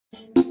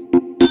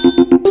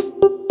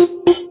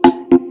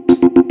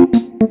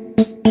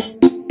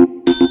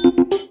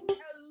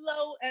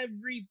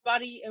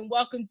everybody, and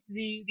welcome to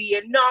the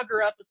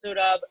inaugural episode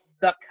of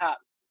The Cup,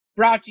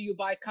 brought to you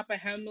by Cup of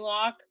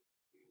Hemlock.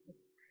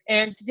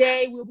 And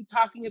today we'll be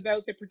talking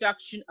about the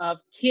production of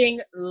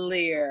King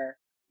Lear.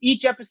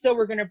 Each episode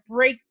we're going to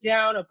break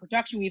down a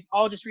production we've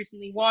all just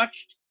recently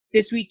watched.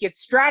 This week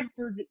it's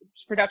Stratford's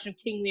production of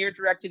King Lear,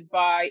 directed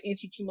by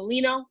Anthony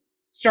Cimolino,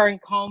 starring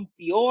Colm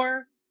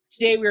Feore.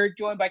 Today we are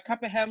joined by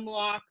Cup of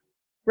Hemlock's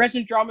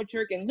resident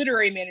dramaturg and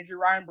literary manager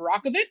Ryan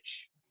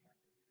Barakovich.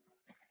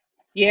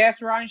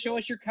 Yes, Ryan, show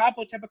us your cup.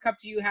 What type of cup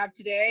do you have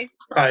today?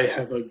 I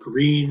have a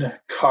green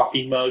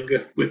coffee mug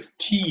with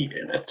tea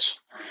in it.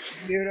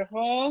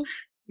 Beautiful.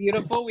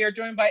 Beautiful. We are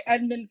joined by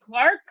Edmund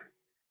Clark,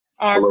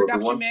 our Hello,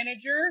 production everyone.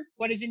 manager.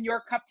 What is in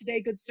your cup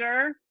today, good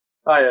sir?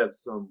 I have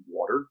some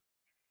water.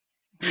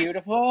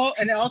 Beautiful.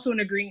 And also in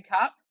a green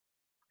cup.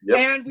 Yep.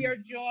 And we are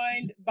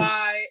joined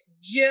by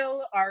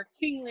Jill, our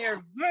King Lear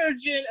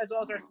virgin, as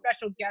well as our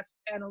special guest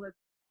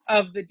panelist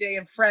of the day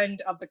and friend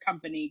of the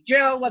company.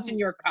 Jill, what's in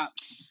your cup?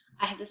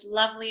 I have this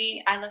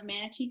lovely I Love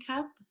Manatee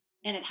cup,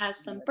 and it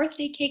has some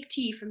birthday cake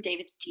tea from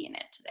David's Tea in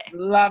it today.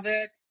 Love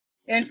it.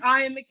 And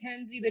I am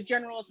Mackenzie, the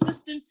general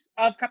assistant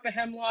of Cup of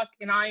Hemlock,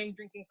 and I am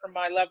drinking from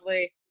my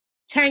lovely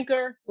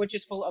tanker, which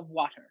is full of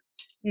water.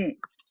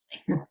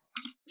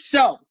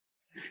 So,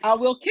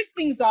 we'll kick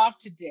things off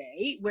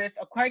today with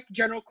a quick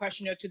general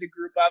question out to the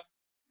group of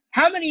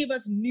how many of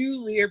us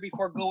knew Lear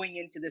before going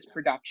into this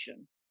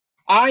production?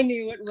 I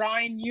knew it.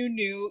 Ryan, you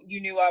knew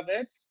of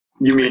it.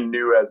 You mean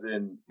new as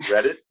in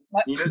read it?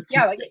 Seen it?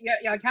 Yeah, like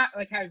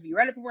have you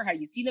read it before? Have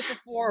you seen it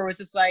before? Or was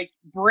this like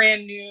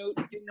brand new?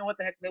 You didn't know what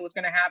the heck that was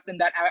going to happen?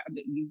 That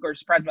you were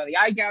surprised by the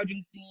eye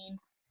gouging scene,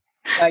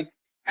 like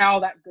all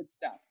that good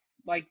stuff.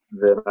 Like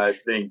Then I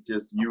think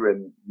just you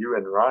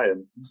and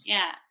Ryan.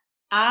 Yeah,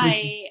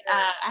 I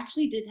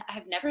actually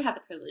have never had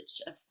the privilege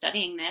of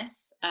studying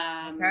this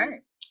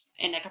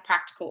in like a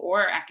practical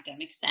or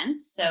academic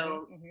sense.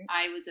 So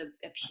I was a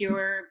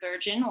pure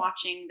virgin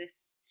watching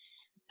this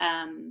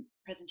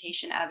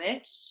presentation of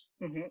it.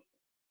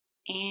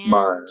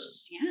 And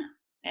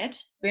Ed?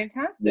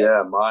 Fantastic.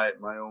 Yeah, my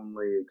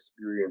only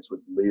experience with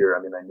Lear,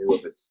 I mean, I knew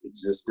of its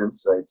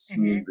existence. I'd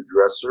seen The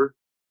Dresser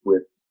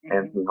with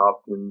Anthony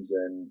Hopkins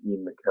and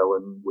Ian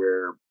McKellen,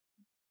 where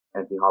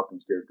Anthony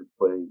Hopkins' character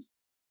plays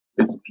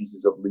bits and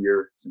pieces of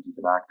Lear since he's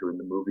an actor in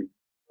the movie.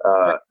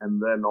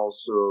 And then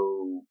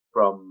also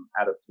from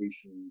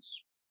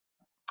adaptations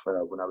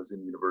when I was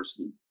in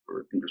university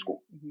or theater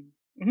school.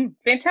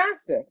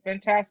 Fantastic.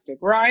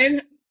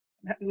 Ryan,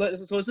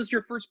 so is this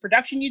your first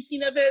production you'd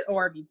seen of it,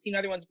 or have you seen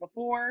other ones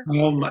before?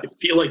 I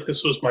feel like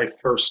this was my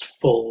first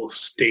full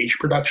stage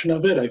production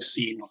of it. I've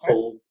seen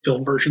full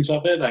film versions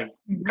of it. I've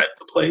read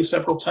the play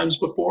several times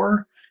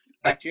before.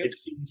 I've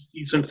seen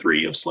season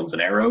 3 of Slings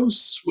and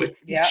Arrows, which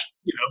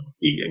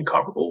the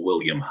incomparable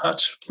William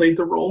Hutt played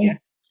the role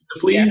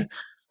beautifully. Yes.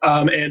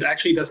 And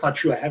actually, that's not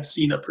true. I have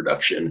seen a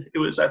production. It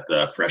was at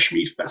the Fresh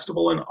Meat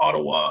Festival in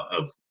Ottawa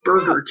of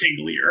Burger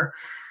King Lear.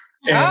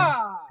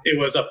 And it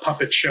was a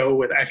puppet show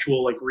with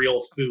actual, like,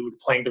 real food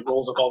playing the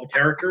roles of all the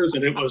characters,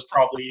 and it was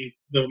probably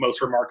the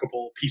most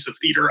remarkable piece of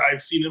theater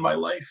I've seen in my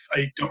life.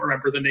 I don't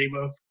remember the name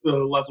of the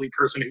lovely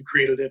person who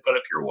created it, but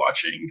if you're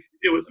watching,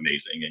 it was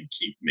amazing, and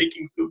keep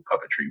making food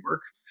puppetry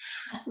work.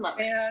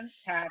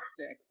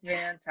 Fantastic.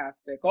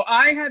 Well,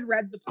 I had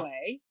read the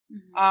play.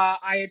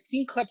 I had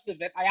seen clips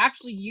of it. I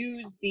actually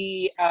used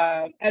the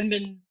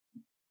Edmund's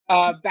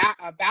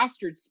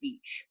bastard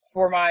speech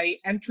for my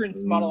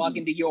entrance monologue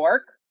into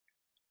York.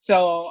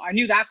 So I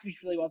knew that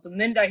speech really well. So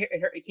then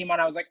it came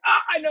on. I was like,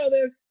 I know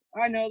this.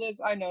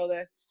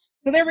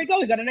 So there we go.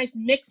 We got a nice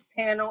mixed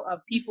panel of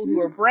people who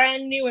are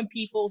brand new and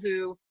people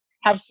who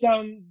have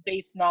some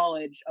base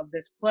knowledge of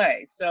this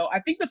play. So I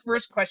think the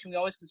first question we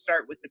always can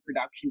start with the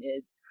production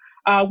is,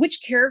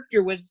 which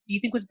character do you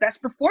think was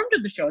best performed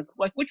in the show?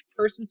 Like which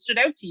person stood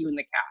out to you in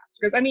the cast?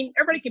 Because I mean,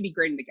 everybody can be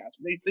great in the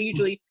cast, but they're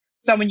usually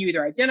someone you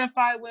either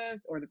identify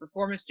with or the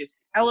performance just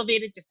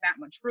elevated just that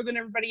much further than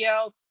everybody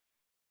else.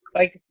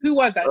 Like, who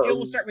was that? Jill,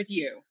 we'll start with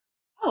you.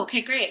 Oh,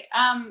 okay, great.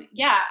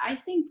 I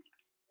think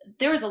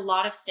there was a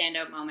lot of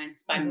standout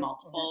moments by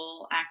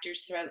multiple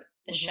actors throughout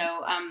the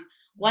show.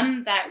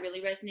 One that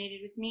really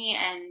resonated with me,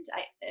 and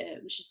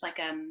it was just like,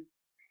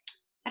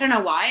 I don't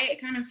know why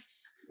it kind of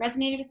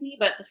resonated with me,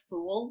 but the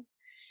Fool.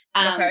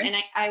 And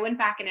I went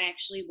back and I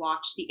actually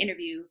watched the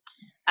interview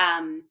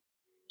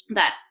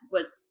that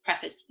was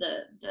prefaced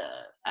the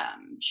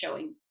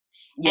showing.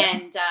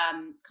 And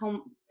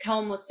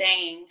Colm was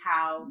saying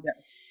how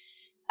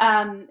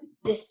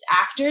this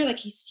actor, like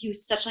he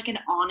was such like an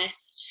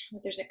honest.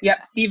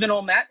 Stephen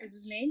Olmert is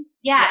his name.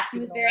 Yeah, he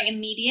was very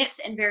immediate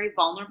and very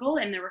vulnerable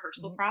in the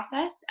rehearsal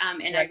process,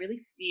 and I really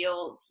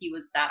feel he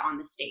was that on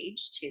the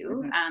stage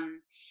too.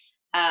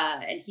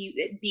 And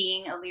he,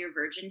 being a Lear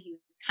virgin, he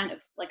was kind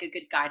of like a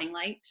good guiding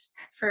light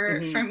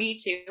for me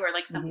too, or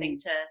like something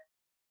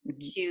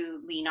to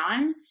lean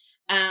on.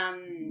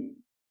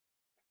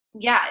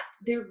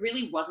 There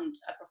really wasn't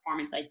a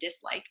performance I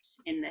disliked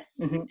in this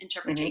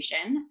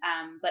interpretation,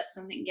 but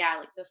something,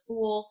 like the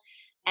Fool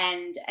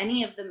and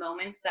any of the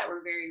moments that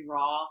were very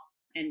raw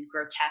and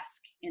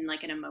grotesque in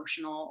like an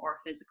emotional or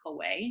physical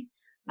way.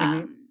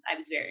 Mm-hmm. I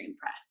was very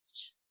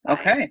impressed.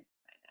 Okay.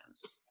 By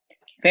those.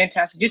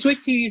 Fantastic. Just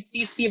wait till you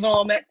see Stephen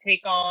Olmert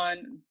take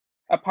on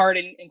a part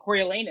in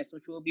Coriolanus,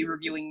 which we'll be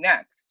reviewing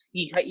next.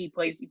 He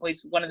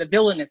plays one of the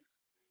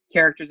villainous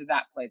characters of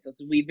that play, so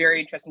it'll be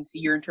very interesting to see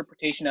your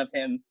interpretation of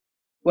him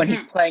when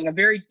he's playing a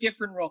very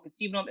different role, because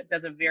Stephen Olmert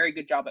does a very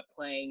good job at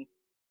playing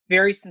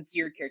very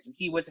sincere characters.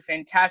 He was a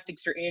fantastic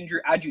Sir Andrew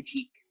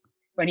Aguecheek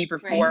when he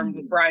performed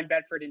with Brian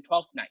Bedford in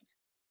Twelfth Night.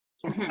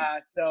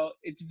 So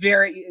he's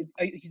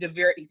a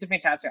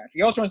fantastic actor.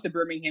 He also runs the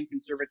Birmingham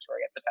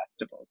Conservatory at the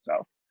festival,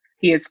 so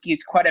he's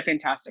quite a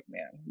fantastic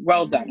man.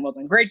 Well done.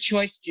 Great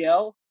choice,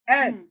 Jill.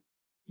 Ed,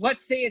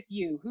 what saith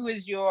you? Who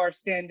is your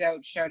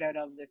standout shout out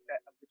of this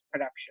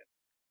production?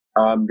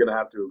 I'm gonna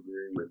have to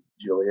agree with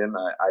Jillian.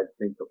 I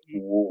think The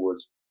Fool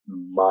was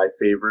my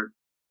favorite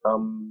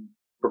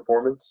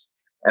performance,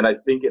 and I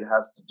think it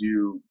has to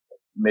do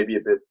maybe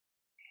a bit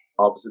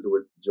opposite to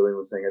what Jillian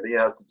was saying. I think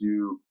it has to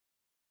do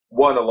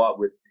a lot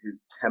with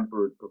his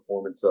tempered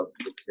performance of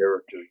the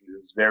character. He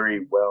was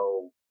very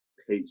well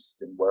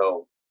paced and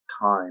well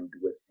timed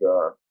with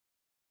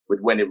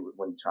when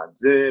he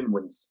chimes in,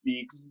 when he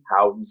speaks,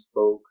 how he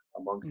spoke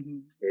amongst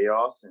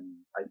chaos. And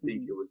I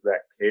think it was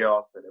that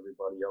chaos that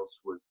everybody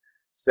else was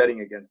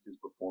setting against his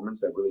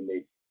performance that really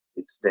made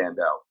it stand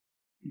out.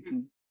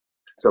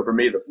 So for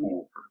me, The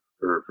Fool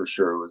for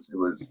sure was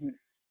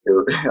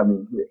I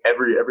mean,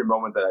 every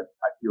moment that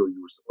I feel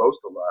you were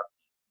supposed to laugh,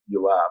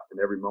 you laughed, and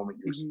every moment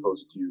you were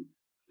supposed to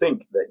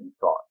think that you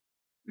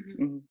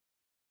thought.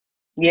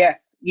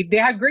 Yes, they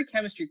had great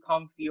chemistry,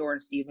 Comfior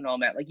and Stephen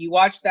Olmert. Like, you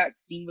watch that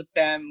scene with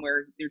them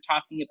where they're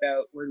talking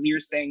about, where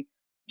Lear's saying,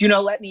 "Do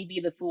not let me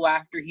be the fool,"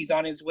 after he's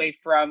on his way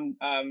from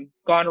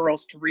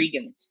Goneril's to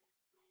Regan's.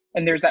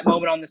 And there's that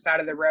moment on the side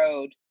of the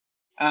road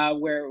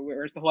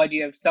where it's the whole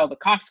idea of sell the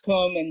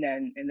coxcomb, and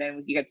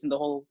then he gets into the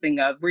whole thing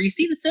of where you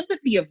see the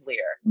sympathy of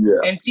Lear.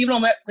 Yeah. And Stephen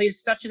Olmert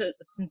plays such a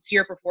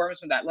sincere performance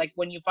from that. Like,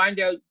 when you find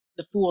out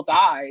the fool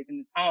dies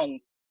and is hung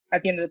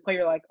at the end of the play,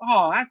 you're like,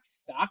 "Oh, that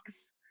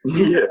sucks."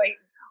 Yeah. Like,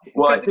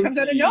 well, I it think comes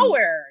out of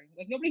nowhere.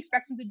 Like, nobody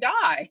expects him to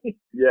die.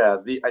 Yeah,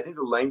 I think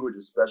the language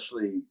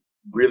especially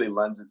really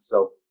lends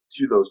itself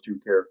to those two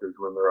characters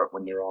when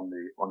they're on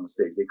the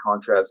stage. They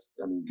contrast,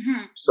 I mean,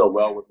 so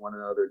well with one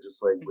another,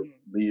 just like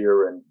with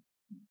Lear and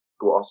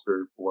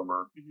Gloucester,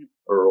 former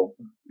Earl.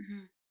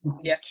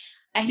 Yes.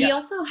 And he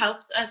also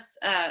helps us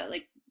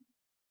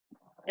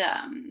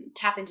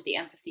tap into the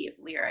empathy of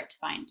Lear, I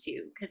find,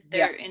 too, because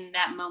they're in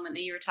that moment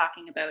that you were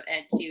talking about,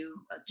 Ed, too,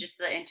 just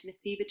the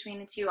intimacy between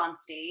the two on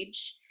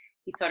stage.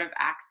 He sort of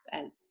acts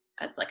as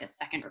like a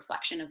second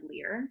reflection of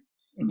Lear.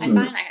 I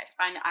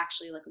find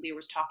actually like Lear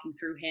was talking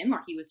through him,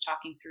 or he was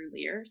talking through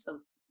Lear. So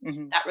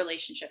that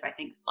relationship, I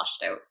think,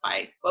 flushed out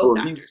by both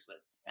actors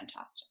was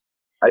fantastic.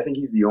 I think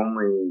he's the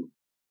only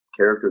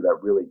character that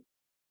really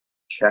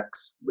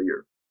checks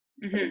Lear.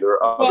 I mean, there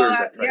are others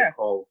that try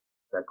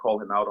to call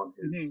him out on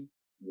his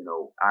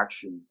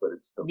actions, but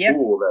it's the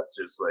fool that's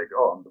just like,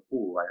 "Oh, I'm the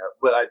fool."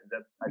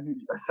 That's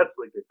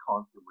like a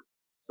constant with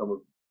some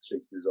of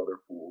Shakespeare's other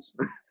fools.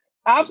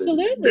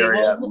 Absolutely,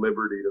 very at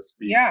liberty to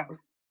speak. Yeah.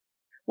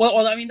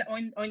 Well, I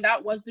mean,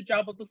 that was the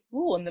job of the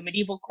fool in the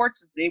medieval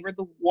courts. Is they were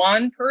the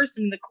one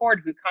person in the court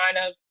who kind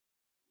of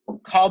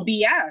called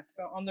BS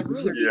on the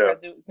ruler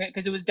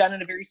because it was done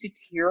in a very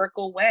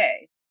satirical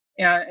way.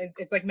 And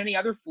it's like many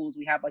other fools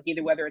we have, like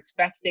either whether it's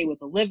Feste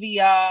with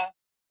Olivia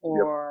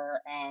or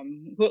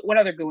what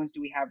other good ones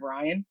do we have,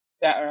 Ryan,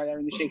 that are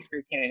in the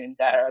Shakespeare canon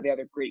that are the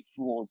other great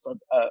fools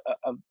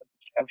of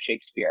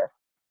Shakespeare?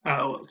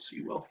 Let's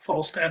see. Well,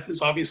 Falstaff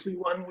is obviously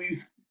one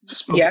we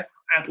spoke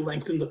at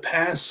length in the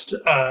past.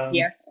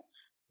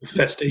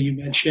 Feste you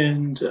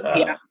mentioned.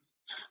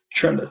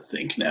 Trying to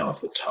think now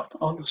off the top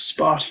on the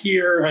spot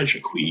here.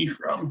 Jacques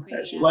from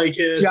As You Like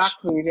It.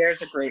 Jacques,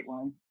 there's a great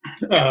one.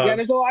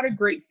 There's a lot of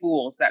great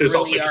fools. There's really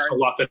also just a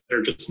lot that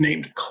are just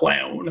named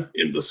clown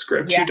in the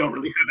script who don't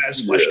really have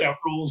as fleshed out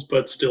roles,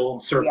 but still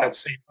serve that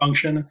same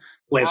function.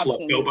 Lancelot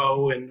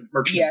Gobbo and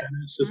Merchant of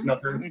Venice is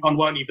another fun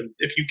one, even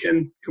if you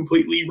can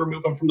completely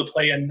remove them from the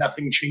play and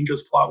nothing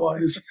changes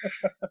plot-wise.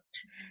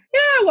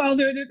 Well,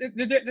 they're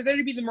there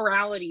to be the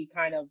morality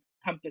kind of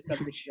compass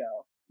of the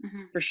show.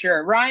 For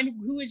sure. Ryan,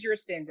 who is your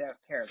standout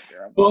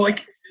character? Well,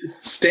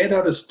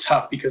 standout is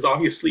tough because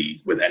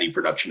obviously with any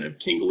production of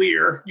King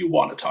Lear, you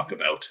want to talk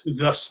about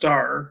the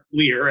star,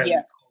 Lear, and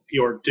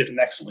Comfior did an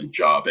excellent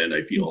job, and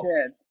I feel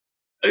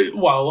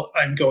while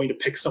I'm going to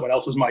pick someone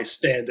else as my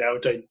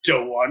standout, I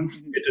don't want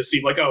it to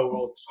seem like,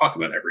 let's talk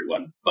about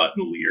everyone but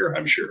Lear.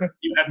 I'm sure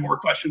you had more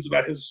questions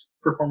about his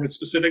performance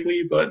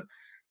specifically, but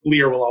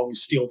Lear will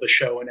always steal the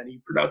show in any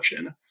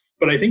production.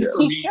 But I think it's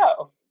his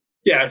show.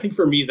 Yeah, I think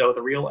for me, though,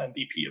 the real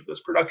MVP of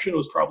this production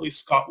was probably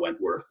Scott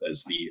Wentworth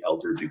as the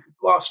elder Duke of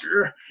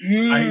Gloucester.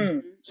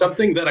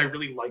 Something that I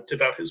really liked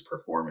about his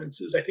performance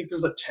is I think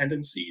there's a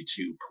tendency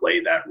to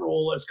play that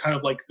role as kind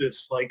of like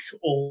this like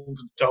old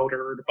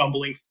dotard,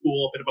 bumbling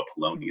fool, a bit of a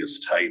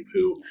Polonius type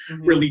who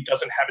really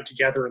doesn't have it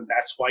together, and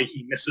that's why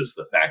he misses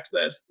the fact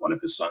that one of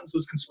his sons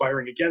is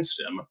conspiring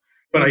against him.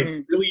 But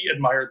I really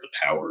admired the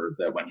power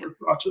that Wentworth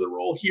brought to the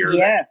role here. Yes.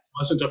 That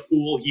he wasn't a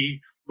fool. He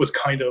was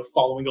kind of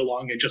following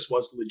along and just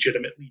was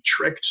legitimately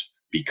tricked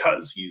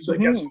because he's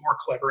against a more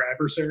clever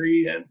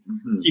adversary, and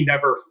he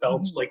never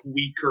felt like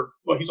weak or,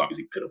 well, he's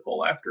obviously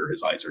pitiful after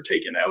his eyes are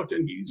taken out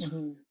and he's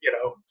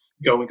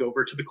going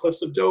over to the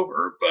cliffs of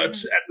Dover, but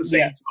at the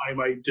same time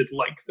I did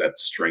like that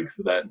strength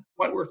that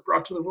Wentworth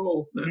brought to the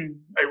role that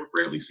I would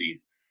rarely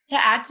see.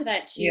 To add to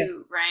that too,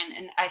 Ryan,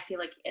 and I feel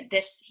like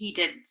he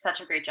did such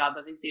a great job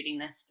of exuding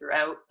this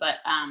throughout, but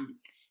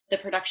the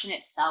production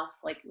itself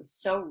was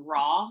so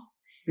raw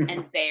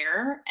and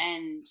bare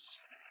and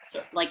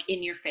so like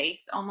in your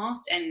face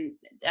almost, and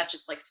that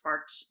just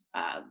sparked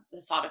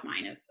the thought of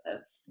mine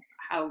of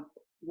how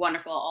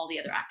wonderful all the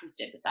other actors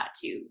did with that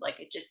too.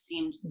 It just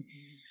seemed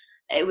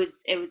it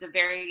was a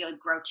very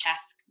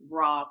grotesque,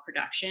 raw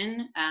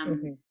production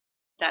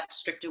that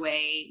stripped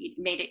away,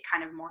 made it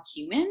kind of more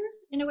human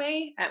in a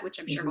way, which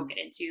I'm sure we'll get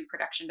into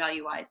production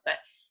value wise, but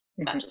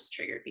that just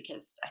triggered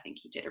because I think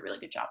he did a really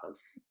good job of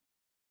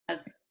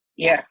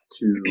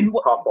to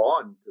hop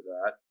on to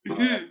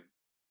that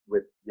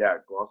with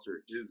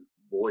Gloucester, his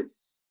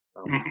voice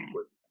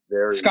was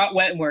very Scott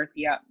Wentworth.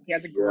 He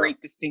has a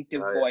great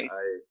distinctive voice.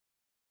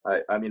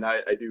 I mean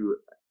I do,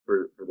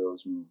 for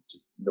those who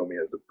just know me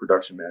as a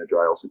production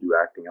manager, I also do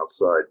acting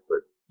outside, but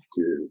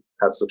to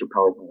have such a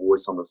powerful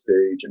voice on the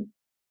stage, and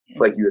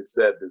like you had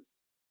said,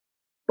 this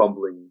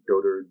bumbling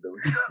dotard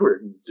where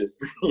he's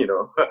just kind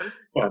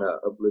of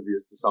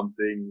oblivious to some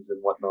things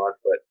and whatnot,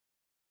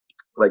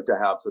 but to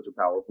have such a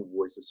powerful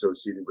voice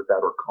associated with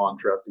that or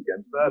contrast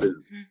against that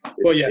is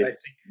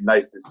it's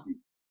nice to see.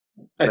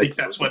 I think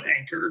that's what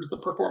anchored the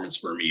performance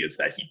for me, is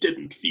that he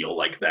didn't feel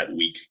like that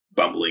weak,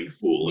 bumbling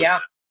fool.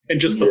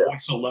 And just the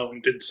voice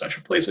alone did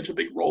play such a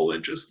big role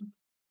in just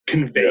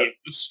conveying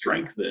the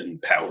strength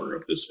and power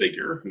of this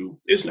figure who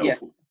is no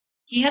fool.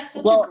 He had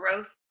such a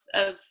growth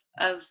of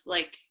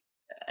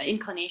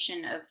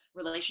inclination of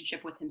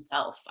relationship with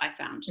himself, I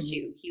found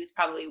too. He was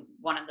probably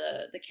one of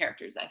the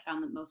characters I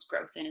found the most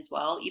growth in as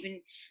well.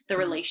 Even the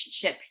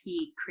relationship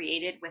he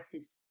created with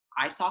his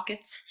eye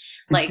sockets,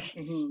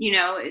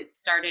 it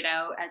started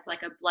out as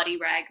a bloody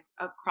rag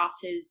across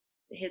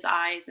his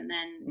eyes, and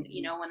then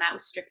when that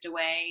was stripped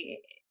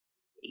away,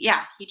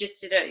 he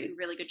just did a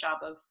really good job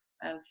of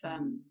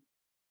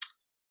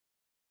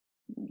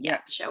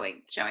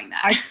showing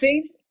that.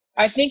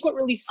 I think what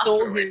really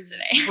sold his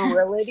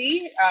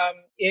virility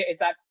is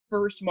that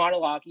first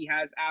monologue he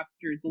has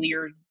after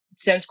Lear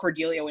sends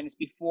Cordelia in. It's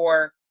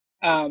before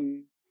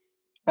Edmund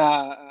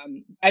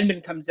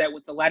comes out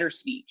with the letter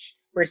speech,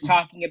 where he's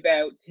talking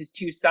about his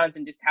two sons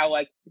and just how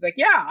he's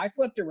I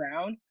slept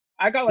around.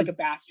 I got a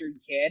bastard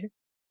kid,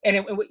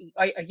 and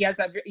he has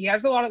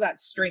a lot of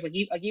that strength.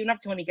 Even up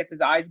to when he gets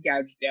his eyes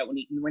gouged out,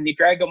 when they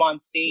drag him on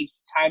stage,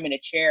 tie him in a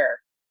chair.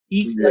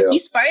 He's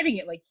he's fighting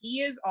it.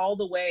 He is all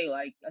the way.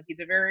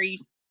 He's a very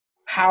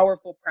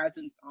powerful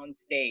presence on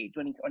stage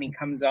when he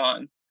comes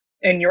on.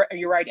 And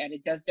you're right, Ed.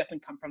 It does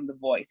definitely come from the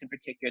voice in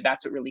particular.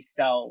 That's what really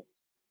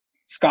sells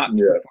Scott's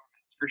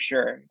performance for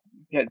sure.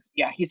 Because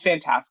he's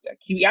fantastic.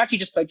 He actually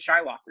just played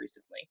Shylock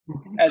recently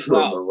as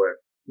well.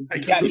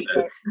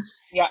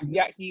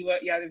 He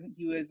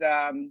was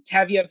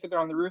Tevye in Fiddler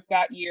on the Roof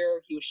that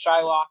year. He was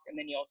Shylock, and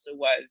then he also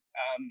was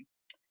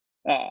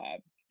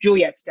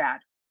Juliet's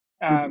dad.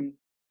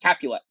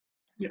 Capulet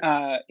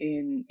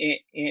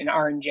in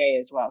R&J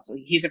as well. So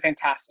he's a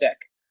fantastic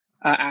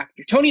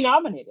actor. Tony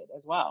nominated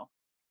as well.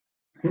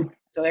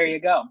 So there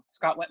you go.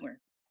 Scott Wentworth.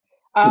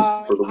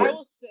 I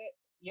will say,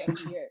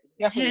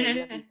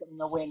 definitely he's getting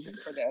the win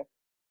for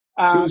this.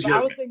 I will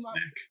say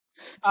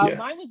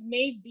mine was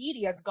Maeve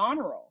Beattie as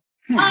Goneril.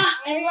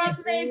 I love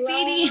Maeve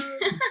Beattie.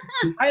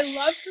 I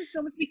loved her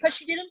so much because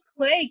she didn't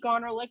play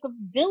Goneril like a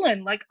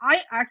villain.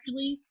 I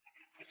actually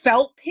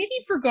felt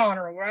pity for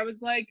Goneril, where I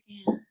was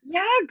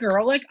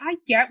girl, I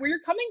get where you're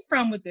coming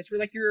from with this.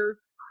 Where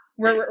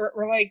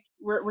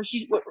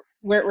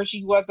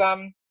she was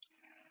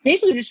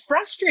basically just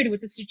frustrated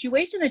with the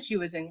situation that she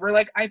was in.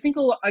 I think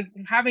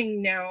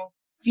having now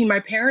seen my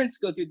parents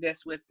go through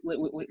this with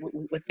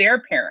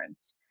their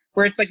parents,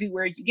 where it's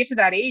where you get to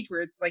that age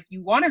where it's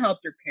you want to help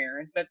your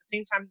parents, but at the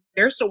same time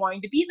they're still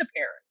wanting to be the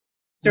parent.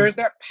 So there's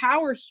that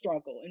power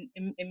struggle,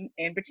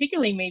 and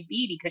particularly Maeve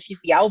Beattie, because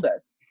she's the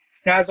eldest.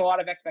 Now, has a lot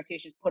of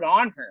expectations put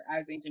on her,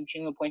 as Tim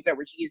Chinglin points out,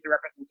 where she is the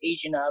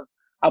representation of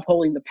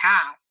upholding the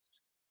past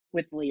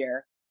with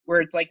Lear,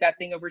 where it's that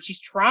thing of where she's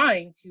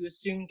trying to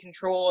assume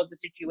control of the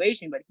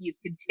situation, but he's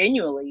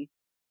continually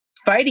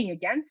fighting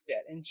against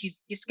it, and she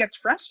just gets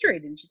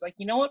frustrated, and she's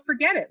you know what,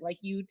 forget it.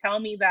 You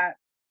tell me that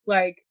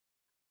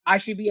I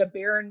should be a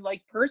barren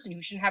like person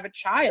who shouldn't have a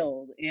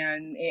child,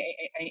 and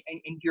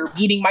you're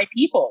beating my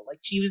people. Like,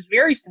 she was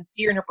very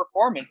sincere in her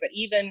performance, that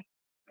even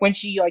when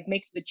she like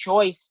makes the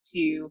choice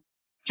to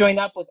join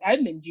up with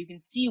Edmund, you can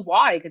see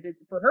why, because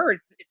it's, for her,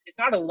 it's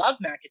not a love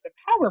match, it's a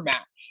power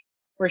match,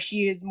 where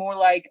she is more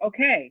like,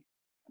 okay,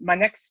 my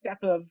next step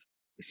of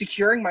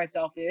securing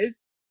myself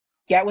is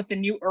get with the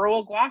new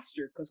Earl of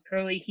Gloucester, because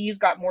clearly he's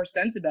got more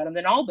sense about him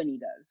than Albany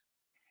does.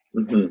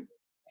 Mm-hmm.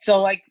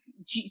 So like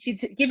she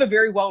gave a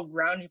very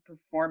well-rounded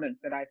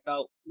performance that I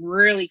felt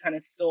really kind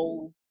of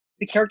sold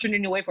the character in a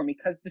new way for me,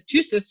 because the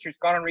two sisters,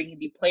 Gon and Regan, can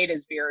be played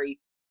as very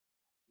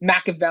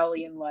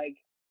Machiavellian, like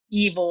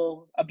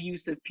evil,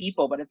 abusive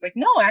people, but it's like,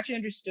 no, I actually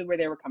understood where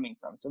they were coming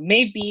from. So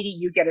Maeve Beatty,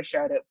 you get a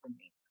shout out from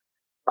me.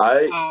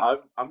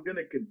 I'm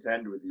gonna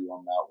contend with you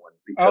on that one,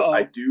 because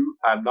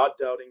I'm not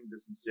doubting the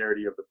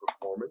sincerity of the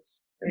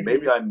performance, and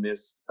maybe I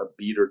missed a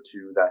beat or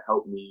two that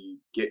helped me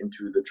get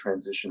into the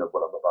transition of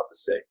what I'm about to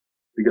say,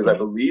 because I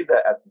believe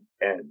that at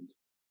the end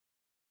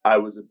I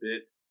was a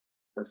bit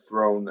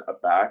thrown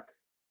aback,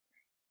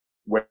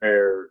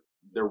 where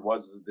there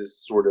was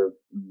this sort of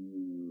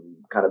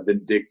kind of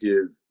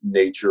vindictive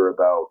nature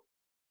about,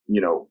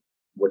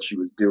 what she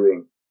was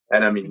doing.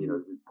 And I mean,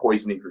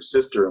 poisoning her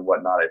sister and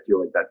whatnot. I feel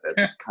like that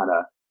just kind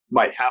of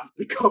might have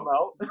to come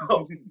out.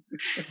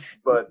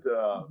 But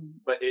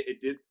it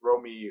did throw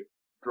me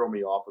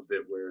off a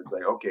bit, where it's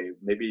like, okay,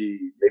 maybe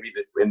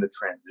in the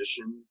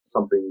transition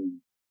something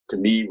to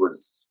me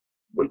was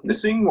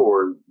missing,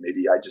 or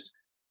maybe I just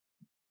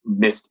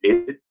missed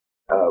it,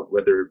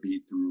 whether it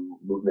be through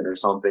movement or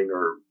something,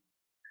 or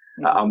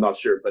I'm not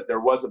sure. But there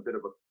was a bit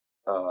of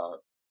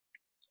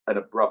an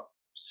abrupt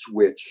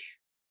switch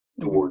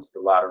towards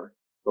the latter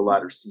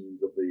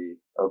scenes of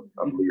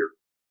Lear.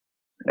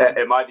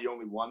 Am I the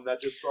only one that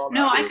just saw that?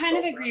 No, I kind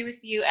of agree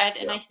with you, Ed,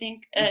 and I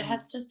think it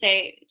has to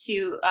say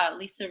to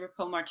Lisa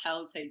Rappeau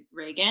Martel, who played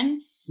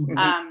Regan.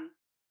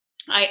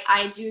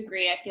 I do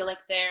agree. I feel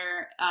like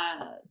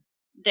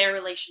their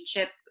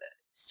relationship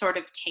sort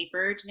of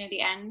tapered near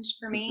the end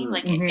for me.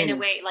 Like in a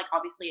way, like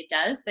obviously it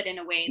does, but in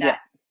a way that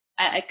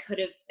it could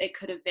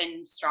have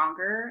been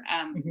stronger.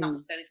 Not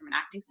necessarily from an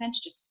acting sense,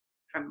 just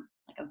from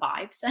like a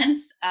vibe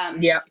sense.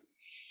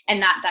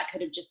 And that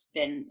could have just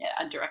been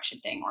a direction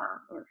thing,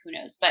 or who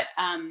knows. But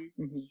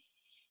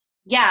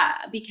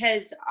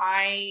because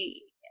I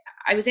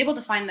was able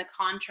to find the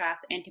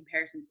contrast and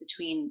comparisons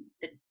between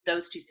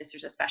those two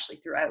sisters, especially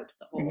throughout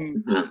the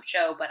whole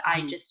show. But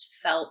I just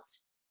felt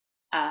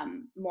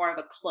more of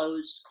a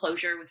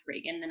closure with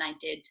Regan than I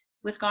did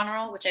with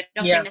Goneril, which I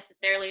don't think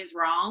necessarily is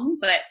wrong.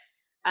 But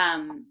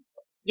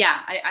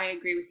I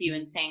agree with you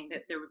in saying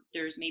that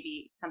there's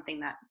maybe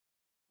something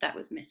that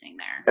was missing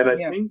there. And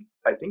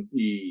I think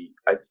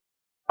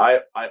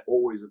I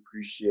always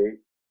appreciate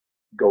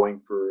going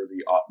for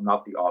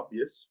not the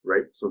obvious,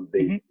 right? So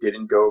they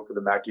didn't go for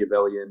the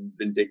Machiavellian,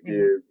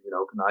 vindictive,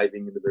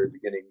 conniving in the very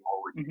beginning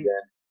all the way to the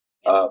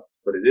end.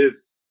 But it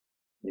is,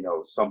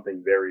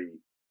 something very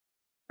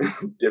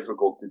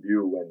difficult to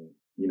do when,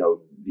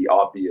 the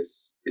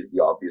obvious is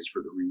the obvious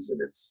for the reason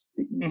it's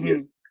the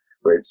easiest,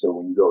 right? So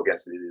when you go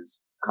against it, it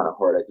is kind of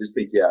hard. I just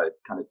think, it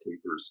kind of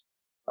tapers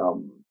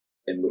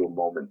in little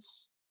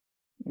moments.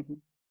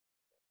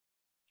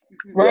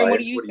 Ryan, what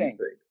do you think?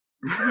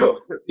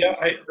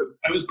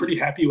 I was pretty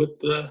happy with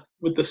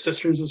the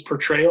sisters'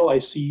 portrayal. I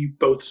see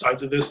both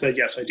sides of this. That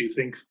yes, I do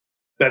think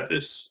that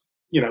this,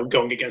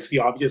 going against the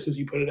obvious, as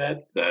you put it,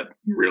 Ed, that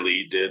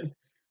really did,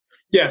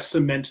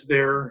 cement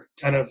their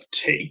kind of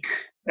take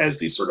as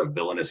these sort of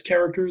villainous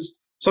characters.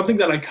 Something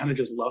that I kind of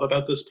just love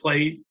about this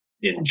play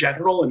in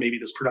general, and maybe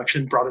this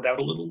production brought it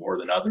out a little more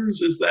than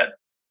others, is that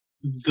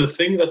the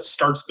thing that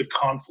starts the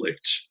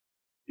conflict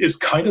is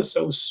kind of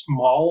so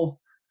small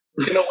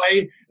in a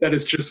way that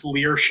it's just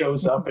Lear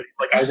shows up and he's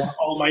like, I want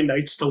all my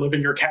knights to live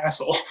in your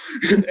castle.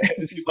 And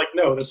he's like,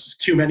 no, this is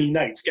too many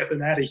knights. Get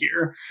them out of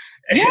here.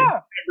 And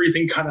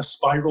everything kind of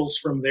spirals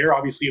from there.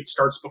 Obviously, it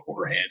starts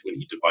beforehand when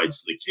he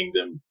divides the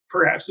kingdom,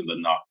 perhaps in the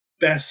not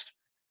best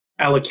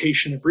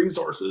allocation of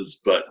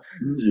resources, but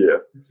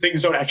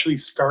things don't actually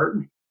start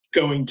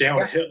going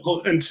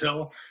downhill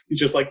until he's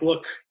just like,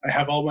 look, I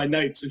have all my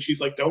knights, and she's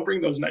like, don't bring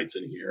those knights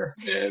in here.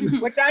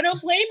 And which I don't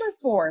blame her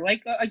for.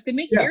 Like they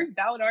make very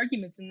valid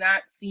arguments in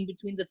that scene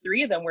between the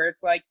three of them, where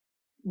it's like,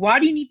 why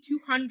do you need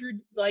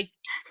 200 like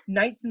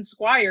knights and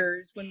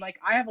squires when like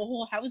I have a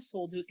whole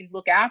household who can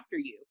look after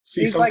you?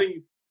 See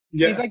something.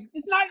 Like, he's like,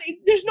 it's not.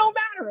 There's no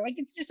matter. Like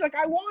it's just like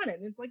I want it.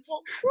 And it's like,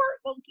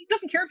 well, he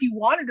doesn't care if you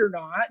want it or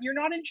not. You're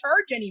not in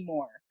charge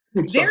anymore.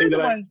 They're the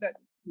ones that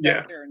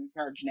they're in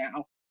charge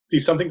now. See,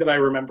 something that I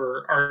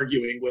remember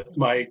arguing with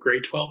my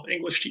grade 12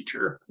 English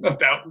teacher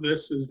about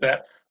this is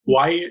that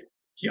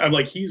I'm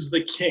like, he's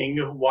the king.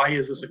 Why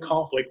is this a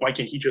conflict? Why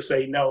can't he just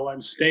say, no, I'm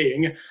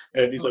staying?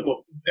 And he's like,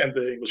 well, and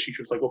the English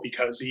teacher was like, well,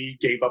 because he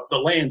gave up the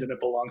land and it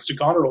belongs to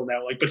Goneril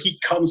now. Like, but he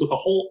comes with a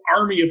whole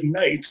army of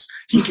knights.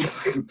 He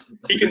can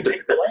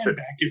take the land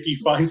back if he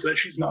finds that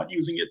she's not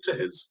using it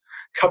to his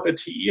cup of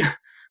tea.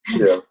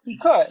 Yeah. He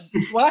could.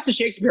 Well, that's a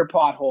Shakespeare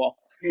plot hole.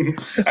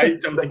 I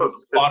don't think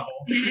it's a plot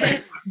hole.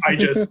 I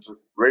just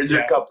raise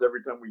your cups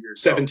every time we hear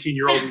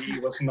 17-year-old me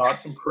was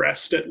not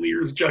impressed at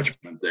Lear's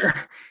judgment there.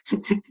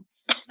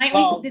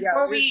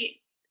 Before we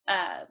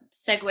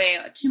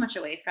segue too much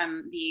away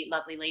from the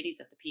lovely ladies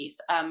of the piece,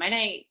 might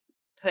I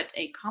put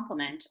a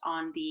compliment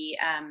on the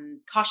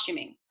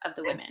costuming of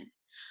the women?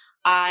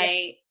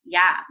 I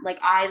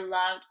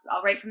loved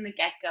right from the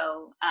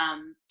get-go.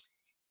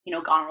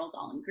 Goneril's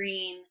all in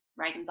green,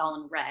 Reagan's all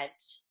in red,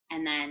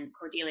 and then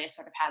Cordelia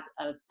sort of has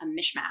a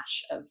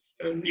mishmash of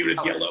muted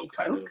yellow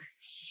kind of,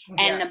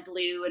 and the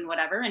blue and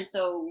whatever. And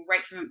so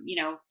right from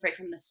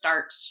the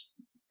start,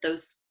 that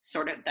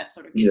sort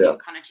of gives you a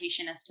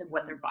connotation as to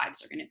what their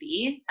vibes are going to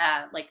be.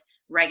 Like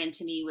Reagan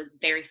to me was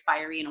very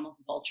fiery and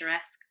almost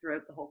Vulture-esque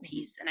throughout the whole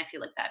piece, and I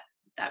feel like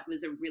that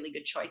was a really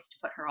good choice to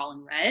put her all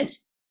in red.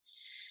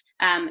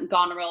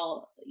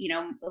 Goneril,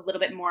 a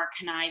little bit more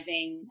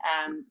conniving,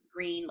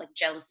 green, like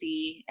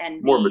jealousy,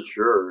 and more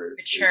mature,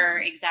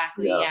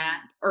 exactly. Yeah.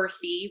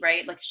 Earthy,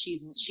 right? Like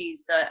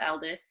she's the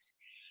eldest.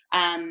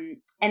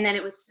 And then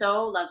it was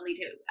so lovely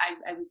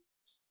I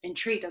was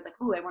intrigued. I was like,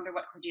 oh, I wonder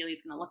what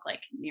Cordelia's going to look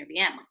like near the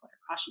end, like what her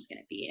costume's going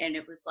to be. And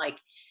it was like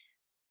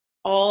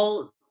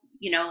all,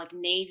 like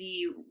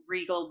navy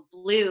regal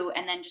blue,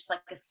 and then just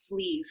like a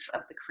sleeve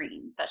of the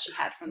cream that she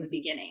had from the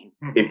beginning.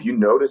 If you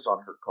notice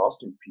on her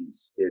costume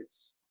piece,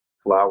 it's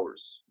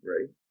flowers,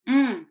 right?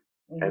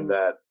 And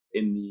that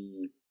in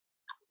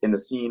the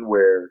scene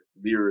where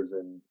Lear is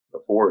in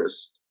the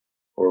forest,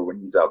 or when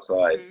he's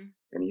outside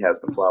and he has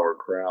the flower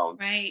crown,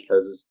 right?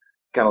 That's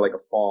kind of like a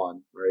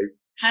fawn, right?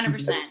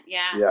 100%,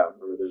 yeah. Yeah,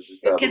 or there's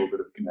just that little bit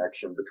of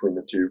connection between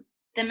the two.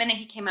 The minute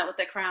he came out with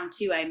the crown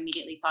too, I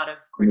immediately thought of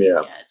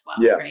Cordelia as well,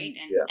 right?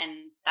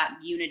 And that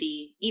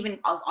unity, even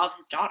of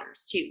his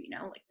daughters too,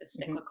 like the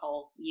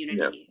cyclical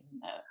unity.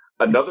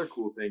 Another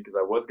cool thing, because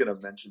I was going to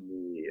mention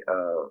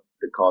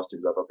the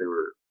costumes, I thought they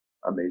were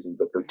amazing,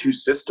 but the two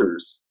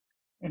sisters,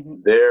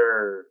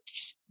 their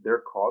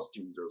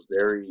costumes are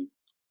very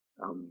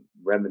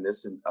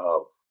reminiscent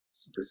of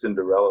the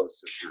Cinderella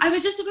sisters. I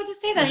was just about to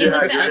say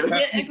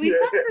that. Ugly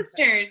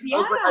stepsisters. Yeah.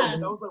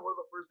 That was like one of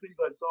the first things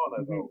I saw,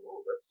 and I thought,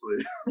 oh, that's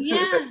like...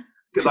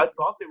 Because I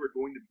thought they were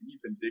going to be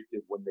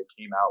vindictive when they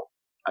came out.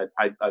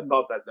 I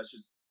thought that's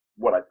just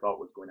what I thought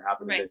was going to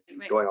happen. Right.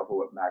 Going off of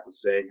what Mac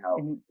was saying, how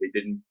they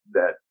didn't,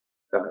 that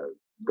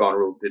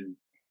Goneril didn't,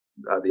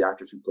 the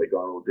actress who played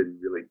Goneril didn't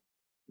really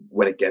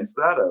went against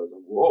that. I was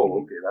like,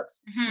 whoa, okay,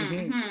 that's...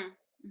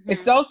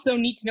 It's also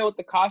neat to know with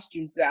the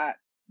costumes that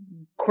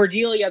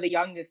Cordelia, the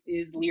youngest,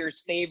 is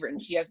Lear's favorite,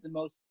 and she has the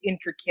most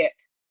intricate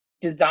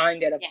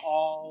design out of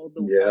all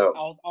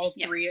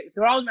three.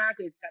 So it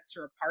automatically sets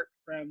her apart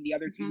from the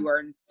other two who are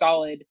in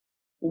solid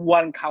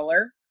one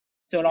color.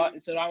 So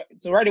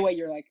right away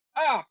you're like,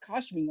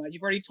 costuming wise,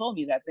 you've already told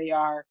me that they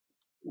are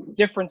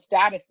different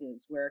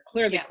statuses. Where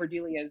clearly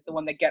Cordelia is the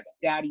one that gets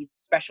Daddy's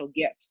special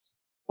gifts,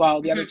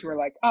 while the other two are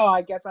like,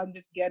 I guess I'm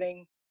just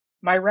getting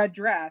my red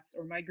dress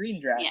or my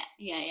green dress.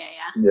 Yeah.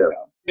 So,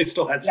 it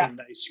still had some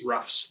nice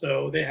ruffs,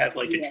 though. They had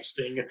like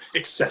interesting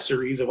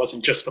accessories. It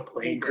wasn't just a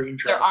plain green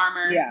dress. Their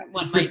armor,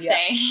 one might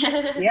say.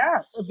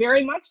 Yeah,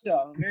 very much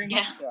so. Very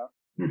much so.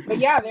 But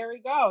yeah, there we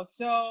go.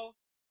 So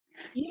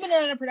even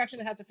in a production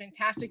that has a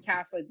fantastic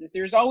cast like this,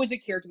 there's always a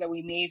character that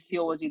we may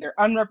feel was either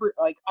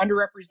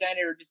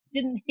underrepresented or just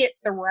didn't hit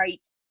the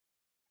right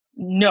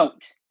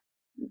note.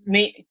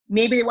 Maybe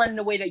they went in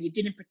a way that you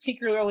didn't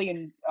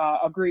particularly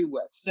agree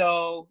with.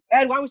 So,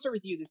 Ed, why don't we start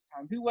with you this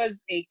time? Who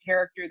was a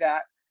character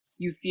that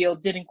you feel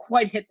didn't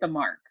quite hit the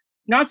mark?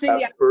 Not saying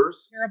they had a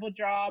terrible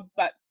job,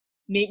 but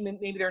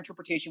maybe their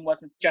interpretation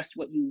wasn't just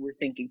what you were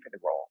thinking for the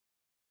role.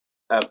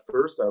 At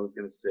first, I was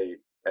going to say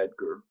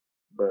Edgar,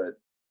 but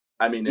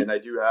I mean, and I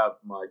do have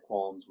my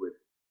qualms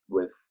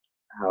with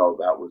how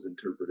that was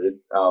interpreted.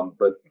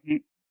 But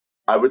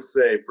I would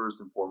say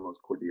first and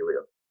foremost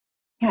Cordelia.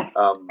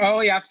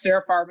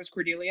 Sarah Farber's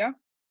Cordelia.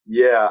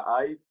 Yeah,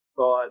 I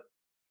thought,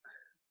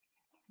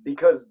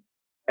 because,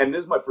 and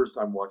this is my first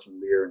time watching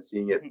Lear and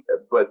seeing it,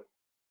 but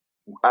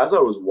as I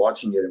was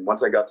watching it and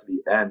once I got to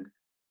the end,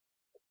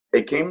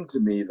 it came to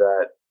me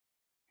that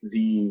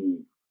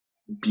the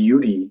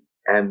beauty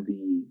and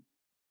the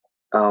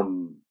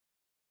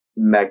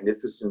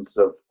magnificence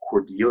of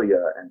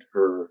Cordelia and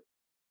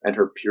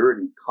her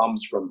purity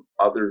comes from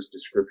others'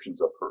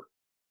 descriptions of her,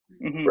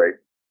 right?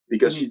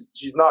 Because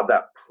she's not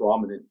that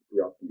prominent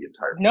throughout the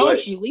entire play. No,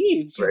 she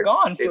leaves. She's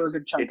gone for a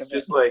good chunk of it.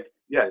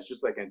 It's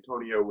just like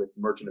Antonio with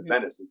Merchant of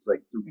Venice. It's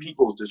like through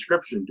people's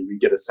description do we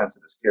get a sense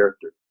of this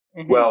character.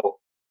 Well,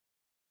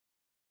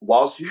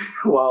 while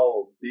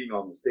being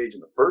on the stage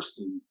in the first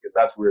scene, because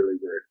that's really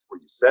where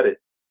you said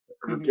it,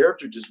 her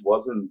character just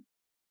wasn't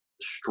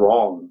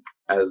strong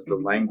as the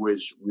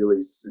language really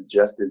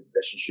suggested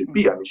that she should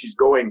be. I mean,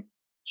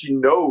 she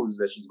knows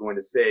that she's going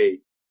to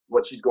say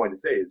what she's going to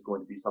say is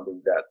going to be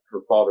something that her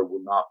father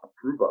will not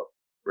approve of,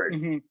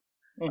 right?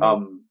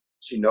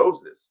 She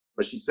knows this,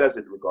 but she says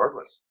it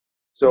regardless.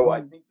 So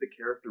I think the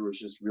character was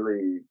just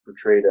really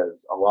portrayed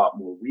as a lot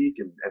more weak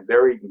and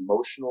very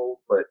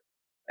emotional.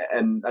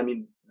 And I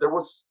mean, there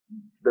was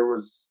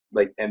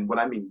like, and when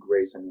I mean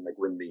grace, I mean like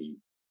when the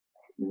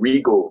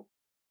regal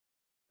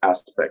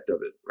aspect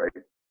of it,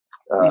 right?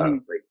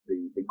 Like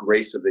the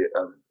grace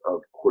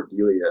of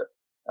Cordelia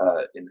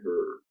in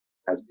her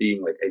as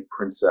being like a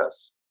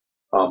princess,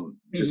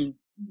 just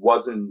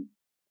wasn't.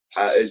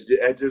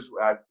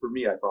 For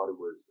me, I thought it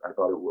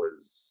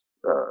was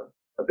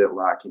a bit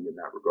lacking in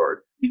that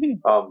regard.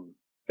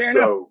 Fair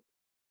enough.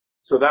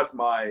 So that's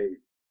my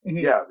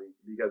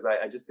because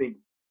I just think,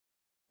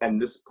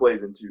 and this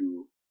plays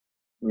into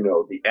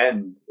the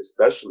end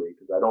especially,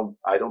 because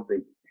I don't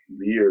think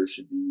Lear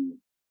should be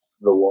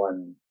the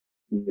one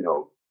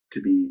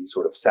to be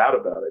sort of sad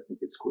about. I think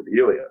it's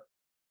Cordelia,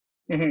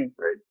 right?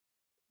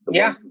 The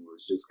one who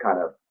was just kind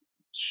of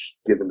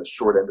given the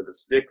short end of the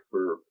stick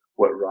for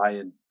what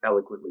Ryan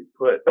eloquently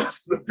put.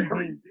 That's a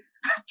very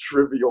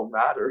trivial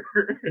matter.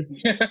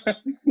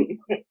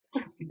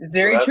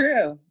 Very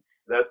true.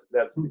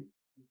 That's me.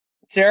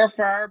 Sarah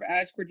Farb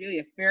as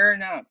Cordelia. Fair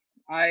enough.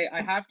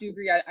 I have to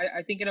agree.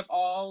 I think of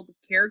all the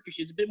characters,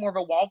 she's a bit more of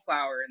a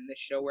wallflower in this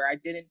show, where I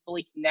didn't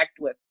fully connect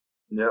with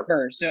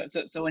her.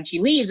 So when she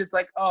leaves, it's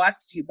like, oh,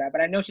 that's too bad.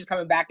 But I know she's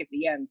coming back at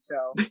the end.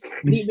 So,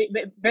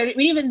 but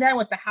even then,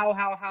 with the how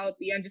at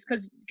the end, just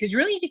because you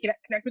really need to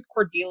connect with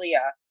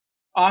Cordelia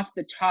off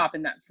the top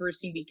in that first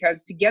scene,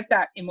 because to get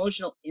that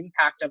emotional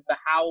impact of the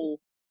howl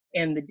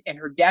and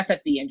her death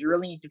at the end, you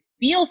really need to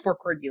feel for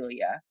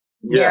Cordelia.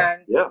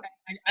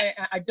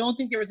 I don't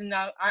think there was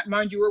enough.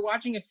 Mind you, we're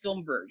watching a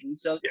film version,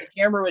 so the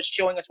camera was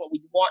showing us what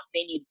we want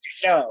they needed to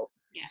show.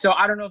 Yeah. So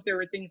I don't know if there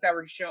were things that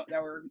were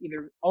that were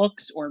either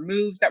looks or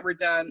moves that were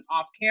done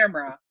off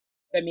camera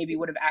that maybe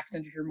would have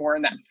accented her more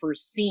in that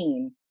first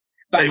scene.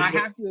 But I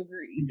have to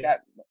agree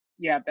that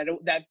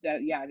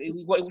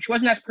which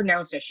wasn't as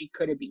pronounced as she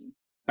could have been.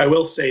 I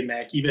will say,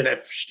 Mac, even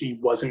if she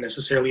wasn't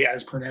necessarily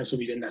as pronounced, and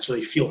we didn't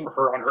necessarily feel for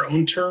her on her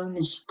own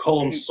terms,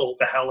 Colm sold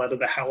the hell out of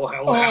the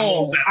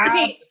howl.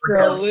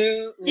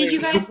 Absolutely. Did you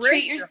guys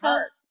treat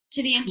yourself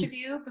to the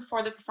interview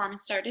before the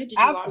performance started? Did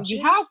you watch it?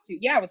 You have to,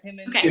 with him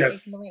and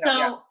Jason Molina.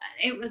 So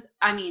it was,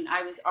 I mean,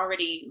 I was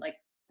already like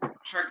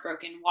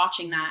heartbroken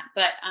watching that,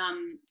 but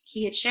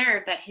he had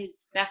shared that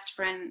his best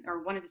friend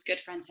or one of his good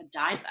friends had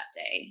died that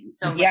day, and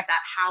so like that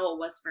howl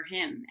was for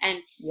him.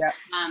 And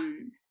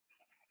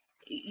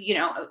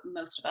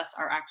most of us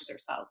are actors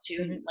ourselves too,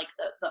 and like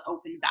the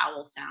open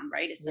vowel sound,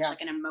 right, is such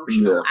like an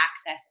emotional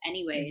access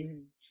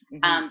anyways.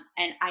 And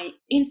I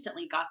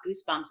instantly got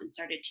goosebumps and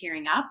started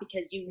tearing up,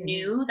 because you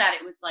knew that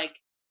it was like,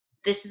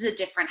 this is a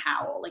different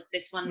howl, like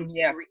this one's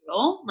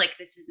real, like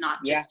this is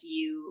not just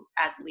you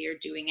as Lear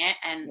doing it.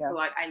 And so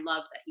I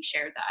love that he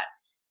shared that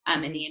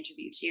in the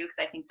interview too, because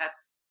I think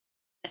that's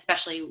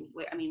especially,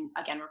 I mean,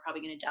 again, we're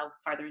probably going to delve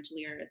farther into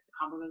Lear as the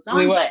convo goes on.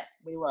 We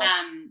will.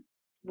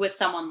 With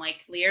someone like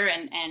Lear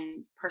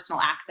and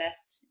personal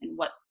access and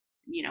what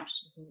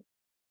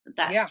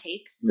that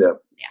takes.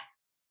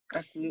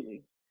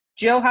 Absolutely.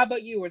 Jill, how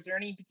about you? Was there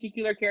any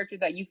particular character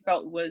that you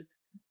felt was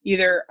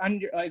either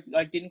under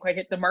like didn't quite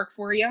hit the mark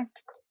for you?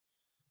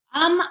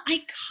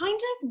 I kind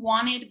of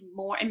wanted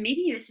more, and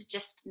maybe this is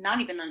just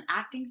not even an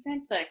acting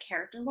sense, but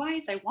character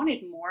wise, I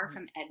wanted more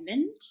from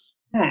Edmund.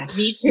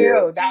 Me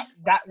too. That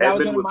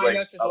was one of my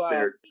notes as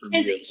well.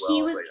 Because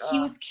he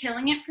was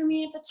killing it for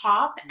me at the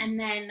top, and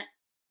then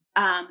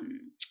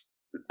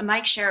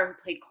Mike Sherrow, who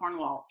played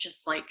Cornwall,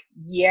 just like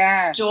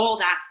stole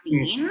that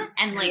scene,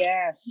 and like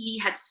he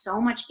had so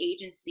much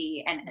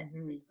agency,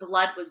 and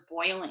blood was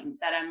boiling,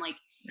 that I'm like,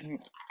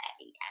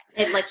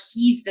 and like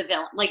he's the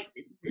villain. Like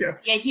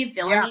the idea of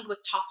villainy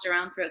was tossed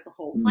around throughout the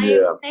whole play,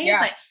 I would say,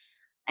 but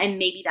and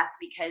maybe that's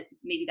because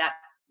that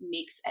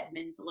makes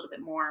Edmund's a little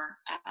bit more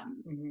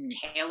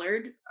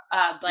tailored.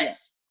 But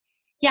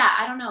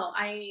I don't know.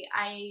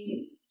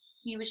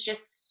 He was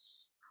just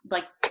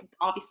like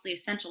obviously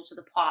essential to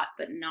the plot,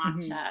 but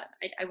not.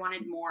 I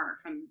wanted more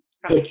from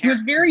the character. He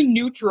was very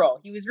neutral.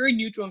 He was very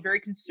neutral and very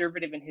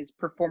conservative in his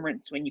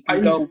performance. When you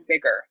can go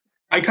bigger.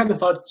 I kind of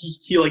thought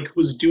he like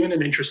was doing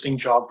an interesting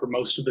job for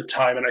most of the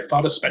time, and I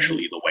thought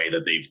especially the way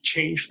that they've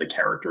changed the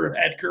character of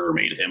Edgar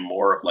made him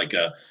more of like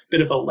a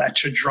bit of a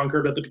lech, a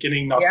drunkard at the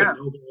beginning, not the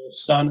noble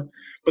son.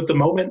 But the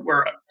moment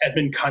where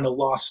Edmund kind of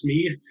lost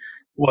me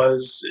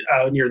was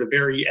near the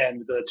very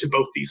end. To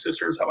both these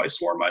sisters, how I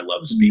swore my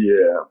love speech.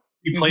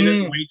 He played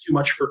it way too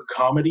much for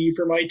comedy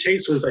for my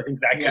taste, whereas I think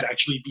that could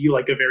actually be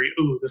like a very,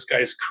 this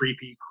guy's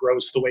creepy,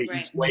 gross, the way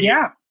he's way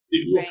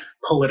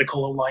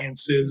political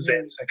alliances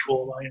and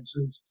sexual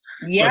alliances.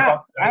 So I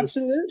thought that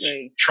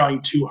absolutely. Was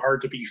trying too hard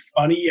to be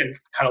funny and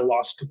kind of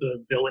lost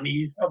the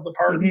villainy of the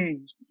part.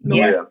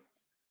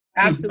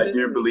 Absolutely. I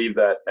do believe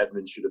that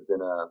Edmund should have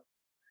been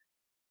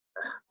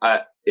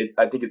I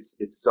think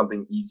it's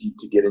something easy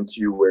to get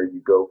into where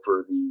you go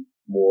for the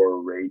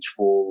more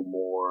rageful,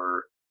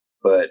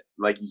 but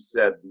like you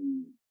said,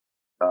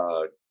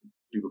 the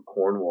Duke of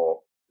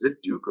Cornwall. Is it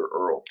Duke or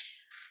Earl?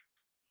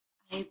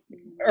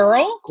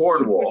 Earl?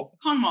 Cornwall.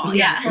 Cornwall,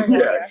 yeah.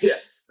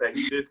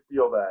 he did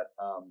steal that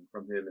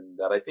from him, and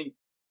that I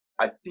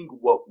think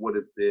what would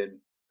have been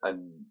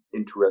an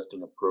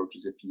interesting approach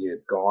is if he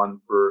had gone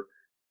for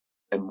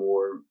a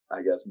more,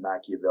 I guess,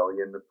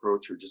 Machiavellian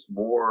approach, or just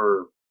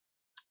more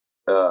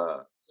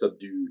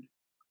subdued.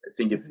 I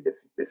think if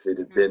it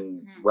had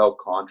been well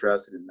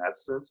contrasted in that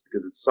sense,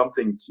 because it's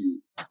something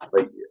to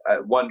like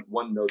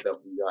one note that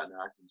we got in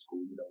acting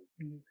school,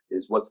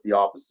 is what's the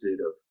opposite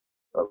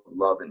of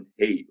love and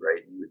hate,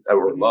 right?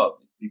 Or love,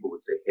 people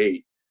would say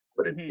hate,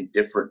 but it's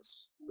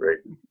indifference, right?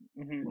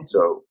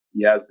 So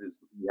he has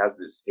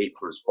this hate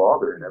for his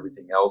father, and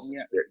everything else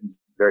is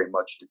he's very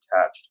much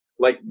detached,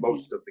 like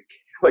most of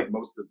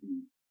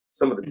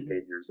some of the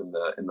behaviors in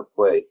the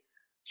play.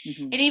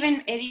 It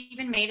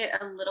even made it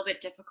a little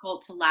bit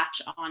difficult to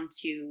latch on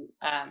to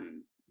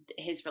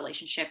his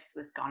relationships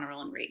with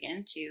Goneril and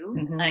Regan too.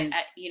 Like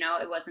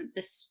it wasn't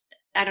this.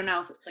 I don't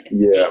know if it's like a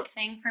stake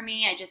thing for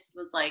me. I just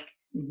was like,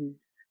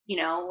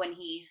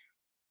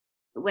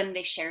 when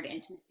they shared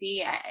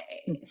intimacy,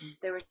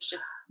 there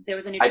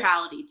was a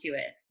neutrality to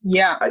it.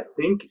 Yeah, I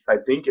think,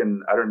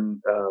 and I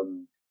don't.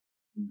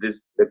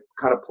 This it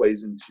kind of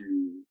plays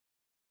into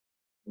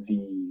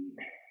the,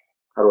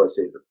 how do I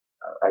say,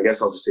 I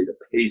guess I'll just say the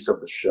pace of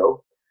the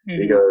show,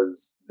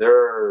 because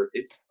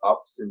it's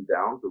ups and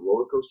downs, the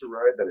roller coaster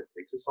ride that it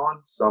takes us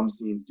on. Some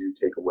scenes do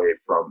take away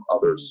from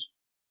others.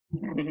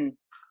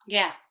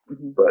 Yeah.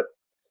 But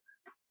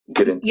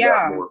get into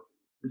that more.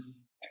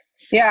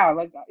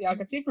 I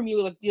can say for me,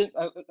 like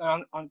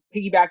on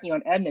piggybacking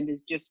on Edmund,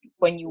 is just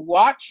when you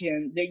watch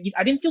him,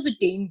 I didn't feel the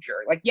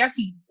danger. Like, yes,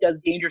 he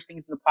does dangerous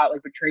things in the plot,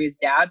 like betray his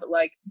dad, but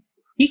like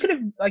he could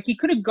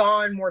have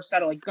gone more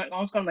subtle, like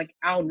almost gone like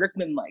Alan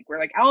Rickman, where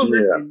like Alan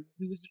Rickman,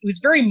 who was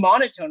very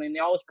monotone in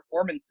all his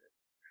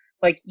performances,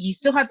 like he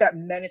still had that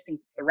menacing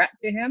threat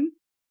to him,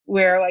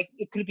 where like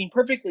it could have been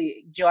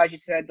perfectly, Jill, as you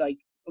said, like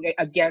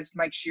against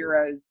Mike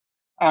Shira's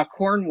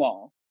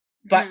Cornwall.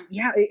 But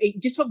it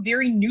just felt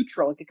very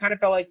neutral. Like it kind of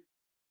felt like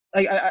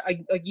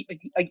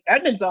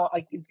Edmund's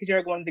it's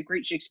considered one of the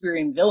great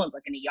Shakespearean villains,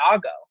 like an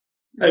Iago.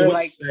 I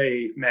would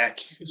say, Mac,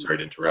 sorry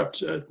to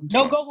interrupt.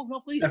 No,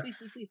 please.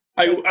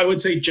 I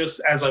would say,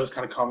 just as I was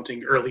kind of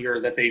commenting earlier,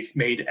 that they've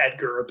made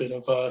Edgar a bit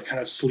of a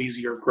kind of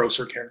sleazier,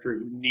 grosser character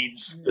who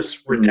needs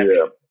this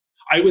redemption.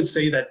 I would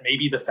say that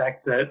maybe the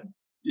fact that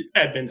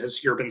Edmund has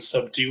here been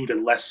subdued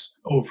and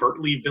less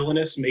overtly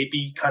villainous may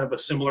be kind of a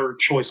similar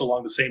choice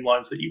along the same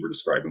lines that you were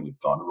describing with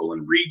Goneril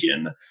and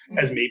Regan,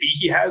 as maybe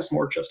he has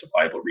more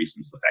justifiable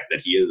reasons. The fact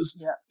that he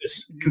is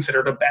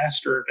considered a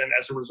bastard, and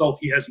as a result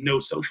he has no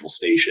social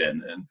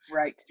station, and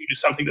due to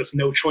something that's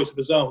no choice of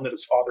his own that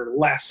his father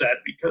laughs at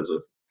because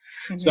of.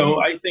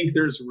 So I think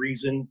there's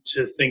reason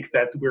to think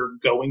that we're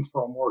going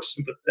for a more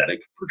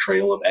sympathetic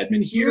portrayal of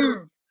Edmund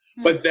here,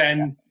 but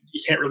then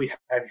you can't really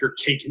have your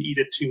cake and eat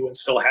it too and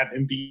still have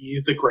him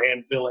be the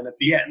grand villain at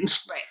the end.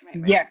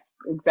 Right. Yes,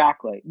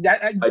 exactly.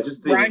 I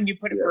just think, Brian, you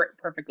put it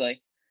perfectly.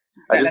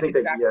 I just think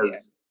that he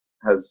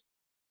has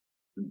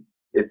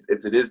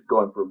if it is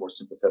going for a more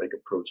sympathetic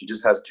approach, he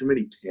just has too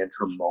many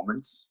tantrum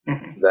moments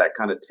that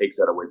kind of takes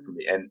that away from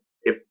me. And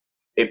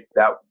if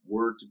that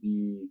were to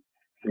be,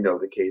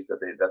 the case that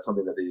that's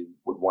something that they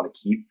would want to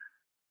keep,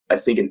 I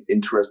think an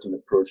interesting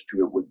approach to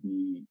it would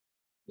be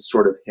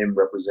sort of him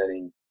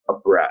representing a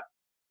brat,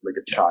 like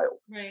a child,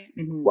 right?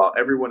 While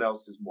everyone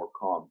else is more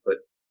calm, but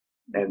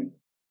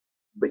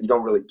you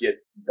don't really get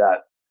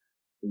that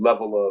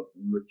level of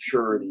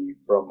maturity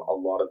from a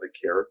lot of the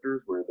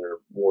characters, where they're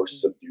more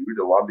subdued.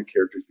 A lot of the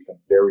characters become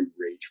very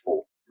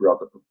rageful throughout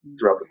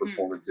the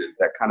performances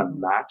that kind of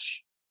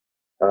match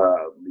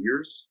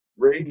Lear's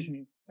rage,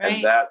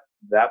 and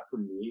that for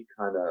me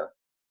kind of,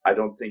 I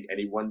don't think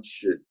anyone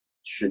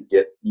should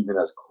get even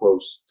as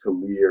close to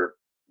Lear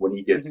when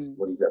he's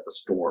at the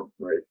storm,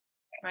 right?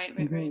 Right.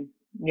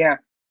 Yeah,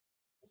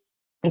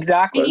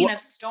 exactly. Speaking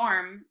of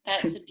storm,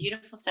 that's a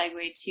beautiful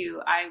segue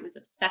to, I was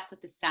obsessed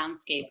with the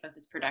soundscape of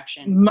this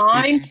production.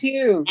 Mine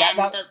too.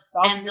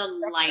 And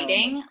the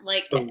lighting,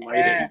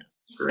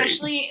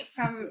 especially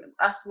from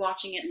us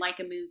watching it like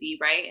a movie,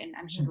 right? And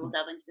I'm sure we'll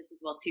delve into this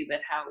as well too, but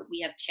how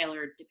we have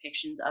tailored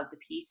depictions of the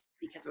piece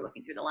because we're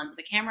looking through the lens of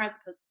a camera as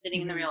opposed to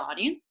sitting in the real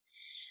audience.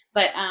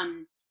 But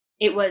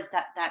it was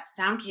that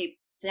soundscape,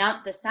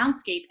 the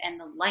soundscape and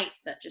the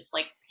lights that just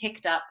like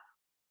picked up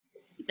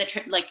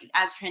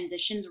as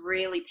transitions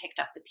really picked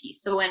up the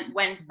piece. So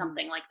when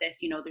something like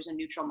this, there's a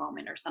neutral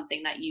moment or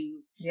something that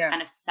you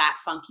kind of sat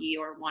funky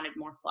or wanted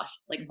more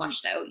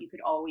flushed out, you could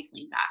always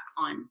lean back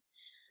on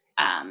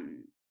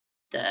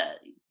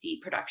the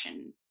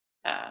production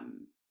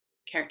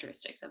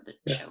characteristics of the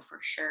show for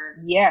sure.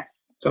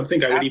 Yes.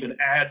 Something I would even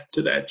add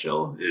to that,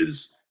 Jill,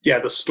 is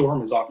the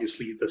storm is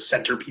obviously the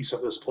centerpiece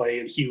of this play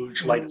and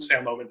huge light and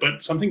sound moment,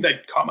 but something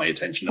that caught my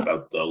attention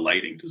about the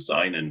lighting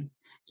design, and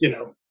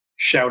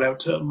shout out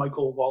to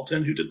Michael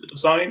Walton who did the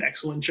design.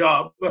 Excellent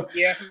job.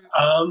 Yes.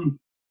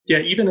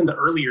 Even in the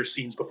earlier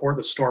scenes before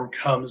the storm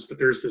comes, that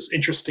there's this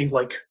interesting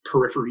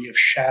periphery of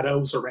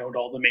shadows around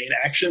all the main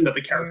action that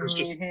the characters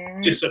just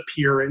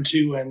disappear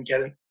into, and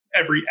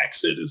every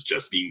exit is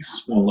just being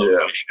swallowed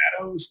by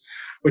shadows.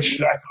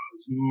 which I thought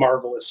was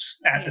marvelous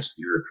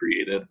atmosphere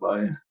created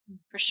by.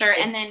 For sure.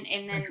 And then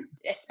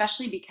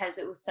especially because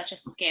it was such a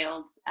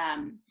scaled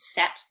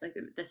set, like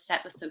the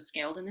set was so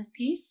scaled in this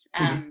piece.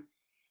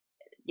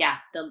 Yeah,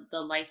 the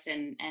lights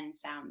and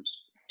sound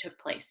took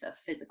place a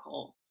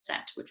physical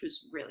set, which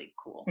was really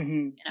cool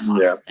in a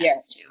modern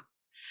sense too.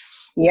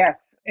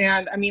 Yes,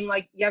 and I mean,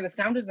 like, the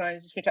sound design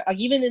is just fantastic. Like,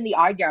 even in the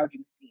eye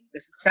gouging scene,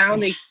 the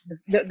sound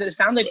the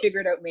sound they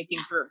figured out making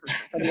for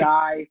the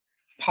eye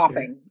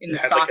popping in the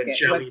socket. Like a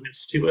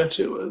jelliness to it.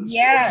 It was.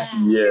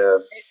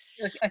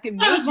 I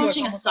was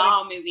watching a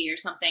Saw movie or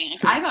something.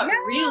 Like, I got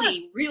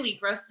really, really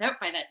grossed out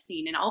by that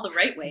scene in all the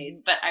right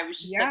ways. But I was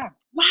just like,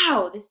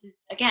 wow, this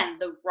is, again,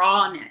 the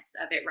rawness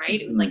of it, right?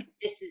 It was like,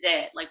 this is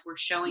it. Like, we're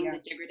showing the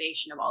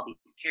degradation of all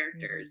these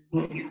characters.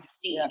 You're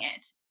seeing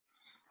it.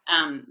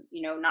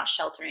 Not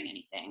sheltering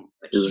anything.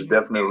 It was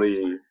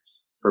definitely,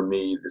 for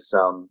me, the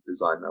sound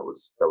design that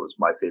was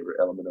my favorite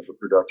element of the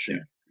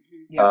production.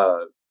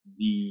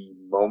 The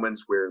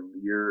moments where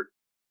Lear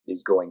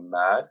is going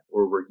mad,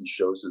 or where he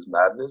shows his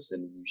madness,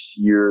 and you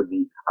hear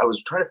I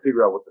was trying to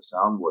figure out what the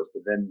sound was,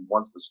 but then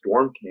once the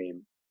storm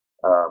came,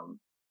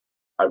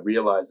 I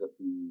realized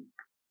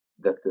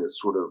that the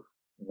sort of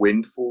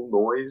windful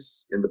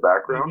noise in the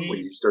background, when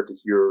you start to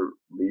hear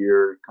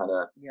Lear kind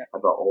of, I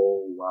thought,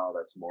 oh wow,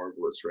 that's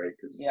marvelous, right?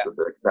 Because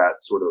that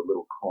sort of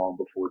little calm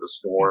before the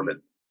storm, and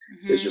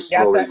it's just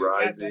slowly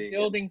rising. That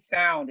building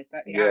sound. It's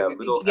that,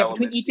 little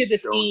between each of the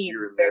scenes,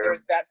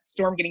 there's that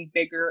storm getting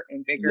bigger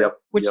and bigger,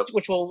 which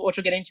we'll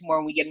get into more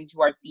when we get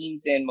into our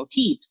themes and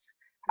motifs.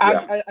 I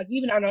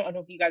don't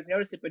know if you guys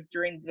noticed it, but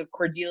during the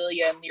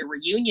Cordelia and Lear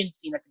reunion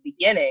scene at the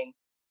beginning,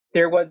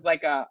 there was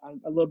like a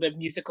little bit of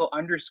musical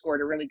underscore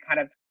to really kind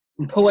of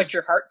pull at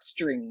your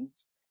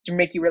heartstrings, to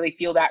make you really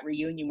feel that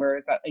reunion, where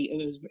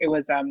it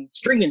was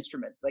string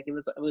instruments. Like it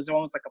was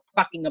almost like a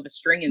plucking of a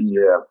string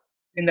instrument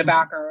in the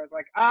background. I was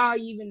like,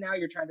 even now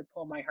you're trying to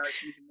pull my heart,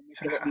 even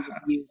manipulate me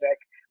with music.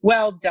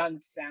 Well done,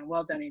 Sam.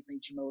 Well done, Anthony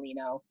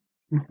Chimolino.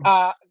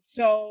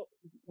 So,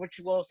 which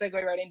will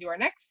segue right into our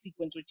next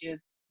sequence,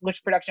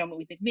 which production element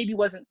we think maybe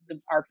wasn't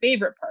our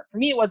favorite part. For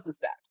me, it was the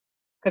set.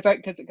 Because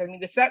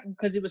the set,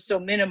 because it was so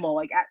minimal,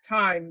 like at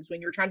times when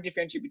you're trying to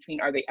differentiate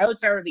between, are they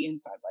outside or the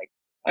inside,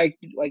 like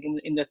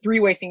in the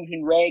three-way scene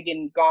between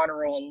Reagan,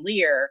 Goneril, and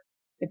Lear,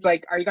 it's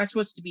like, are you guys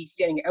supposed to be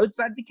standing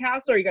outside the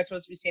castle, or are you guys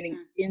supposed to be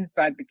standing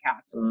inside the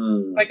castle?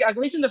 Like, at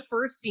least in the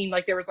first scene,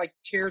 like there was like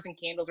chairs and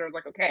candles, where I was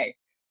like, okay,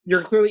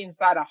 you're clearly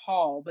inside a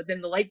hall, but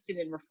then the lights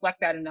didn't reflect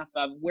that enough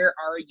of where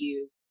are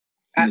you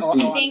at all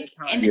the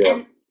time.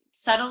 And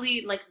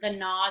subtly, like the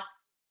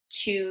nods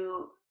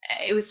to.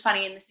 It was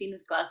funny in the scene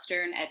with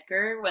Gloucester and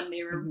Edgar when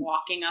they were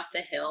walking up the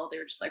hill. They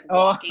were just like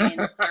walking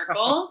in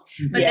circles,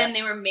 but then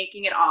they were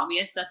making it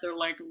obvious that they're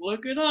like,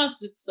 "Look at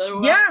us, it's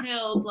so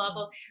uphill." Blah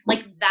blah.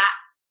 Like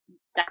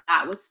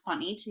that was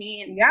funny to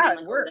me, and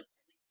it worked.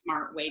 That's a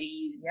smart way to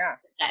use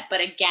that.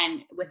 But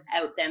again,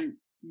 without them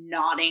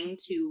nodding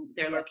to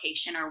their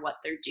location or what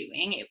they're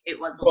doing, it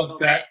was a little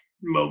bit.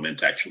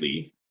 Moment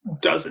actually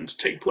doesn't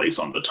take place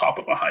on the top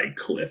of a high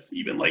cliff,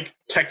 even like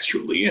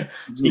textually.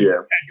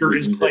 Edgar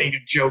is playing a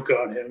joke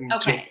on him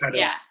to kind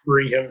of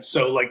bring him.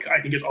 So like,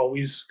 I think it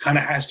always kind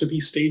of has to be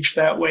staged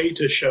that way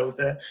to show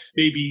that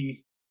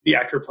maybe the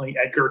actor playing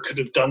Edgar could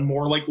have done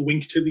more like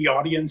wink to the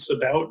audience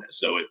about,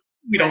 so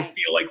we don't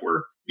feel like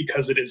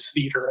because it is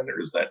theater and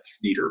there's that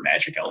theater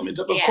magic element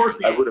of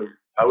course.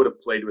 I would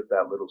have played with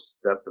that little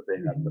step that they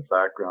had in the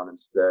background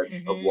instead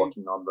of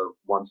walking on the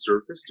one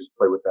surface. Just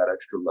play with that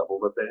extra level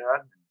that they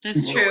had.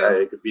 That's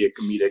true. It could be a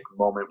comedic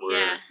moment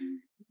where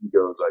he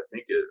goes, "I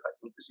think this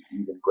is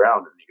even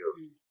ground," and he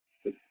goes,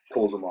 just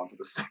pulls him onto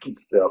the second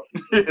step.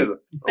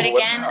 But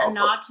again, a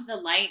nod to the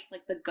lights,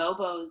 like the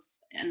gobos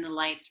and the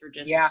lights were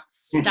just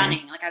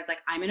stunning. Like I was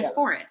like, I'm in a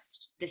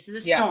forest. This is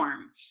a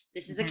storm.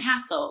 This is a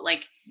castle.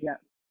 Like,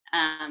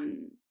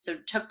 so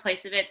took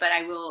place of it. But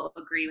I will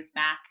agree with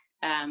Mac.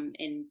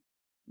 In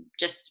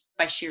just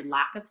by sheer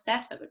lack of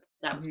set,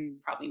 that was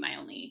probably my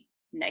only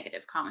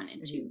negative comment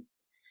into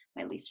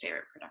my least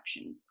favorite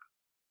production.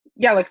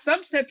 Yeah, like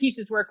some set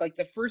pieces work, like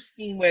the first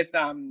scene with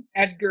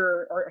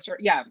Edgar,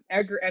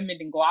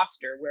 Edmund and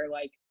Gloucester, where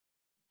like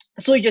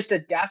it's really just a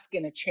desk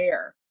and a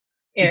chair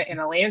and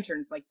a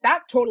lantern. It's like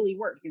that totally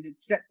worked because it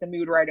set the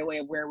mood right away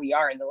of where we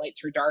are, and the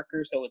lights were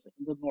darker, so it's a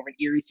little more of an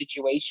eerie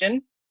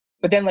situation.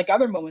 But then, like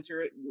other moments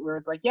where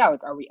it's like,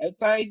 like, are we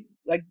outside,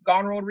 like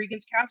Goneril and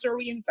Regan's castle, or are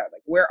we inside?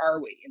 Like, where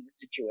are we in this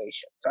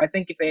situation? So I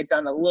think if they had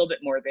done a little bit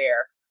more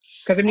there,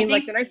 because I mean,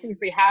 like the nice thing is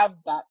they have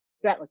that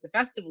set, like the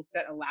festival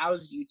set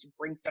allows you to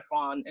bring stuff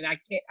on, and I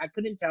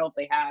couldn't tell if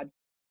they had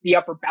the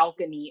upper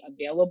balcony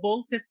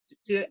available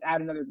to add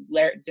another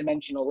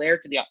dimensional layer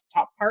to the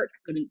top part.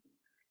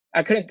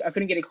 I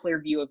couldn't get a clear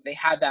view if they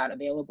had that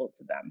available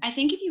to them. I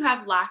think if you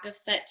have lack of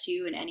set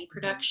too in any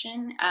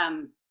production,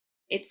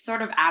 it's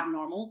sort of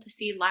abnormal to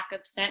see lack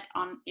of set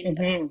in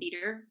a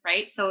theater,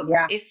 right? So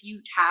if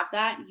you have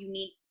that, you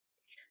need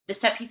the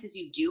set pieces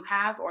you do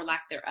have, or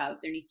lack thereof.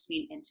 There needs to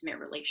be an intimate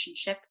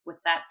relationship with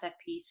that set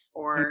piece,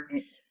 or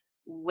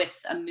with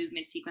a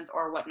movement sequence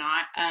or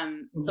whatnot.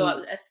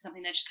 So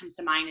something that just comes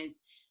to mind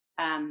is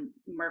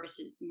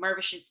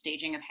Mirvish's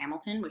staging of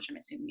Hamilton, which I'm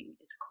assuming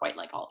is quite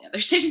like all the other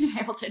staging of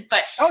Hamilton,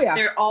 but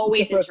they're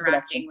always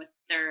interacting with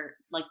their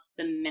like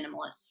the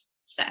minimalist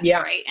set,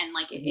 right? And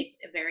like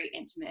it's a very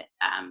intimate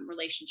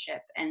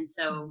relationship, and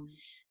so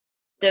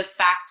the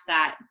fact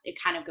that it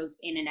kind of goes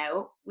in and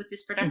out with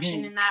this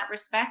production in that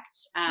respect,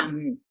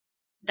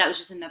 that was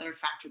just another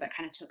factor that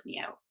kind of took me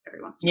out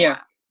every once in a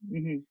while.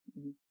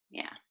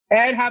 Yeah.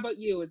 Ed, how about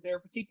you? Is there a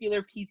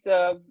particular piece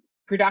of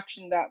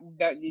production that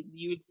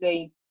you would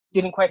say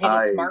didn't quite hit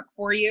its mark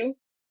for you?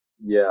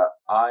 Yeah,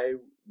 I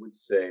would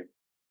say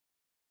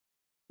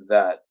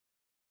that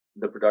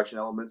the production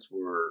elements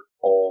were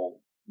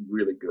all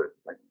really good,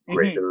 like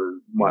great. They were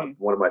one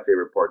of my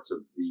favorite parts of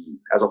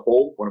as a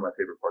whole, one of my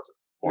favorite parts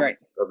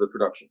of the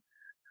production.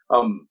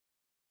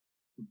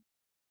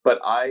 But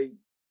I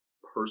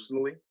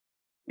personally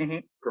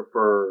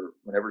prefer,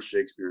 whenever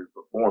Shakespeare is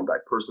performed, I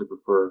personally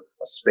prefer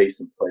a space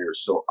and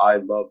players. So I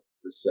love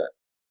the set.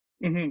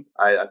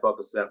 I thought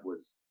the set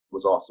was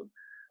awesome.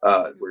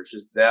 Where it's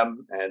just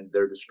them and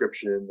their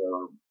description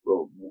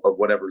of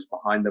whatever's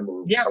behind them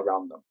or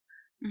around them.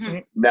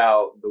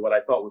 Now, what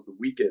I thought was the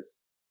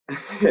weakest,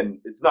 and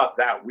it's not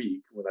that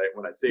weak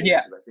when I say this,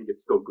 because I think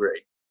it's still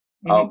great.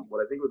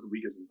 What I think was the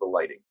weakest was the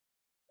lighting,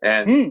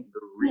 and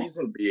the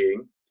reason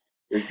being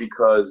is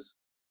because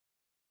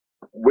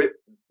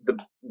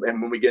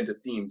and when we get into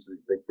themes,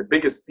 like the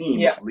biggest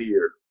theme of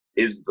Lear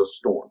is the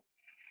storm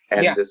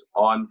and this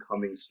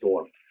oncoming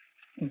storm.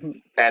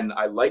 And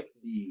I like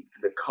the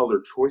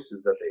color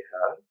choices that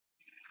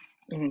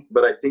they had,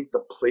 but I think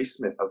the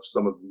placement of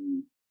some of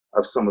the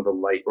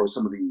light or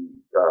some of the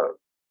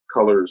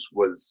colors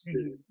was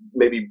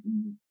maybe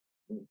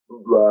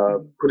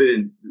put it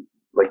in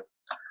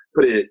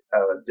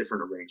a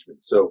different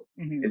arrangement. So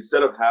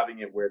instead of having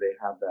it where they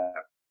have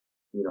that,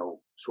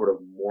 sort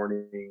of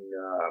morning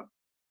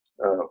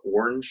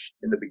orange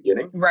in the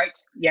beginning, right?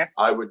 Yes,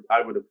 I would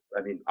have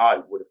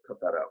cut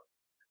that out.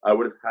 I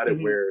would have had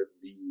it where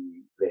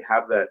they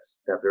have that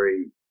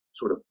very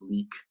sort of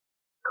bleak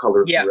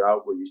color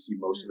throughout, where you see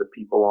most of the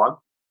people on,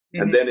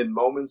 and then in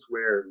moments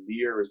where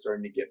Lear is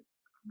starting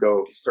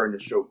to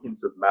show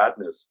hints of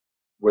madness,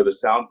 where the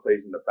sound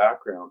plays in the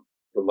background,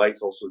 the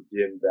lights also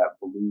dim that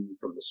blue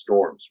from the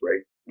storms,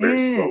 right, very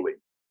slowly,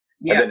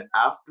 and then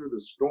after the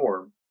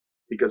storm,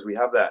 because we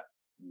have that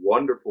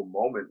wonderful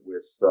moment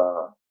with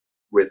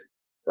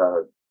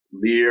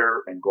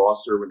Lear and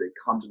Gloucester when they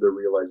come to their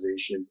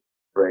realization.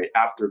 Right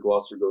after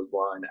Gloucester goes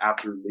blind,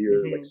 after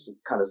Lear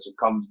kind of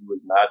succumbs to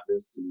his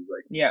madness, and he's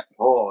like,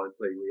 "Oh,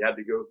 it's like we had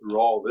to go through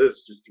all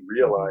this just to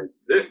realize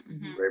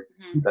this." Right?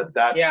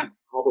 That should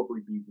probably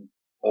be the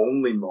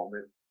only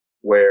moment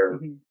where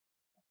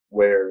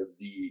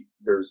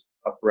there's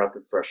a breath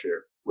of fresh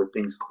air, where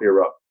things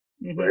clear up,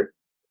 right?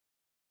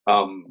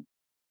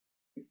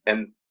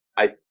 And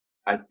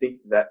I think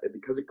that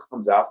because it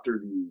comes after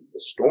the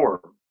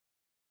storm,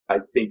 I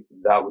think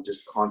that would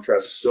just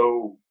contrast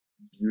so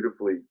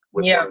beautifully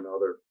with one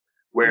another,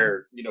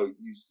 where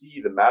you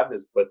see the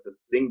madness, but the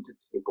thing to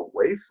take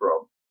away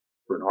from,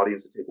 for an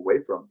audience to take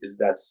away from, is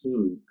that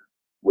scene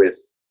with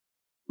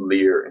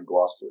Lear and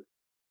Gloucester,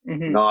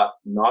 not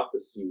the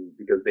scene,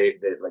 because they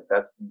like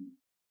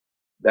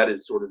that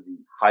is sort of the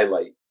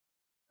highlight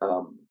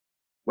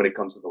when it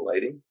comes to the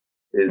lighting,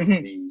 is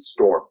the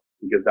storm,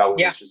 because that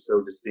one is just so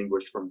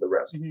distinguished from the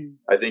rest.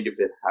 I think if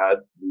it had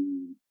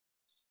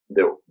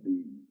the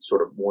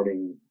sort of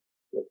morning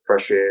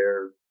fresh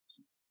air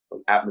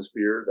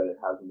atmosphere that it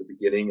has in the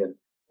beginning,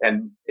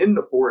 and in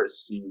the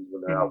forest scenes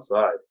when they're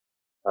outside,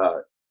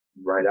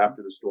 right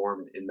after the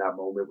storm, and in that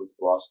moment with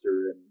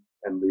Gloucester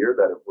and Lear,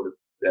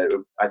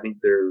 I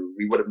think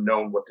we would have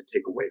known what to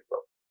take away from,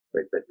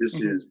 right? That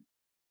this is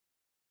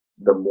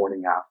the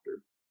morning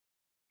after,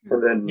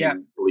 and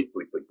then bleak.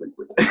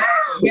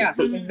 Yeah,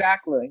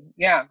 exactly.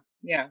 Yeah.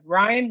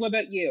 Ryan, what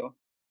about you?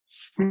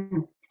 I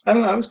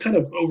don't know. I was kind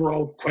of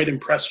overall quite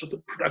impressed with the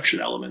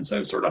production elements. I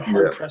was sort of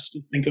hard pressed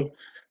to think of,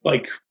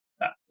 like,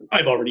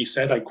 I've already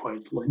said, I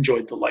quite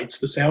enjoyed the lights,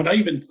 the sound. I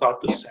even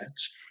thought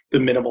the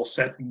minimal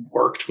set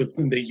worked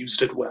they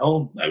used it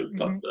well. I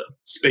thought the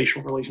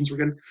spatial relations were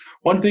good.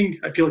 One thing,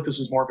 I feel like this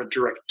is more of a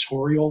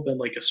directorial than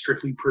like a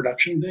strictly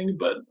production thing,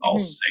 but I'll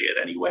say it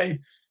anyway.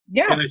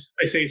 Yeah. And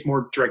I say it's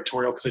more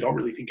directorial because I don't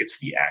really think it's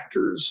the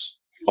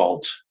actor's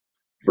fault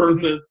for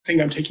the thing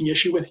I'm taking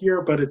issue with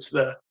here, but it's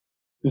the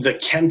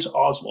Kent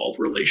Oswald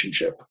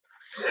relationship.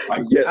 I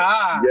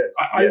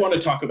want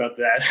to talk about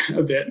that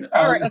a bit.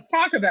 All right, let's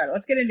talk about it.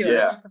 Let's get into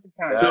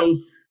it. So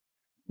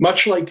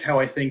much like how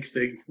I think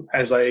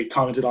as I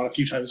commented on a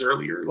few times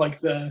earlier, like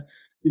the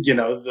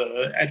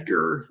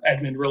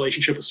Edmund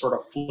relationship is sort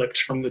of flipped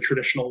from the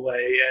traditional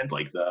way, and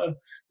like the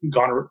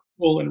Goneril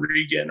and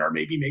Regan are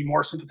maybe made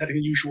more sympathetic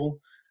than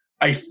usual.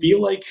 I feel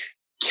like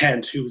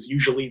Kent, who is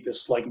usually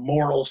this like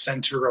moral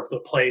center of the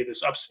play,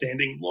 this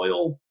upstanding,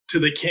 loyal to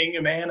the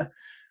king man,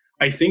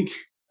 I think,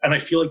 and I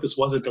feel like this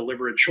was a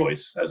deliberate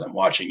choice as I'm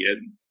watching it,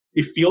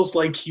 it feels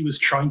like he was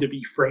trying to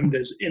be framed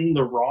as in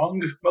the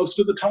wrong most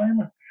of the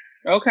time.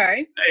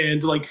 Okay.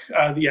 And like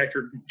the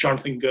actor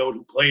Jonathan Goad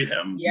who played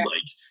him, Yes.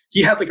 like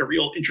he had like a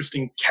real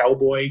interesting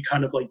cowboy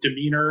kind of like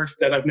demeanor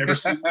that I've never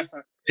seen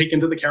taken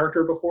to the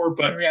character before.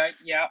 But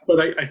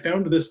I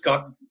found this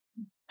got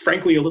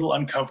frankly a little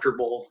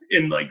uncomfortable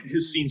in like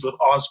his scenes with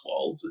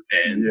Oswald,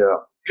 and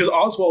because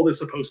Oswald is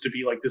supposed to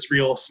be like this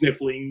real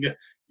sniffling,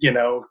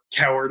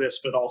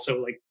 cowardice, but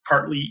also like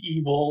partly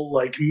evil,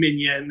 like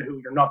minion who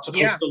you're not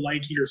supposed to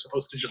like. You're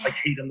supposed to just like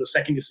hate him the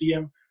second you see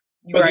him.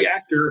 But the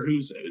actor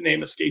whose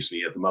name escapes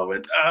me at the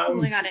moment. I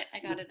got it.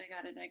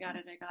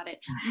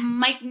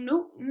 Mike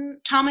Newton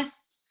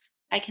Thomas.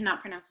 I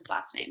cannot pronounce his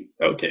last name.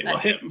 Okay, well,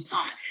 him.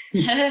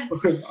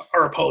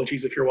 Our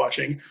apologies if you're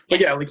watching. But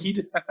yeah, like he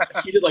did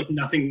like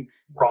nothing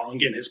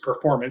wrong in his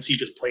performance. He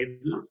just played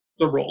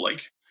the role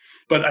like.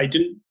 But I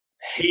didn't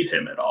hate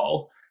him at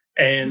all.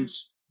 And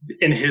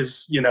in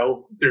his,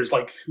 there's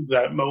like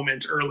that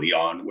moment early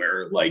on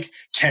where like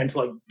Kent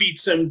like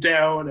beats him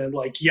down and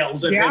like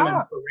yells at him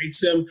and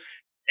berates him.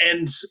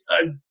 And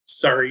I'm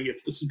sorry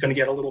if this is going to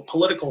get a little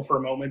political for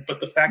a moment, but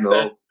the fact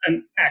that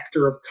an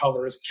actor of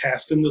color is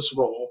cast in this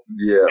role,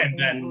 and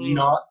then I'm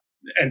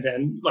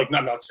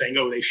not saying,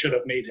 they should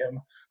have made him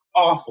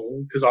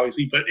awful, because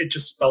obviously, but it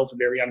just felt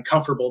very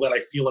uncomfortable that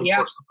I feel like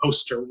we're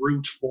supposed to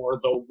root for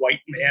the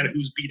white man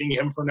who's beating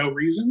him for no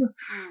reason.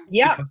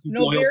 Yeah,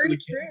 no, very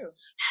true.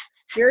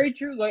 Very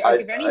true. Like,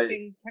 if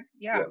anything,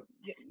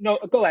 no,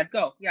 go ahead,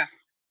 go. Yeah.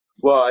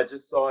 Well, I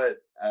just saw it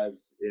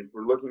as if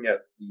we're looking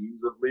at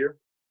themes of Lear.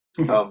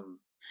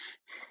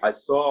 I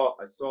saw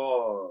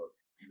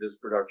this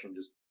production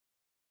just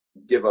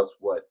give us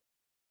what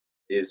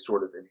is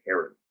sort of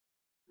inherent,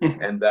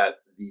 and that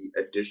the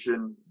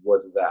addition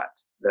was that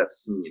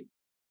scene,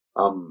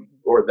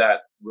 or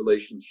that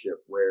relationship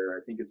where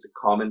I think it's a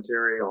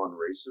commentary on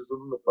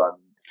racism.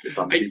 If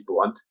I'm being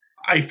blunt,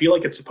 I feel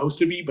like it's supposed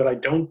to be, but I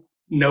don't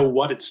know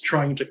what it's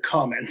trying to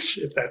comment,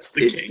 if that's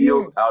the case. It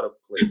feels out of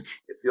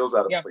place.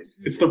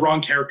 It's the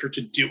wrong character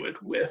to do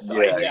it with.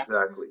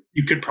 Exactly.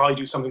 You could probably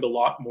do something a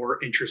lot more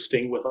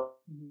interesting with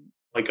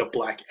like a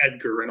black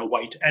Edgar and a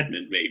white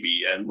Edmund,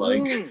 maybe, and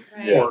like,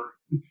 or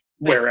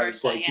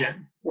whereas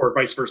or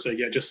vice versa.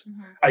 Yeah, just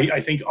I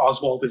think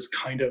Oswald is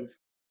kind of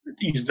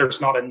there's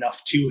not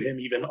enough to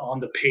him even on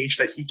the page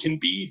that he can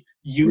be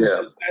used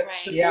as that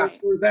symbol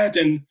for that.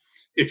 And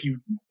if you,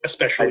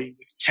 especially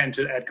Kent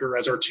and Edgar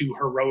as our two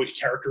heroic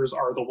characters,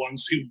 are the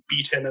ones who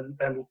beat him and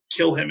then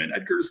kill him in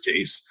Edgar's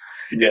case.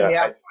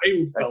 I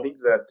think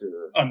that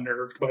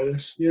unnerved by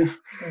this.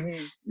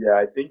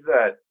 I think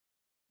that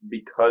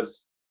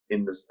because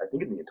in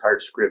the entire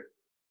script,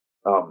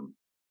 or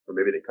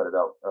maybe they cut it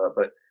out,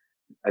 but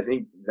I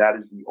think that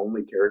is the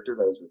only character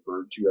that is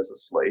referred to as a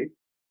slave.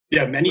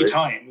 Yeah, many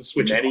times.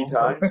 And if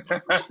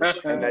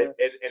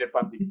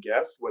I'm to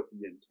guess what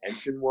the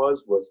intention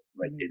was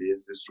like it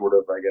is this sort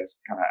of, I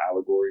guess, kind of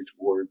allegory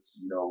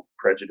towards,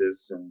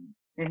 prejudice and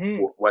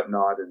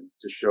whatnot, and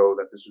to show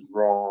that this is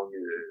wrong.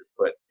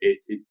 But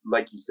it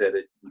like you said,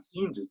 the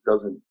scene just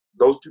doesn't.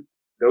 Those two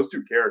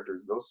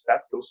characters, those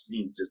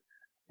scenes just,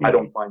 I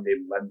don't find they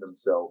lend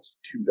themselves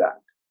to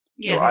that.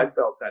 So I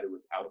felt that it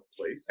was out of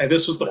place. And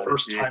this was the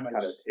first time I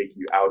just take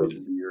you out of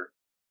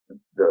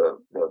the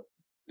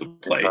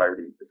play.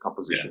 Entirety, the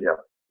composition.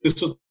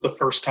 This was the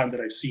first time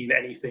that I've seen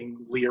anything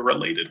Lear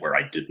related where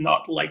I did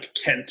not like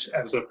Kent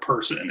as a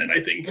person, and I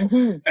think,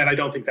 and I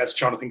don't think that's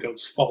Jonathan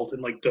Goad's fault in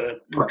like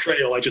the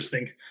portrayal. I just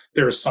think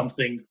there is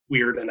something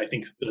weird, and I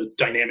think the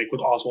dynamic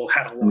with Oswald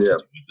had a lot to do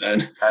with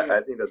that.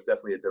 I think that's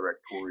definitely a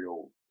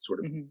directorial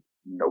sort of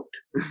note.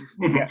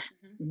 I'll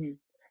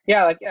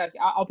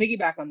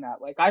piggyback on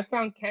that. Like, I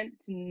found Kent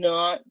to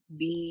not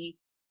be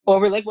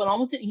over, like,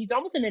 he's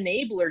almost an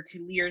enabler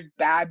to Lear's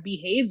bad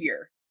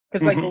behavior.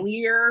 Because like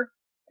Lear,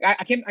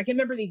 I can't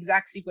remember the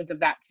exact sequence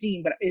of that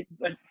scene,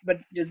 but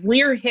does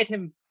Lear hit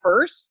him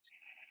first,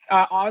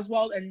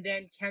 Oswald, and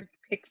then Kent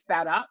picks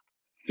that up,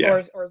 or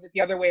is it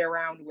the other way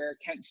around where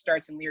Kent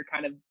starts and Lear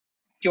kind of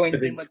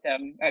joins in with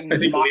them? I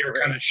think Lear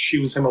kind of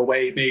shoos him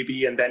away,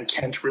 maybe, and then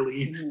Kent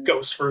really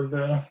goes for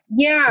the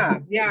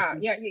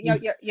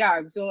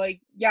So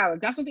like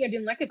that's something I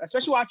didn't like,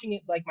 especially watching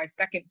it like my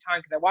second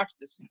time, because I watched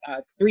this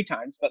 3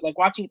 times, but like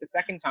watching it the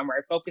second time where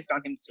I focused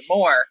on him some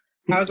more.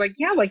 I was like,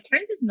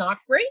 Kent is not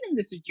great in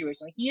this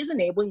situation. Like, he is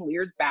enabling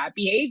Lear's bad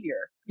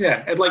behavior.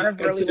 Yeah, and like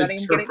that's an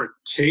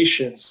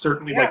interpretation,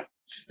 certainly like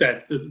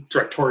that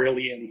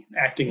directorially and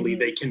actingly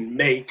they can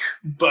make.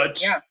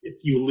 But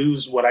if you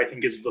lose what I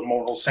think is the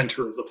moral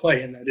center of the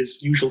play, and that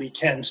is usually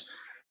Kent,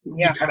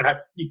 you kind of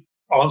have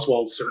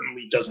Oswald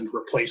certainly doesn't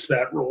replace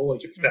that role.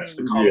 Like, if that's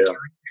the commentary you're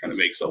trying to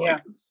make, so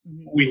like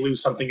we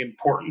lose something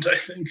important, I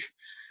think.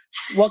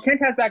 Well,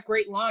 Kent has that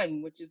great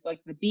line, which is like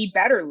the "be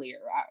better, Lear."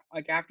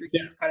 Like, after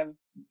he's kind of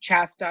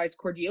chastised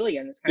Cordelia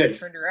and it's kind of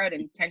turned her out,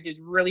 and Kent is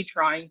really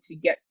trying to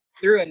get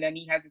through, and then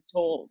he has his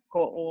whole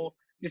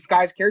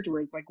disguised character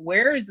where it's like,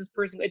 where is this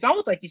person? It's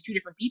almost like he's 2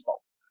 different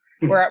people.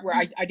 Where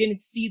I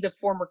didn't see the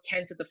former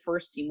Kent at the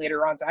first scene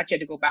later on, so I actually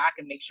had to go back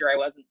and make sure it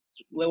wasn't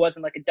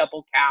like a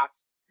double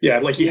cast Yeah,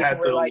 like he Scenes had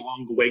were the like,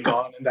 long wig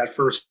on in that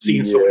first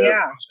scene, so when he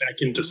yeah, comes back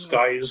in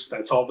disguise,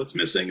 that's all that's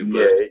missing.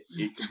 Yeah,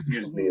 it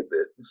confused me a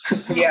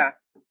bit. yeah,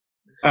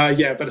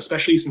 Yeah, but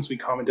especially since we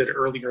commented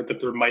earlier that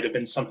there might have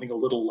been something a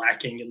little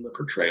lacking in the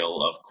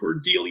portrayal of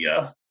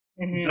Cordelia.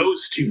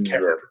 Those two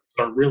characters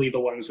are really the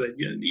ones that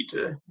you need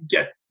to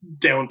get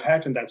down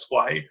pat, and that's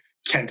why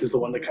Kent is the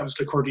one that comes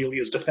to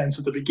Cordelia's defense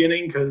at the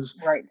beginning,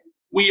 because right,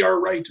 we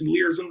are right and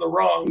Lear's in the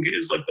wrong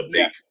is like the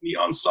big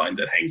neon sign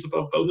that hangs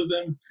above both of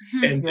them.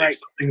 And if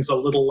something's a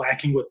little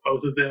lacking with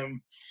both of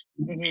them,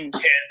 we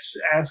can't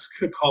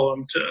ask a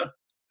column to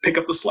pick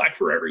up the slack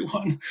for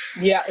everyone.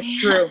 Yeah,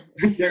 it's true.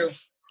 It's true.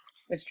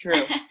 It's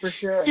true, for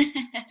sure.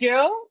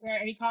 Jill,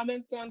 any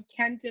comments on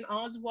Kent and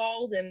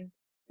Oswald and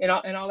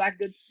all that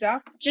good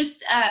stuff?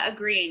 Just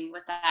agreeing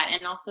with that,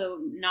 and also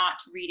not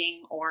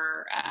reading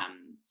or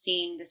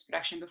seeing this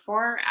production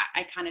before,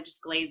 I kind of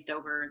just glazed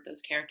over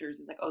those characters.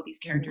 It's like, oh, these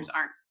characters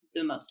aren't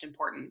the most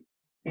important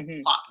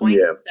plot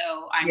points,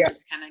 so I'm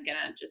just kind of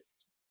gonna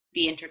just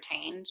be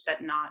entertained,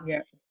 but not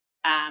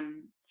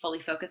fully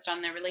focused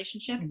on their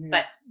relationship.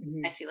 But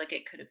I feel like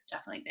it could have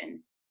definitely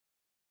been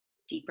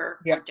deeper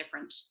or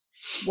different.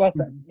 Well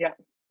said. Yeah,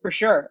 for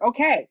sure.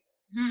 Okay,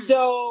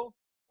 so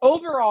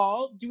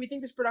overall, do we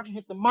think this production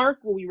hit the mark?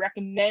 Will we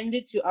recommend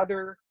it to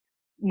other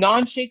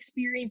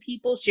non-Shakespearean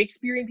people,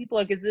 Shakespearean people?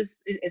 Like, is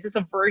this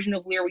a version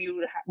of Lear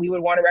we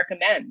would want to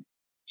recommend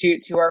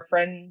to our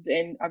friends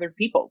and other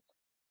peoples?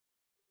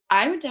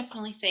 I would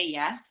definitely say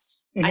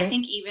yes. I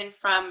think even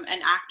from an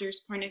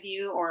actor's point of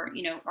view, or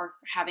or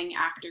having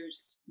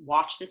actors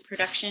watch this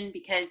production,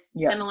 because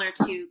similar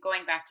to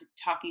going back to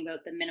talking about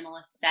the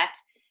minimalist set,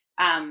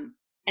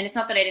 and it's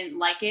not that I didn't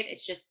like it,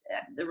 it's just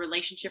the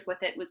relationship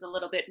with it was a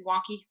little bit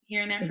wonky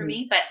here and there for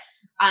me. But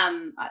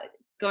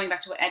going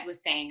back to what Ed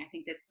was saying, I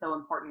think that's so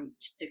important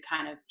to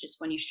kind of just,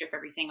 when you strip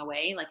everything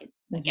away, like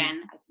it's,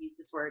 again, I've used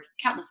this word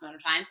countless amount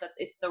of times, but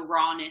it's the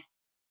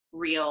rawness,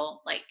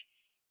 real, like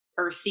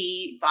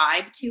earthy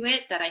vibe to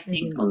it that I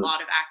think a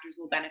lot of actors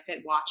will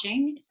benefit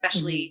watching,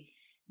 especially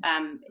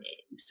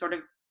sort of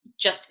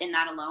just in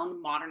that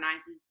alone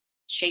modernizes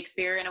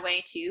Shakespeare in a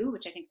way too,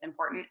 which I think is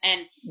important.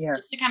 And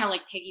just to kind of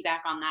like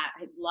piggyback on that,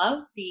 I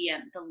love the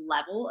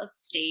level of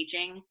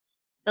staging,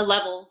 the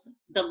levels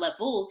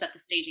that the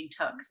staging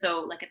took.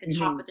 So like at the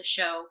top of the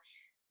show,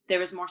 there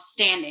was more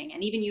standing,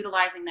 and even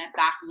utilizing that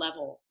back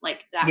level,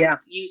 like that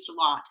was used a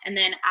lot. And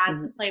then as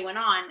the play went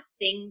on,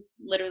 things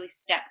literally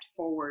stepped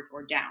forward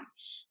or down.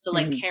 So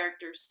like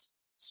characters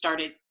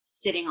started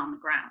sitting on the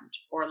ground,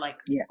 or like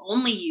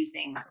only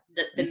using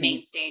the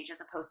main stage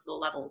as opposed to the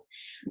levels.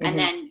 And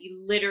then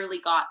you literally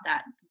got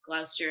that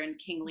Gloucester and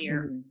King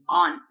Lear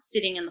on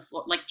sitting in the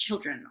floor like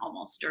children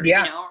almost, or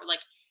or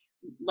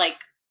like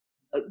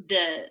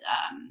the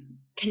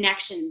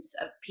connections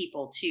of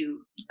people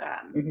to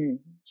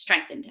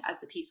strengthened as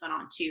the piece went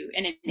on too,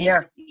 in an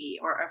intimacy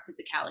or a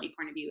physicality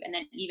point of view. And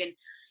then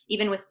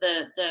even with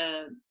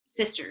the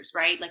sisters,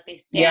 right, like they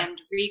stand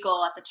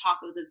regal at the top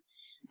of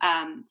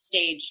the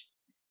stage,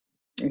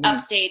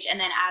 upstage, and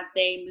then as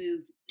they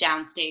move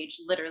downstage,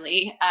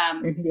 literally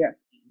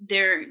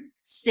they're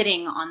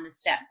sitting on the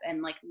step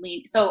and like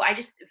lean. So I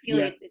just feel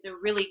like it's a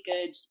really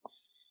good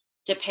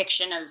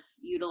depiction of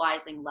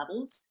utilizing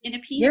levels in a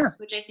piece,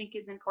 which I think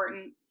is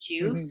important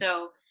too.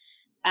 So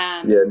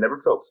it never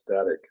felt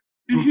static.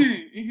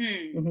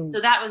 So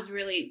that was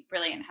really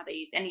brilliant how they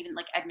used, and even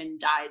like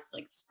Edmund dies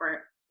like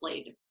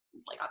splayed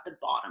like at the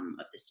bottom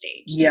of the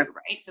stage too,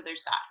 right? So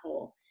there's that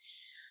whole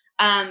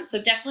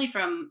so definitely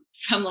from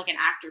like an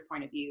actor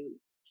point of view,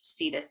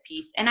 see this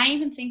piece. And I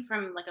even think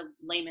from like a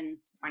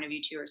layman's point of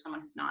view too, or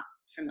someone who's not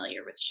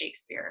familiar with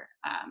Shakespeare,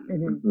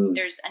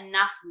 there's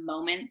enough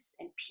moments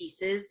and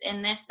pieces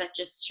in this that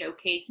just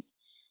showcase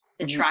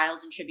the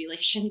trials and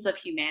tribulations of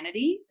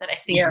humanity that I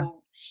think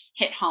will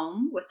hit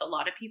home with a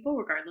lot of people,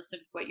 regardless of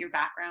what your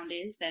background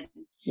is, and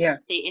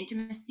the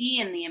intimacy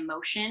and the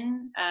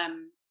emotion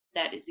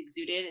that is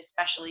exuded,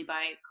 especially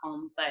by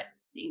Combe, but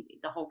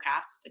the whole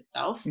cast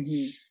itself.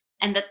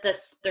 And that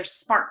there's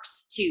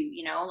sparks too,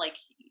 like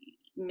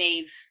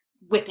Maeve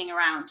whipping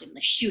around and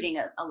like shooting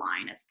a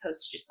line as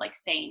opposed to just like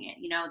saying it.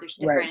 There's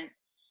different,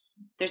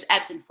 there's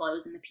ebbs and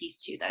flows in the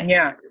piece too that I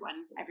think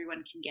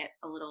everyone can get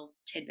a little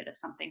tidbit of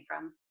something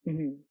from.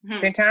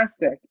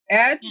 Fantastic.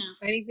 Ed,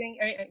 anything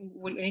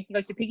you'd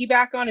like to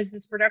piggyback on? Is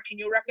this production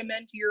you'll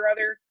recommend to your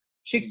other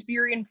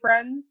Shakespearean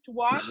friends to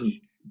watch?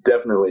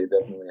 Definitely.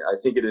 I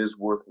think it is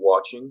worth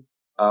watching.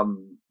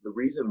 The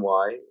reason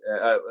why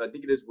I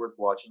think it is worth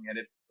watching, and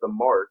if the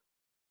mark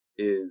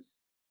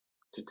is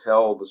to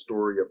tell the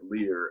story of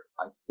Lear,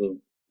 I think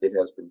it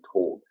has been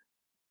told.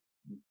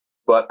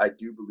 But I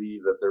do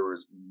believe that there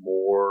was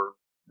more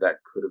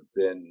that could have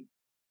been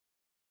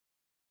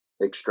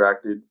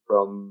extracted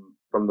from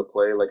the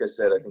play. Like I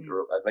said,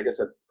 like I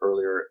said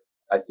earlier,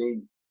 I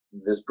think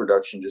this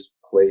production just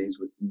plays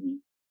with the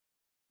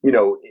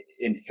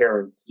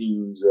inherent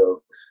themes of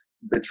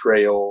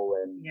betrayal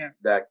and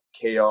that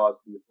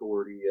chaos, the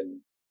authority, and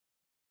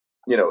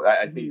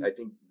I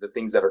think the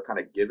things that are kind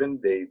of given,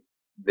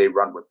 they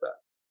run with that.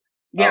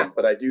 Yeah.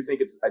 But I do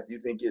think it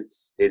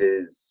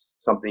is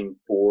something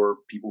for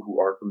people who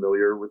aren't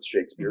familiar with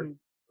Shakespeare,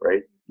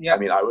 right? Yeah. I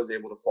mean, I was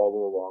able to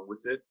follow along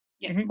with it.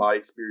 My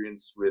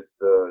experience with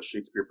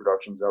Shakespeare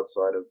productions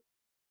outside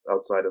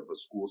of a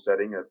school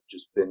setting have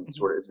just been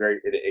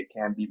it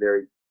can be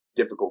very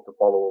difficult to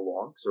follow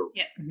along. So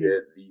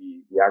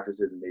the actors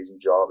did an amazing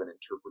job in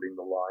interpreting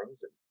the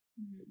lines and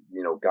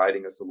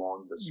guiding us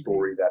along the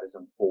story that is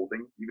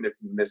unfolding, even if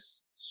you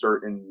miss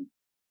certain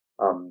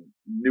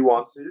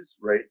nuances,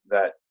 right?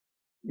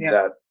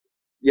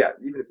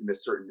 Even if you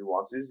miss certain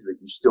nuances, like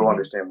you still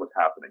understand what's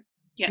happening.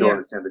 You still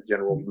understand the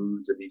general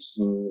moods of each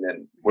scene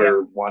and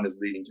where one is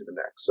leading to the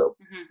next. So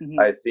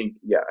I think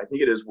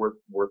it is worth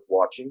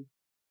watching.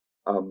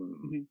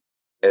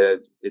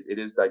 It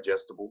is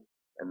digestible,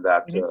 and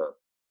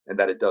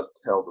that it does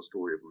tell the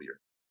story of Lear.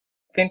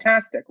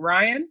 Fantastic.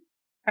 Ryan,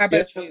 how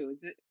about you?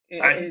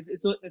 Is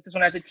this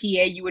one as a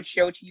TA you would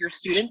show to your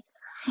students?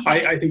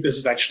 I think this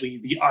is actually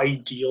the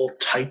ideal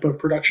type of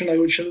production I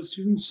would show the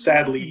students.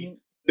 Sadly,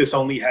 this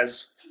only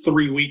has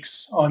 3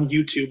 weeks on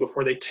YouTube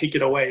before they take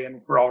it away,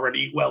 and we're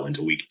already well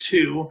into week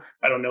 2.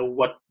 I don't know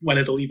when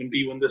it'll even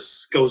be when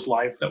this goes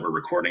live that we're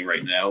recording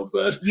right now,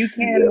 but you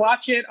can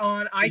watch it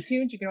on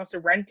iTunes. You can also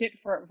rent it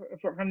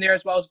from there,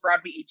 as well as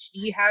Broadway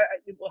HD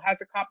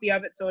has a copy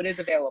of it, so it is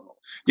available.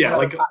 Yeah,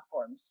 on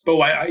platforms. But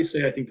why I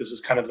say I think this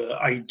is kind of the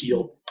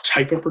ideal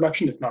type of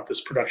production, if not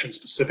this production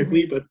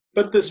specifically,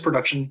 but this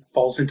production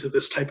falls into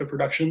this type of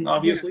production,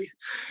 obviously.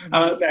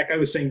 Mac, I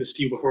was saying this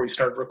to you before we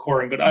started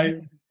recording, but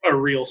I'm a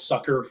real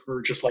sucker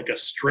for just like a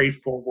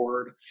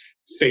straightforward,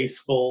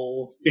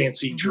 faithful,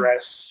 fancy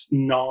dress,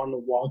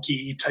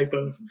 non-wonky type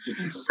of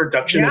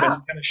production of any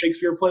kind of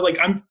Shakespeare play. Like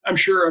I'm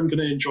sure I'm going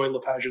to enjoy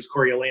Lepage's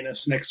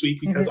Coriolanus next week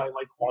because I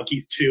like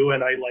wonky too,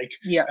 and I like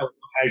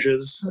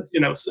Lepage's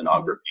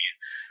scenography.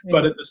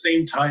 But at the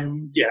same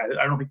time,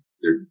 I don't think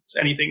there's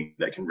anything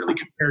that can really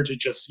compare to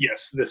just,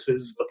 yes, this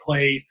is the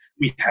play.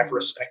 We have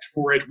respect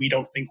for it. We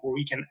don't think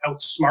we can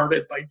outsmart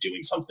it by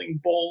doing something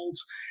bold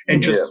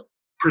and just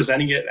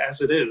presenting it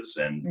as it is.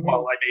 And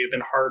while I may have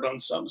been hard on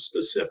some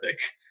specific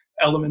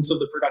elements of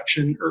the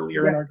production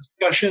earlier in our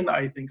discussion,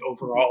 I think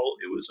overall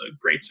it was a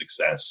great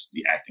success.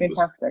 The acting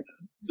was great.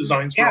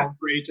 Designs were all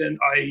great, and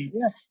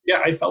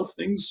I felt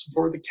things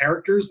for the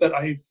characters that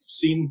I've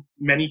seen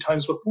many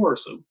times before.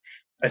 So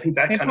I think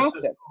that kind of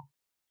says it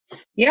all.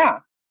 Yeah,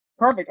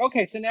 perfect.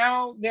 Okay, so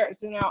now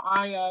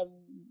I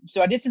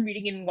did some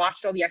reading and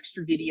watched all the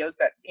extra videos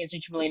that Anthony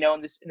Chimilino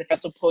and the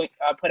festival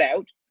put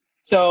out.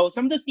 So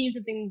some of the themes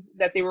and things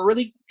that they were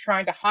really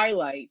trying to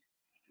highlight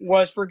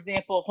was, for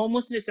example,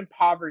 homelessness and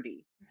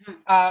poverty.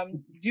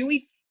 Do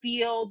we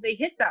feel they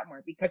hit that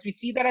mark? Because we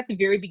see that at the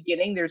very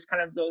beginning, there's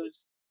kind of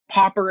those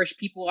pauperish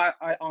people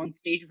on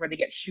stage where they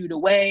get shooed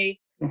away.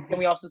 And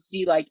we also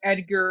see like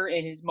Edgar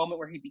in his moment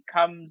where he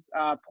becomes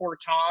poor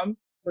Tom,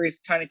 where he's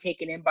kind of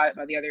taken in by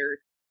the other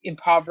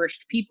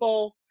impoverished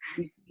people.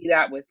 We see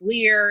that with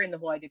Lear and the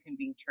whole idea of him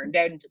being turned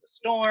out into the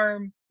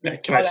storm. Yeah,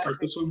 can I start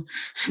this one?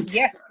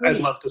 Yes, please. I'd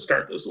love to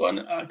start this one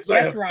because I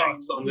have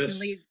thoughts on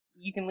this.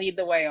 You can lead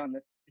the way on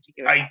this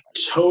particular I topic.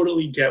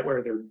 totally get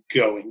where they're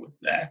going with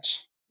that,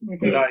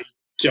 but I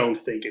don't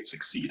think it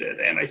succeeded,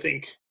 and I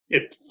think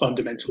it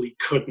fundamentally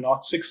could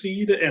not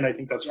succeed, and I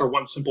think that's for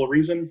one simple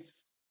reason,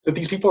 that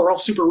these people are all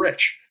super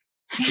rich.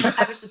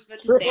 I was just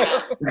about to say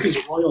that. This is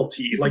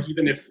royalty. Like,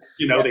 even if,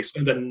 they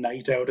spend a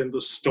night out in the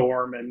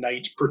storm and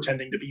night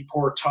pretending to be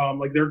poor Tom,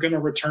 like, they're going to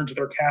return to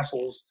their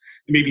castles.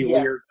 Maybe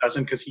Lear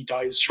doesn't because he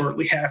dies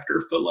shortly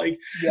after, but like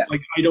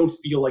I don't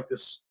feel like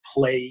this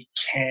play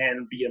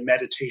can be a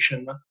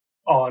meditation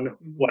on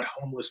what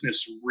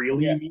homelessness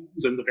really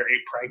means in the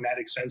very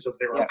pragmatic sense of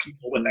there are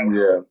people without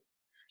home.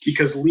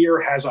 Because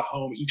Lear has a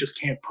home, he just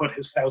can't put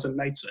his 1,000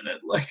 nights in it.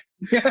 Like,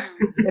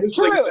 it's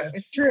true. Like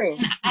it's true.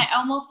 And I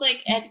almost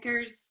like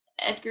Edgar's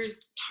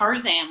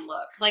Tarzan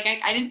look. Like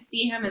I didn't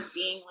see him as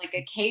being like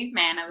a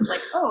caveman. I was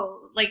like,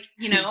 oh, like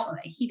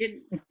he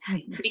didn't,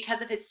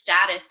 because of his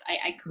status.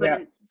 I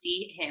couldn't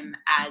see him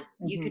as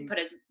you could put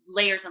as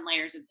layers and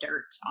layers of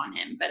dirt on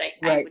him, but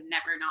I would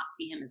never not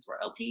see him as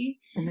royalty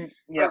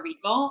or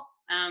regal.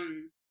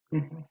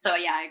 So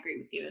I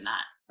agree with you in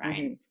that,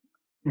 Ryan.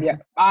 Yeah,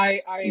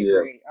 I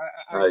agree.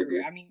 I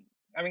agree. I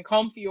mean,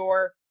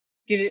 Comfior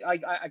did it.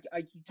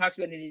 He talked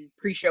about it in his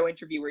pre-show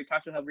interview where he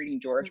talked about how reading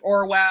George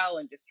Orwell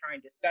and just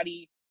trying to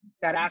study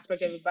that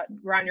aspect of it. But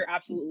Ryan, you're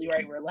absolutely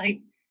right. We're like,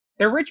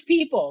 they're rich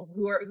people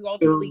who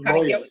ultimately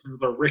kind of get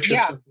the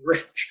richest of the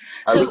rich.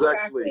 I was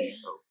actually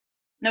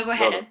no, go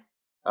ahead.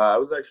 I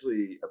was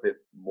actually a bit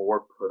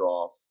more put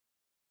off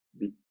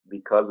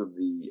because of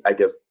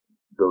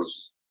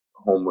those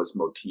homeless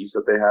motifs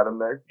that they had in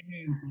there.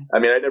 I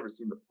mean, I'd never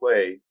seen the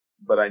play,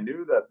 but I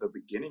knew that the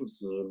beginning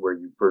scene where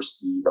you first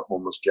see the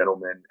homeless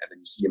gentleman and then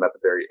you see him at the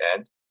very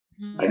end,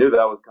 I knew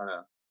that was kind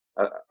of,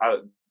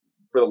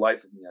 for the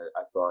life of me,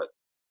 I thought,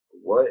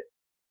 what?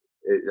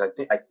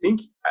 I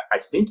think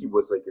he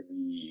was like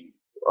the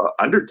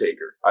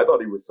Undertaker. I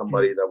thought he was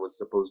somebody that was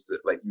supposed to,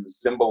 like, he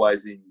was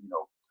symbolizing,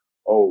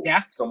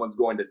 someone's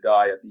going to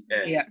die at the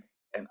end,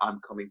 and I'm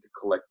coming to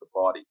collect the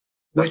body.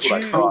 That's Which what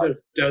I kind thought.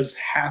 of does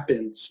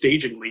happen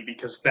stagingly,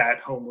 because that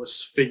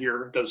homeless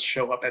figure does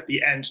show up at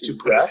the end to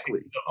put his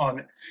hand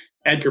on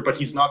Edgar, but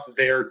he's not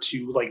there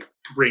to like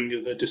bring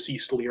the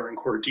deceased Lear and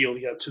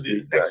Cordelia to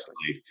the next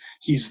life.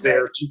 He's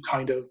there to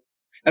kind of,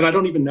 and I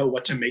don't even know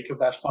what to make of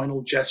that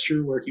final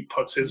gesture where he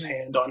puts his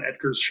hand on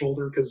Edgar's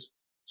shoulder, because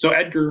so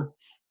Edgar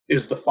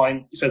is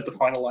he says the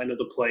final line of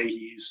the play.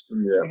 He's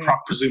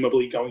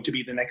presumably going to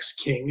be the next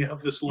king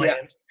of this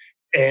land,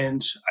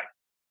 and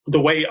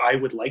the way I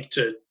would like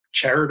to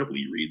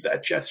charitably read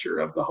that gesture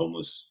of the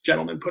homeless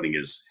gentleman putting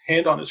his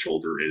hand on his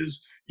shoulder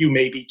is, you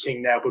may be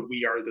king now, but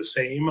we are the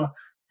same.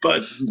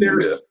 But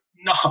there's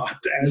not,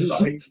 as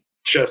I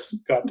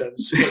just got done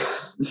saying.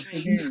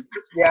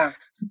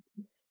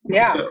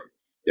 So,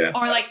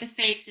 or like, the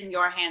fate's in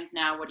your hands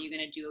now, what are you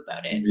going to do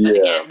about it? But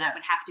again, that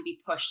would have to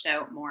be pushed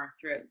out more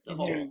throughout the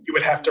whole. You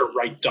would have to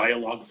write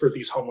dialogue for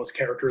these homeless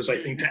characters, I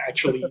think, to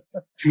actually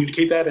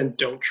communicate that, and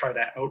don't try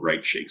to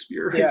outright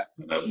Shakespeare.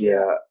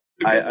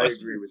 I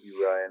agree with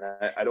you,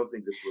 Ryan. I don't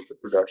think this was the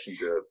production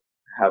to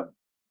have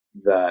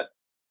that.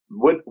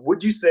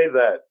 Would you say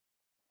that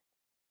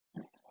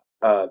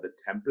the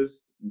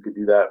Tempest, you could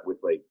do that with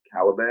like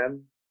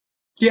Caliban?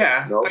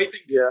 Yeah, no? I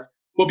think. Yeah.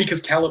 Well,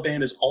 because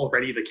Caliban is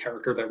already the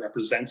character that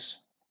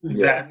represents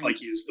that, like,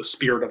 he is the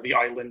spirit of the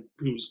island,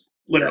 who's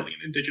literally an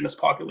indigenous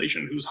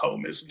population whose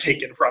home is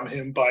taken from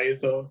him by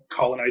the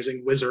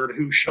colonizing wizard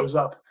who shows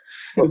up.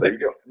 Well, there you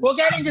go. We'll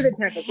get into the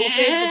Tempest. We'll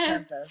save the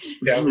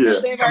Tempest.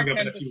 We'll save our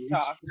Tempest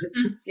talk.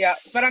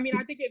 But I mean,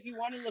 I think if you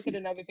want to look at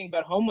another thing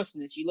about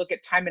homelessness, you look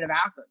at Timon of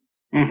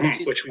Athens,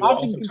 which we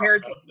often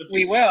compared to.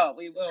 We will,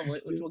 which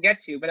we'll get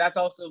to, but that's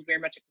also very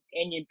much a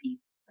companion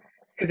piece,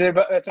 because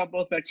it's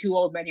both about two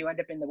old men who end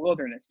up in the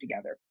wilderness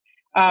together.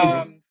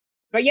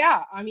 But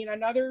yeah, I mean,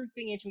 another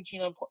thing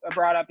Antoncino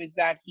brought up is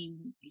that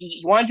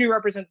he wanted to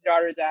represent the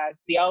daughters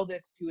as the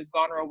eldest, who is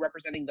Goneril,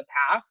 representing the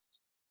past,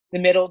 the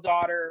middle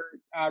daughter,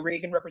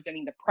 Regan,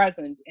 representing the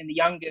present, and the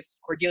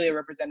youngest, Cordelia,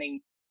 representing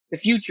the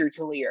future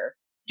to Lear.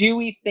 Do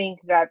we think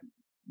that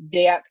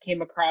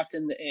came across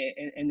in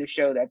the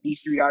show, that these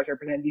three daughters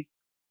represent these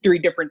three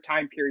different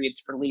time periods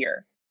for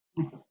Lear?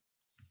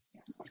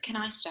 Can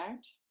I start?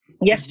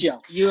 Yes,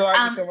 Jill. You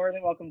are more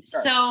than welcome to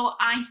start. So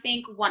I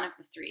think one of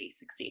the three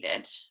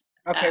succeeded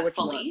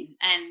fully.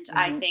 And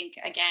I think,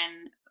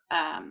 again,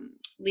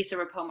 Lisa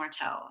Rappeau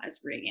Martel as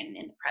Regan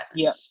in the present.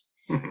 Yeah.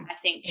 I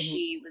think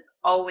she was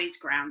always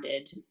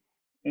grounded,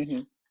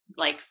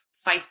 like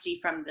feisty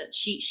from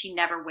she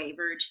never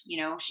wavered, you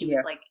know, she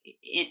was like,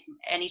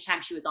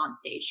 anytime she was on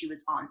stage,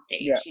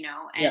 you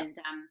know, and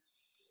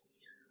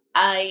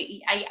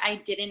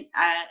I didn't,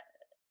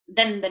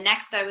 then the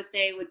next I would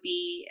say would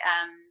be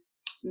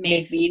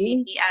Maeve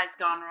Beattie as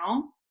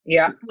Goneril.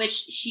 Which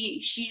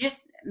she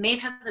just,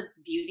 Maeve has the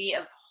beauty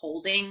of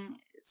holding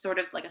sort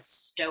of like a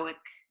stoic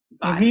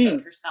vibe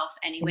about herself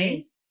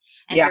anyways.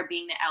 And her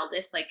being the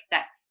eldest, like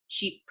that,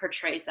 she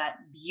portrays that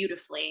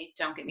beautifully,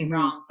 don't get me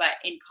wrong. But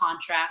in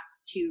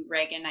contrast to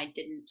Regan, I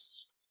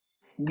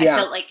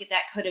felt like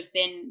that could have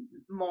been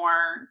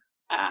more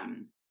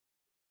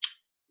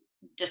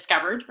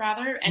discovered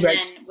rather. And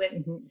then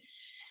with,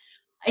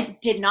 I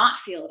did not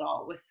feel at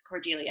all with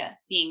Cordelia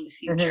being the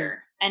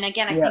future. And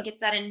again, I think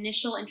it's that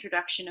initial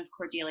introduction of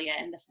Cordelia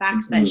and the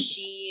fact that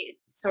she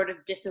sort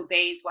of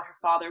disobeys what her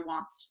father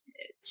wants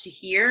to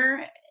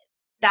hear.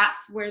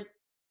 That's where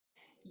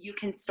you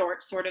can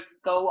sort of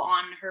go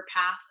on her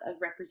path of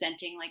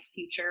representing like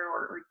future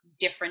or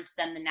different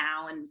than the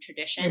now and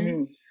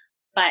tradition.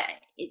 But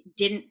it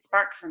didn't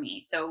spark for me.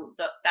 So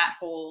that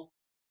whole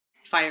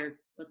fire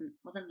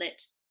wasn't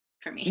lit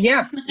for me.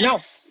 Yeah, no,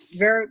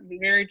 very,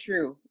 very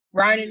true.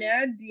 Ryan and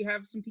Ed, do you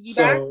have some piggyback?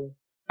 So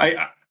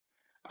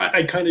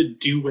I kind of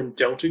do and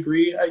don't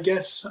agree, I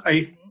guess.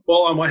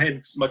 Well, on one hand,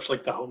 it's much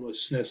like the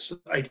homelessness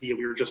idea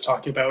we were just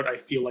talking about. I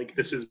feel like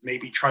this is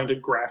maybe trying to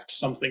graft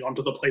something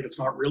onto the play that's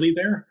not really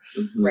there.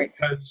 Right.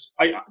 Because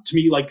to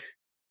me, like,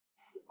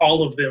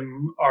 all of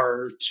them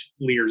are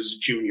Lear's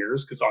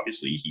juniors, because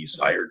obviously he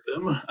sired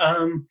them.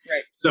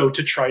 Right. So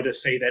to try to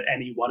say that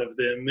any one of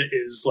them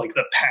is like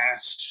the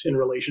past in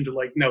relation to,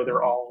 like, no,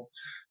 they're all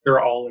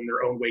in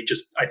their own way,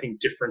 just, I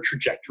think, different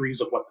trajectories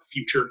of what the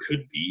future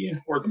could be,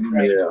 or the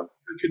present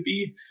could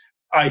be.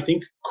 I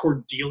think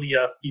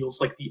Cordelia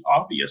feels like the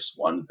obvious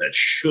one that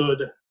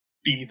should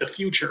be the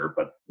future,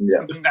 but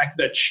the fact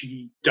that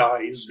she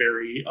dies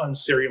very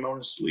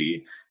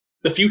unceremoniously,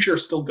 the future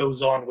still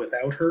goes on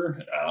without her.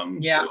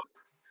 So,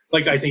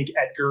 like, I think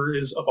Edgar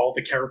is, of all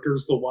the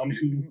characters, the one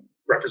who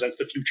represents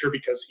the future,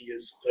 because he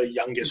is the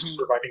youngest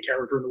surviving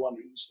character and the one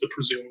who's the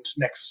presumed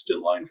next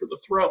in line for the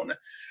throne.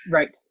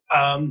 Right.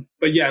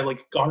 But yeah, like,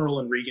 Goneril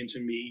and Regan, to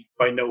me,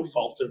 by no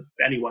fault of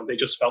anyone, they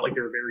just felt like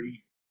they were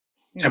very,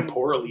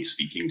 temporally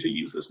speaking, to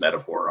use this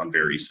metaphor, on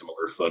very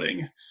similar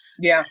footing.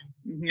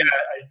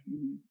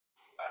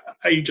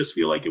 I just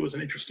feel like it was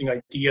an interesting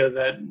idea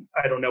that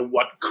I don't know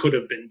what could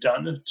have been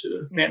done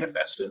to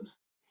manifest it.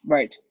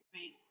 Right.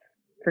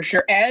 For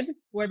sure. Ed,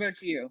 what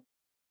about you?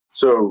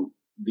 So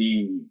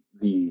the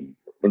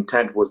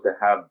intent was to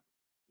have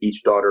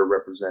each daughter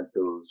represent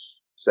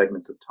those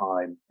segments of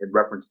time in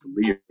reference to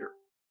Lear,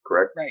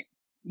 correct? Right.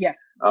 Yes.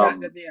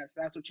 Yes,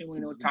 that's what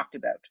Cimolino talked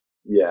about.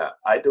 Yeah,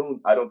 I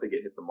don't think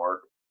it hit the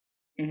mark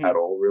at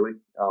all, really.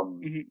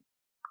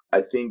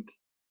 I think,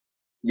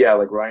 yeah,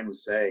 like Ryan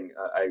was saying,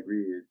 I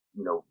agree.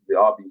 You know, the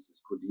obvious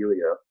is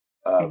Cordelia,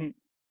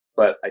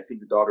 but I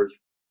think the daughters.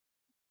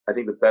 I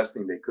think the best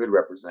thing they could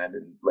represent,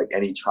 and like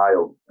any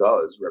child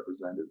does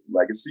represent, is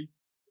legacy,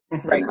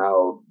 and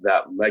how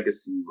that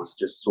legacy was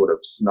just sort of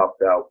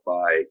snuffed out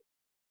by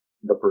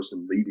the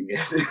person leading it.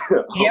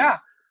 So,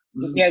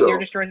 Lear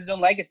destroys his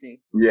own legacy.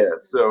 Yeah,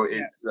 so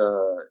it's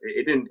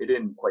it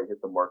didn't quite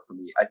hit the mark for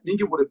me. I think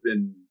it would have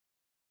been,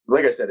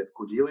 like I said, if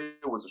Cordelia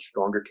was a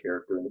stronger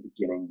character in the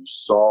beginning, you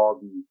saw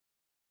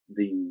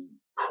the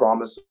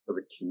promise of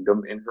a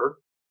kingdom in her.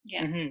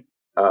 Yeah.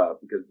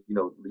 Because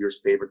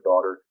Lear's favorite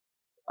daughter.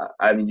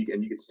 I mean, you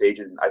could stage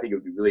it, and I think it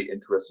would be really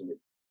interesting if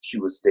she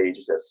was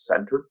staged as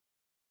center,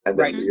 and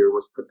then Lear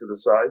was put to the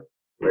side,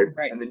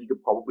 right? And then you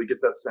could probably get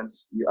that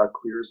sense, a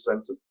clear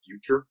sense of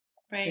future,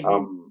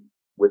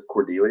 with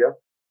Cordelia.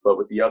 But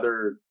with the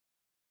other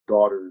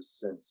daughters,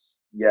 since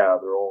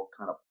they're all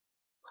kind of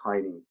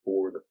pining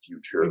for the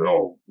future, they're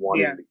all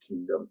wanting the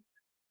kingdom.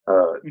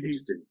 It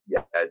just didn't.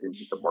 Yeah, it didn't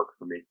hit the mark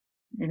for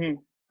me.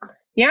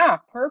 Yeah,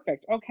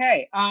 perfect.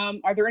 Okay.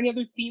 Are there any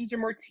other themes or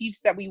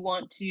motifs that we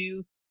want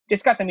to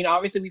discuss? I mean,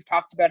 obviously we've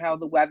talked about how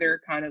the weather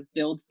kind of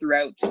builds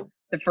throughout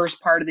the first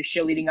part of the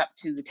show leading up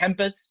to the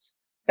tempest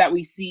that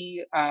we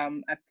see at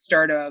the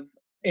start of,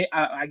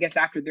 I guess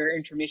after their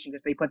intermission,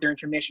 because they put their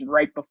intermission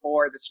right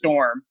before the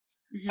storm.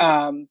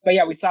 But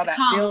yeah, we saw that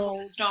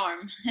build. The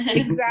storm.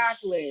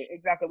 Exactly.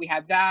 We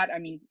had that. I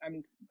mean,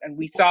 and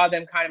we saw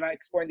them kind of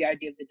exploring the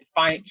idea of the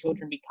defiant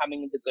children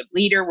becoming the good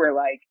leader, where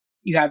like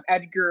you have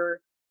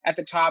Edgar at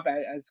the top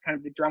as kind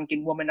of the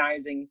drunken,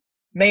 womanizing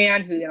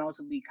man, who then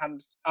also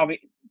becomes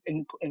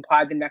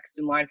implied the next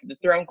in line for the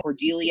throne.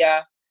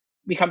 Cordelia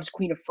becomes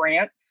Queen of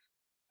France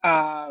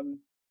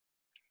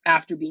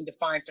after being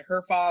defiant to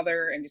her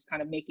father and just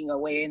kind of making a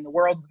way in the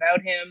world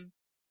without him.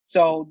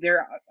 So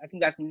I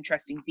think that's an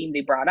interesting theme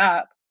they brought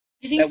up.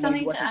 I think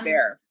something wasn't to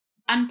there.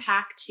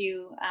 Unpack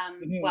too,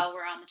 while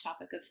we're on the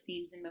topic of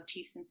themes and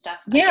motifs and stuff.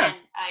 Yeah.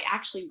 Again, I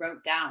actually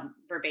wrote down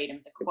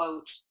verbatim the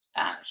quote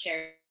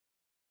shared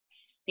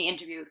the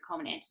interview with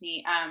Coleman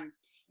Antony.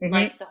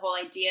 Like the whole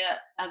idea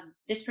of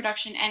this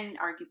production, and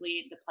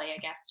arguably the play, I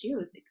guess, too,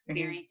 is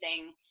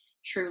experiencing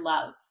true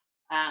love.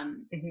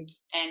 And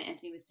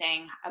Anthony was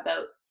saying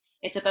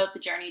it's about the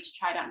journey to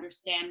try to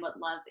understand what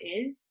love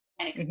is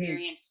and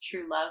experience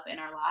true love in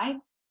our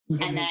lives.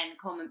 And then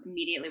Coleman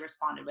immediately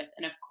responded with,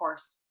 and of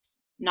course,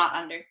 not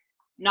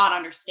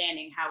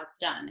understanding how it's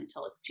done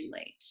until it's too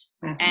late.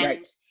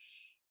 And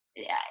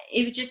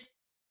it was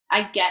just,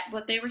 I get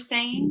what they were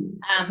saying,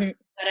 but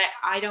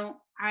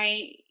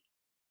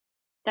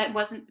that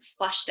wasn't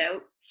fleshed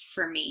out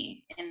for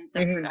me in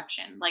the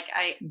production. Like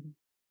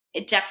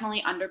it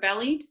definitely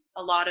underbellied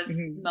a lot of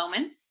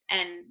moments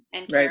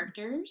and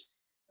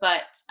characters,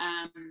 but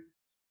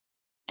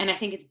and I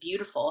think it's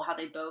beautiful how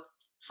they both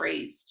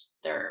phrased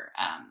their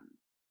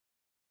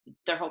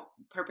whole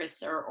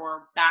purpose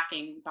or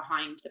backing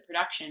behind the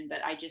production.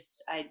 But I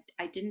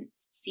didn't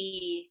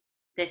see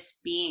this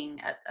being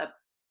a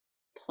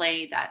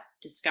play that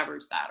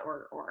discovers that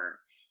or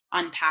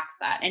unpacks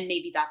that, and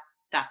maybe that's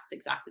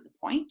exactly the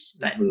point.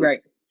 But well,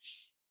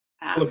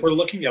 if we're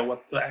looking at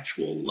what the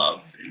actual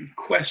love in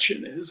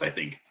question is, I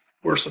think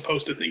we're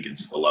supposed to think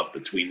it's the love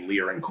between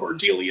Lear and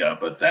Cordelia,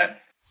 but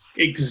that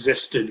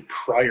existed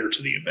prior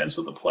to the events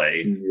of the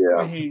play.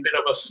 Yeah. A bit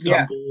of a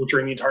stumble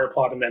during the entire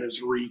plot, and then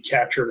is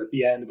recaptured at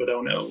the end, but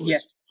oh no,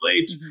 it's too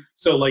late.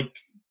 So like,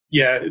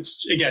 yeah,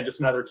 it's again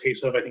just another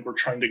case of, I think we're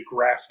trying to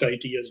graft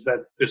ideas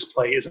that this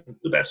play isn't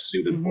the best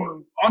suited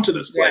for onto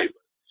this play.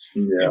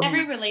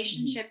 Every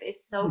relationship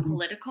is so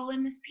political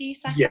in this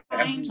piece, I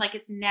find. Like,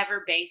 it's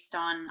never based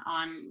on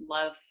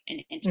love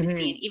and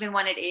intimacy, and even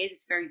when it is,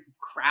 it's very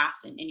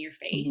crass and in your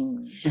face.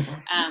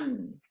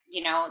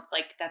 It's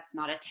like, that's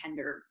not a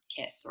tender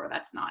kiss, or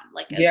that's not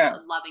like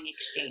a loving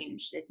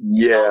exchange. It's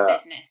all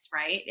business,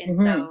 right? And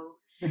so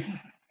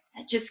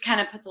it just kind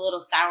of puts a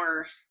little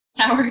sour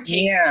taste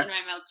in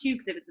my mouth too,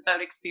 because if it's about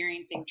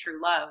experiencing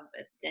true love,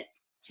 that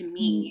to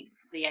me,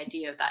 the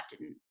idea of that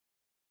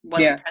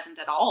wasn't present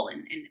at all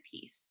in the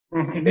piece.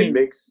 It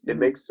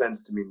makes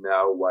sense to me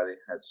now why they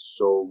had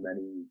so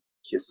many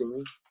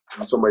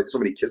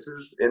many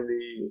kisses in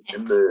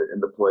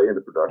the play, in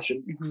the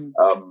production.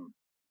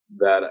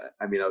 That,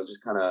 I mean, I was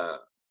just kind of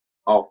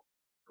off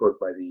put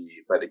by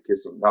the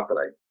kissing. Not that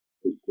I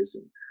hate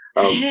kissing,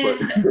 but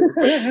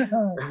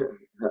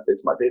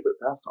it's my favorite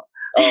pastime.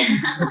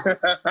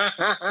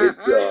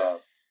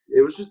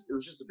 It was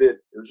just a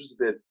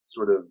bit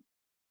sort of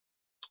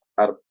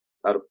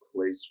out of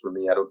place for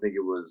me. I don't think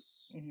it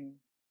was.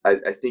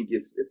 I think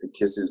if the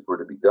kisses were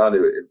to be done,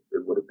 it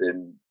would have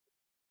been.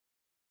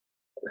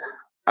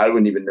 I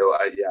wouldn't even know.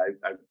 I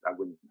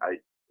wouldn't.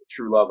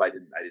 True love. I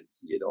didn't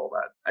see it all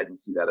that. I didn't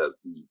see that as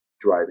the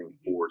driving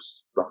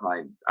force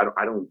behind. I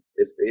don't.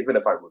 Even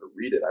if I were to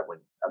read it, I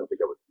don't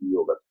think I would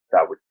feel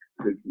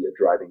could be a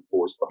driving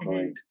force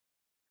behind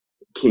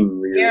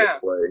King Lear the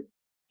play.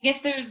 I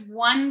guess there's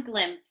one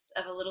glimpse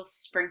of a little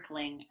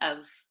sprinkling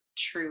of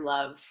true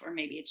love, or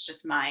maybe it's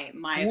just my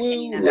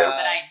opinion of it,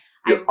 but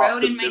I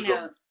wrote in my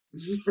notes,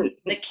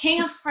 the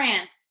King of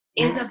France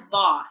is a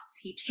boss.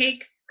 He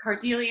takes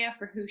Cordelia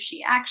for who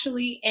she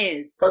actually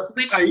is,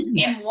 which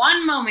in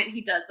one moment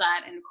he does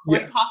that, and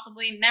quite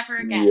possibly never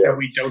again. Yeah,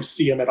 we don't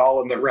see him at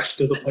all in the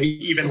rest of the play,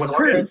 even when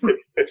we're in.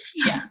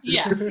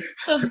 Yeah.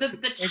 So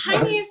the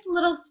tiniest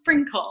little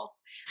sprinkle,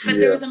 but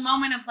there was a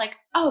moment of like,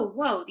 oh,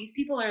 whoa, these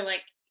people are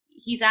like,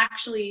 he's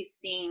actually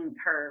seeing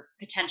her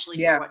potentially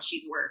for what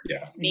she's worth.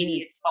 Yeah. Maybe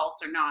it's false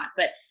or not,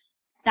 but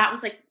that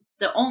was like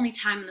the only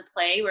time in the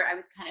play where I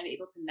was kind of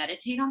able to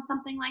meditate on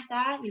something like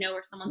that, you know,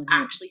 where someone's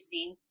actually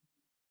seeing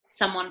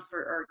someone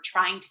or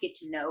trying to get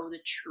to know the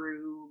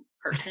true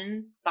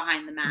person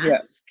behind the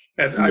mask.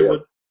 Yeah. And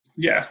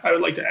I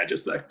would like to add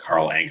just that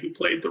Carl Ang, who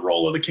played the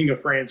role of the King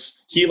of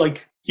France,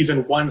 he's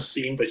in one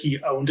scene, but he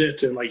owned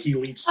it, and like he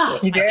leads. Oh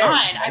my God!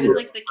 I was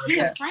like the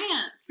King of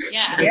France.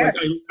 Yeah. Like,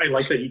 I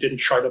like that he didn't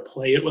try to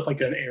play it with like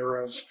an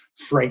air of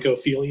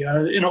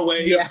Francophilia in a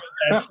way. Yeah.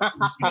 He's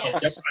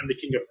like, yep, I'm the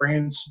King of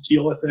France.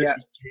 Deal with it.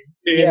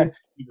 He came in.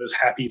 He was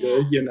happy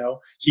to,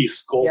 he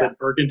scolded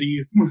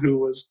Burgundy, who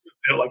was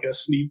like a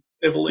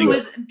sniveling. Who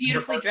was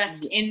beautifully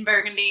dressed in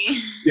burgundy.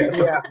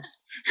 Yes. Yeah.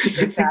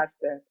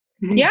 Fantastic.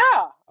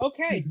 Yeah.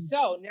 Okay.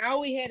 So now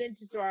we head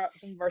into some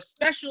of our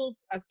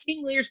specials of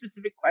King Lear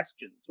specific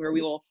questions, where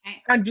we will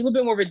kind of do a little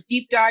bit more of a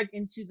deep dive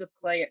into the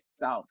play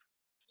itself.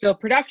 So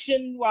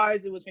production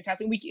wise, it was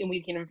fantastic.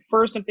 We can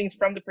infer some things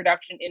from the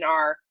production in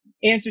our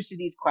answers to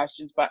these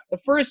questions. But the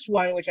first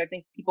one, which I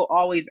think people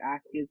always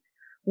ask, is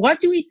what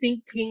do we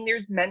think King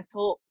Lear's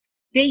mental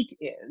state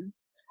is?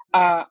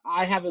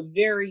 I have a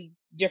very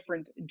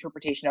different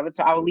interpretation of it,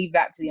 so I'll leave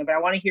that to the end. But I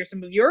want to hear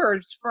some of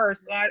yours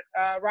first. Ryan,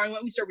 why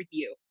don't we start with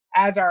you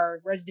as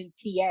our resident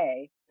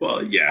TA?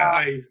 Well,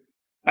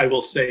 I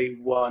will say,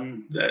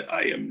 one, that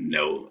I am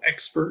no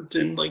expert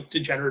in like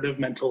degenerative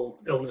mental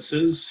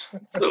illnesses,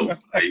 so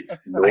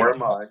nor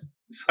am I.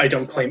 I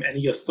don't claim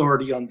any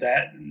authority on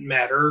that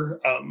matter.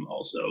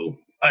 Also,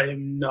 I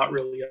am not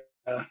really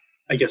a,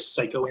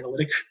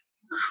 psychoanalytic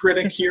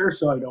critic here,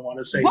 so I don't want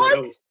to say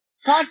what? that.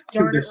 God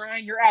darn it,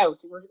 Ryan, you're out.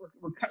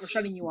 We're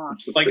shutting you off.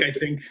 Like, I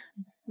think,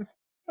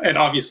 and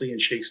obviously in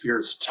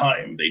Shakespeare's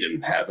time, they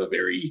didn't have a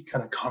very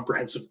kind of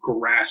comprehensive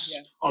grasp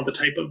on the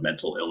type of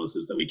mental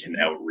illnesses that we can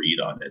now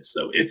read on it.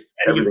 So if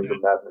everything's a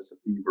madness of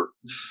fever.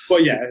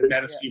 Well,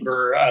 madness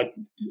fever,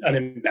 an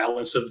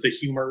imbalance of the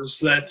humors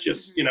that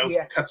just,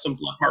 cut some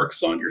blood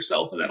marks on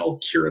yourself and that'll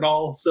cure it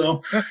all.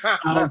 So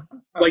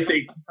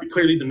clearly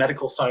the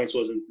medical science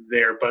wasn't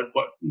there, but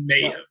what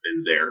may have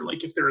been there,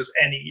 like if there is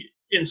any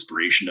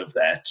inspiration of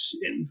that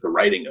in the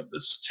writing of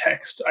this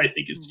text, I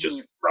think it's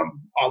just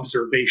from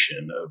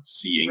observation of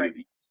seeing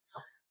these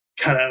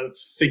kind of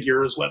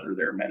figures, whether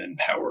they're men in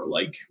power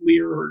like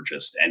Lear or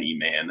just any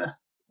man,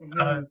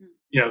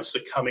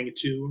 succumbing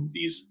to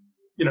these,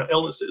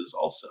 illnesses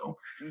also.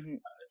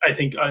 I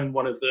think on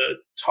one of the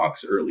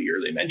talks earlier,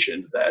 they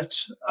mentioned that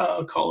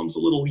Colum's a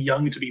little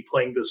young to be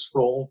playing this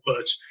role,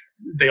 but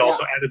they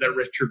also added that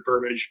Richard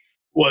Burbage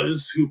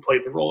who played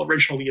the role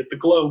originally at the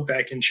Globe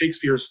back in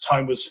Shakespeare's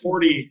time, was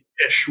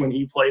 40-ish when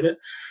he played it.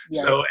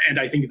 Yeah. So, and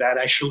I think that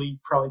actually,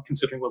 probably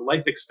considering what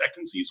life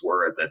expectancies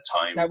were at that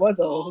time, that was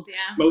old.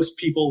 Yeah. Most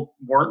people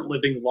weren't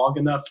living long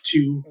enough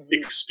to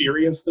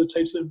experience the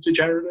types of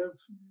degenerative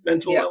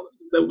mental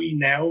illnesses that we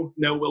now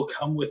know will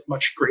come with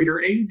much greater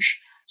age.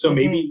 So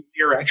maybe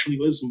Lear actually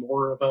was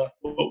more of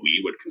what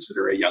we would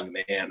consider a young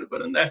man,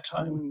 but in that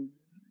time,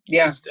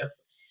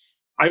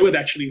 I would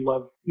actually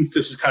love, this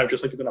is kind of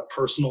just like been a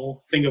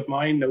personal thing of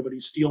mine, nobody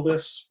steal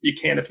this, you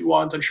can if you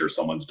want, I'm sure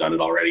someone's done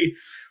it already,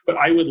 but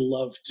I would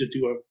love to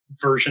do a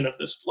version of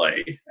this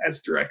play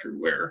as director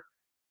where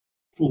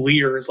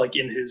Lear is like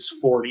in his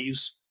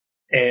 40s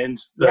and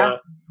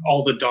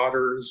all the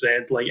daughters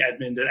and like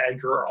Edmund and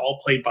Edgar are all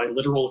played by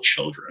literal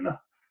children.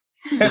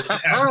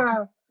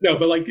 No,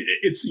 but like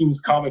it seems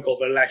comical,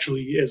 but it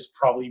actually is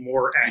probably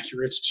more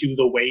accurate to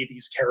the way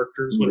these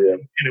characters would have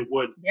been, and it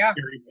would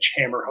very much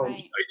hammer home the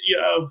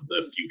idea of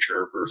the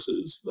future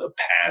versus the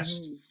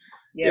past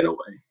in a way.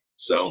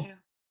 So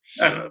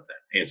I don't know if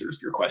that answers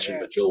your question,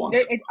 but Jill wants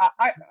to.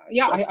 I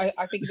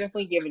think it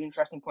definitely gave an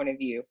interesting point of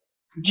view.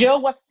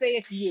 Jill, what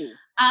sayeth you?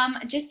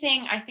 Just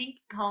saying, I think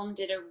Colm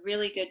did a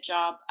really good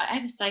job. I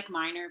have a psych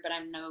minor, but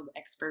I'm no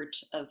expert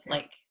of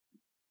like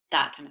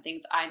that kind of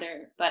things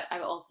either. But I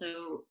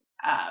also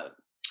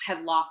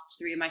have lost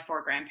 3 of my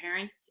 4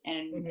 grandparents,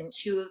 and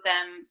 2 of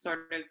them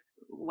sort of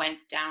went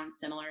down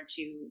similar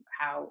to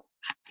how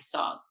I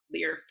saw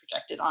Lear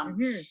projected on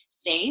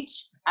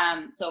stage.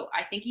 So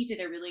I think he did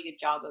a really good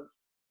job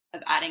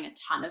of adding a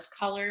ton of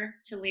color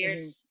to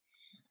Lear's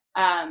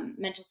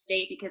mental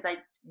state, because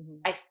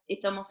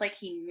it's almost like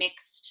he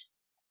mixed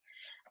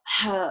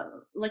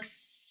like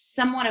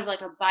somewhat of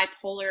like a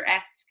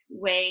bipolar-esque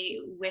way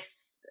with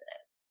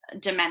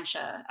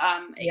dementia,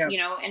 you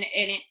know, and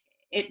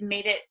it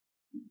made it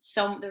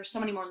so there's so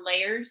many more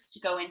layers to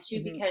go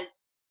into,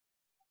 because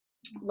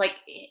like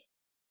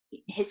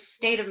his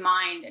state of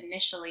mind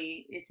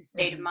initially is his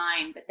state of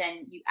mind, but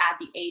then you add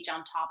the age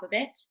on top of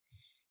it.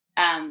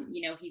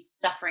 He's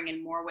suffering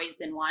in more ways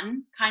than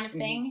one kind of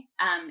thing.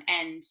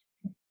 And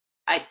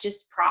I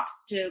just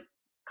props to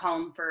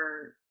Colm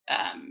for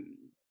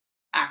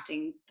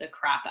acting the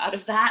crap out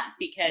of that,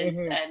 because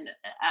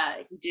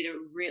he did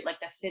like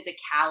the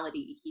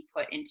physicality he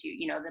put into,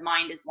 the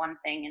mind is one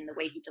thing and the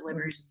way he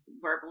delivers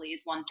verbally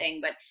is one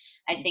thing, but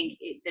I think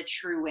the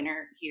true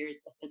winner here is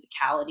the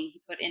physicality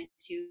he put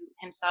into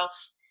himself,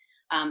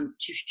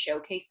 to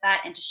showcase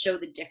that and to show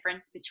the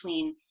difference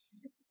between,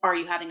 are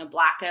you having a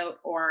blackout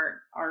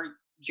or are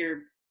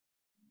your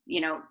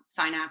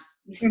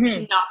synapse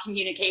not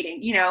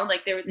communicating,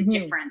 like there was a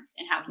difference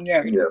in how he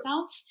carried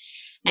himself.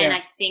 And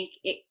I think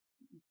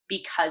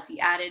because he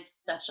added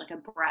such like a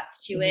breadth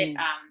to it,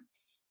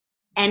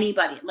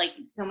 anybody, like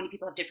so many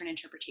people have different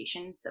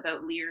interpretations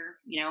about Lear,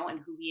 and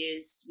who he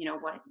is,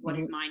 what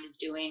his mind is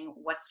doing,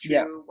 what's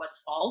true,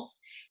 what's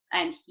false.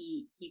 And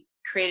he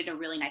created a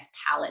really nice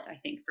palette, I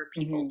think, for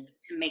people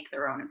to make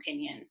their own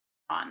opinion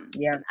on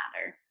the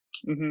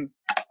matter.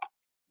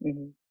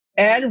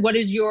 Ed, what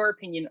is your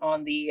opinion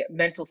on the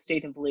mental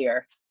state of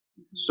Lear?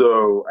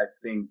 So I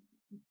think,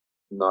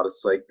 not a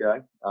psych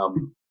guy.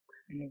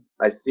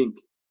 I think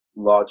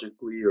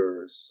logically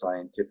or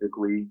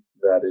scientifically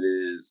that it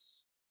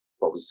is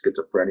probably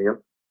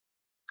schizophrenia.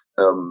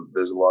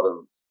 There's a lot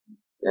of,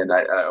 and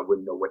I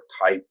wouldn't know what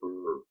type,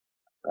 or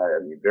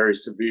very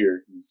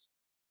severe. He's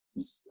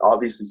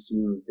obviously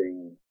seeing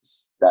things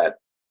that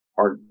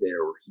aren't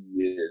there, or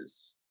he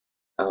is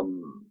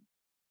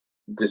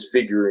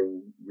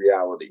disfiguring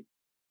reality.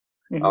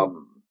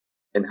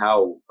 And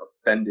how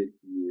offended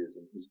he is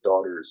in his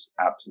daughter's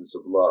absence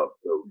of love,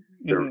 though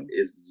there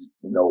is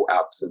no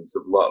absence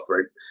of love,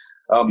 right?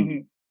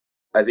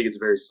 I think it's a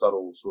very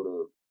subtle sort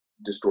of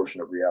distortion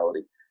of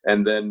reality.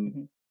 And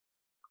then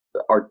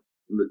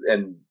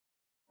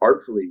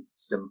artfully,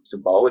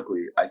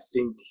 symbolically, I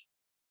think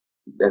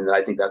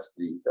that's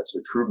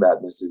the true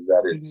madness, is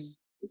that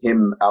it's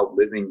him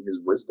outliving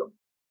his wisdom.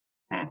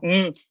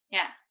 Yeah.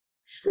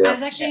 I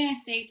was actually going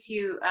to say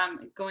too,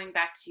 going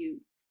back to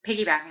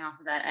piggybacking off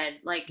of that, Ed,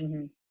 like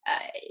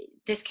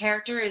this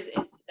character is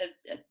a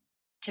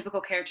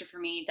typical character for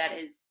me that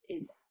is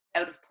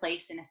out of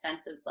place, in a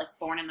sense of like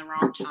born in the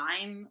wrong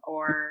time,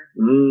 or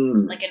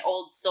like an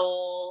old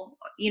soul,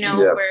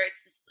 where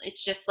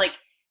it's just like,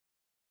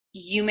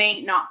 you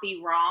may not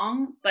be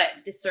wrong, but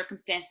the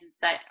circumstances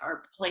that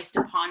are placed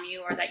upon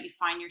you or that you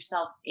find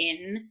yourself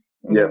in,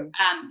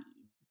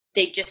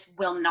 they just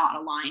will not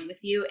align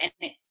with you. And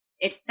it's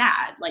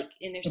sad. Like,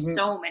 and there's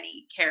so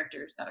many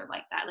characters that are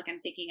like that. Like, I'm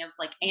thinking of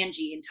like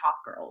Angie in Top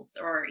Girls,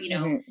 or,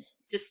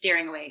 just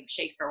steering away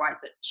Shakespeare wise,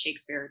 but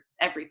Shakespeare's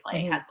every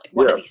play has like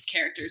one of these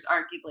characters,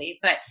 arguably.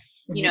 But,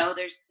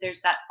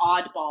 there's that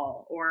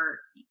oddball, or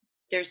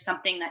there's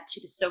something that to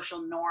the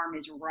social norm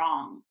is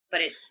wrong,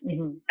 but it's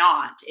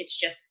not. It's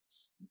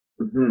just,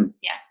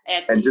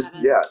 Ed, and just,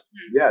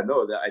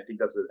 no, I think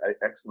that's an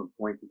excellent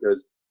point,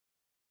 because,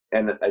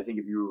 and I think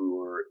if you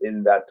were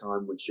in that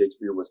time when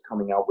Shakespeare was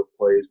coming out with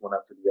plays one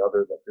after the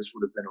other, that this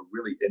would have been a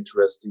really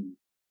interesting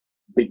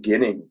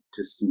beginning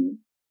to see,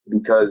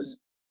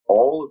 because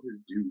all of his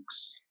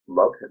dukes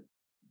love him.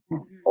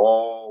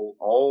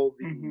 All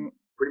the,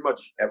 pretty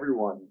much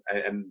everyone,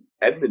 and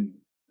Edmund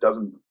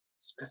doesn't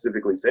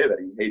specifically say that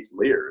he hates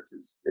Lear. It's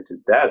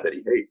his dad that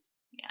he hates.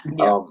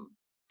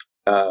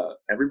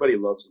 Everybody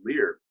loves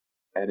Lear,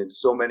 and in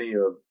so many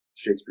of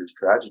Shakespeare's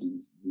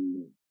tragedies,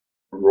 the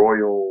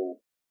royal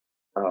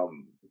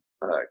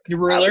the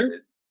ruler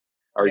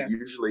are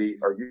usually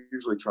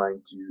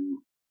trying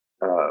to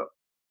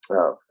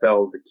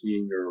fell the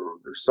king or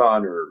their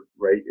son, or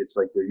right. It's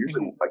like they're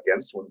usually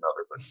against one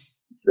another, but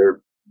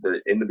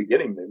they're in the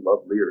beginning they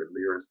love Lear, and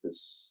Lear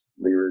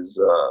is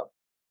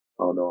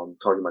oh no, I'm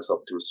talking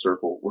myself into a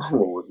circle. What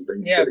was it that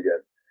you said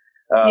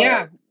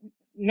again?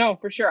 No,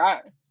 for sure.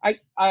 I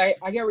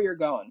get where you're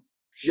going.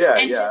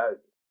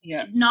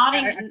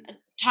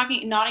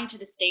 Nodding to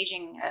the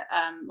staging,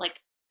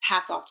 like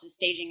hats off to the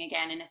staging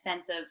again, in a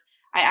sense of,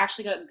 I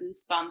actually got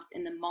goosebumps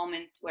in the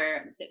moments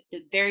where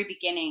the very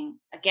beginning,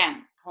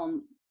 again,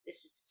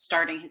 this is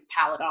starting his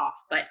palette off,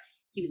 but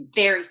he was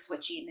very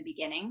switchy in the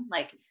beginning,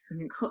 like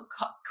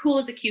cool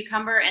as a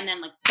cucumber, and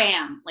then like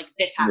bam, like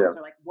this happens,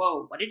 or like,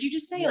 whoa, what did you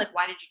just say? Like,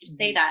 why did you just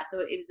say that?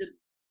 So it was a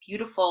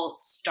beautiful,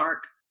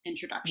 stark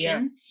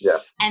introduction.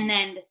 And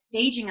then the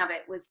staging of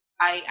it was,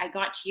 I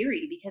got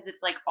teary, because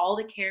it's like all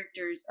the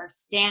characters are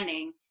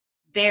standing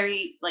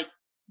very like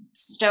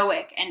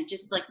stoic and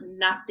just like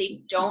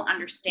they don't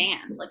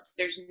understand. Like,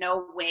 there's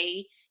no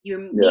way, you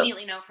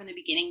immediately know from the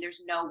beginning,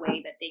 there's no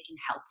way that they can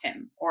help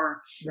him,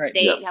 or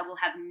they will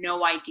have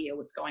no idea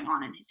what's going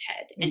on in his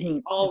head.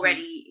 And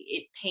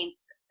already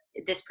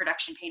this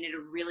production painted a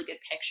really good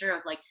picture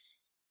of like,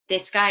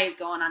 this guy is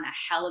going on a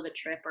hell of a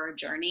trip or a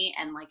journey,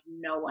 and like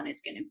no one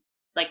is gonna,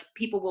 like,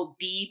 people will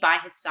be by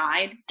his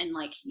side, and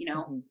like,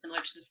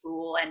 similar to the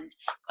Fool and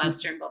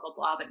Gloucester and blah blah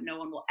blah, but no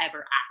one will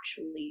ever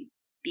actually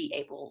be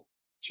able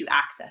to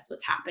access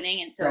what's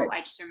happening. And so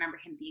I just remember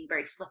him being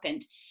very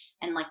flippant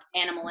and like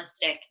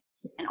animalistic,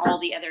 and all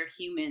the other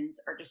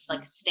humans are just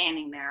like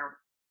standing there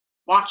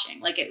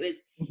watching. Like it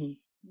was,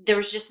 there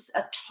was just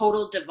a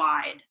total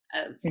divide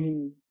of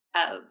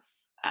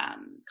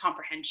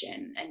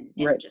comprehension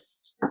and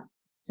just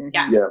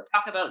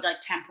talk about like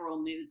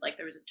temporal moods. Like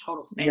there was a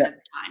total span of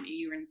time.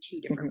 You were in two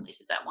different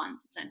places at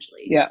once,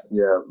 essentially.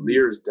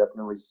 Lear is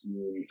definitely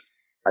seen,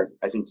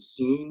 I think,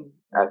 seen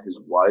at his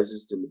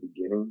wisest in the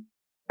beginning,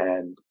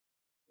 and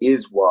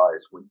is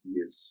wise when he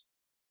is,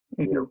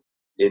 you know,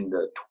 in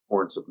the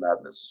torrents of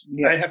madness.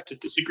 I have to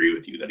disagree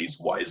with you that he's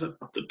wise at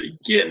the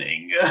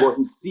beginning. Well,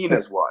 he's seen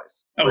as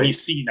wise. Oh, right?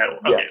 He's seen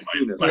as okay.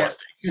 Seen as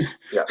wise.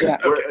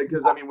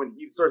 Because I mean, when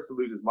he starts to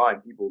lose his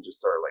mind, people just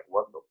start like,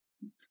 "What the?"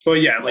 Well,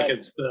 yeah, like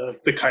it's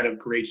the kind of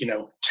great, you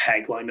know,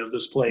 tagline of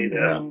this play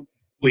that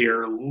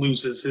Lear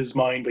loses his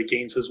mind but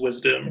gains his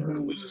wisdom, or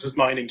loses his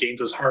mind and gains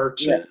his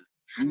heart.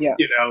 And,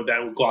 you know,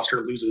 that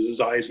Gloucester loses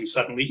his eyes and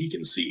suddenly he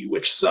can see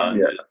which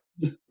son,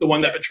 the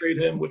one that betrayed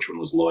him, which one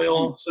was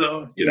loyal.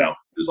 So, you know,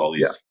 there's all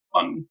these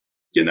fun,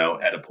 you know,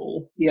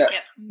 Oedipal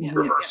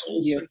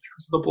reversals in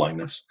terms of the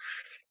blindness.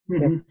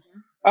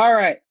 All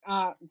right.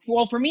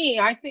 Well, for me,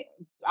 I think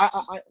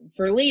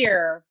for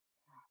Lear,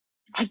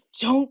 I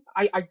don't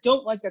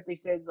like that they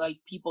said like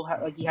people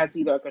have like he has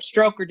either like a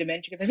stroke or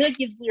dementia, because I feel like it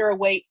gives Lear a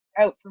way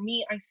out. For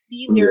me, I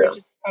see Lear as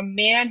just a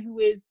man who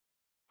is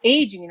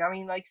aging. And I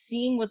mean, like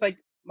seeing with like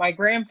my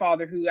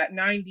grandfather, who at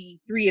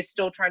 93 is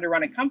still trying to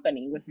run a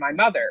company with my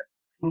mother.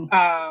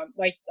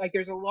 Like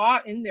there's a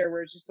lot in there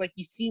where it's just like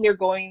you see they're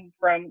going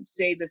from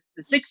say the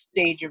sixth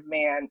stage of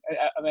man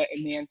to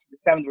the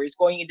seventh, where he's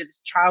going into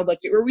this childlike,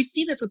 where we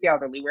see this with the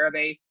elderly, where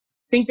they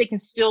think they can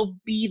still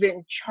be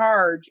in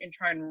charge and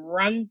try and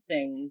run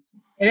things,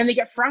 and then they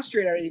get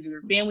frustrated at either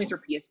their families or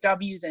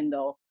PSWs, and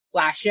they'll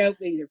lash out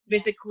either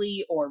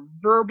physically or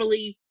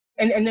verbally,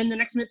 and then the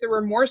next minute they're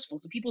remorseful.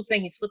 So people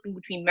saying he's flipping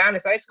between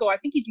madness, I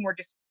think he's more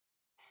just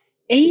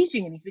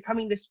aging, and he's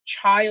becoming this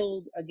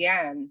child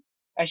again,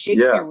 as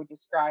Shakespeare would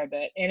describe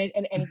it. And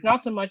it's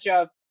not so much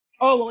of,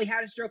 oh, well, he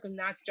had a stroke and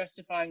that's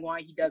justifying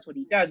why he does what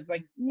he does. It's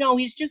like, no,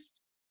 he's just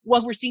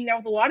what we're seeing now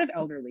with a lot of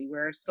elderly,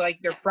 where it's like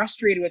they're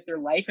frustrated with their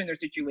life and their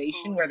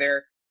situation, where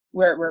they're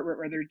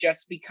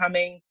just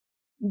becoming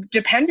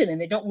dependent, and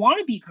they don't want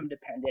to become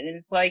dependent. And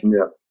it's like,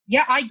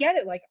 I get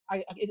it. Like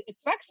it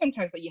sucks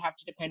sometimes that you have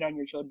to depend on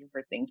your children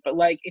for things, but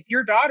like if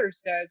your daughter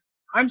says,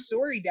 I'm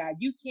sorry, Dad,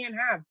 you can't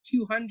have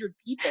 200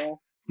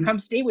 people come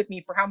stay with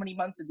me for how many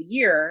months of the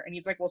year, and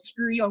he's like, well,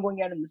 screw you, I'm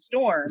going out in the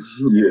storm.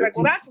 He's like,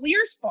 well, that's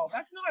Lear's fault.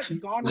 That's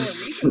not God or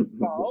Regan's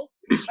fault.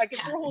 Like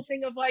it's their whole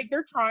thing of like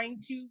they're trying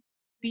to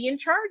be in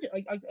charge,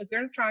 like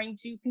they're trying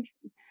to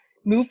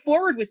move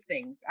forward with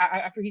things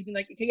after he's been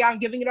like, okay, I'm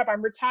giving it up,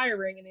 I'm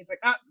retiring, and he's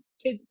like,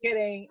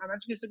 kidding, I'm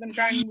actually still going to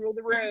try and rule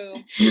the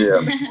room.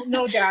 Like, well,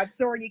 no, Dad,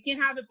 sorry, you can't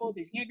have it both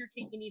ways. You can have your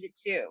cake and eat it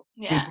too.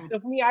 So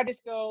for me, I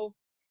just go,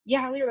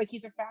 Lear, like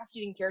he's a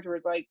fascinating character. Where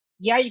it's like,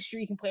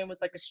 sure, you can play him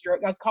with like a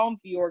stroke. Now, Colin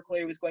Feore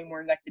clearly was going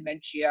more in like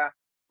dementia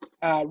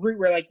route,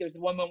 where like there's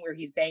one moment where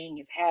he's banging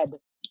his head.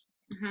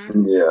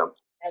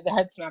 At the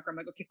head smacker. I'm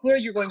like, okay,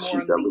 clearly you're going more on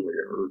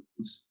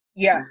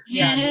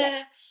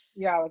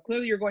like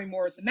clearly you're going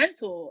more with the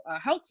mental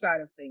health side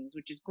of things,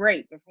 which is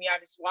great. But for me, I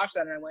just watched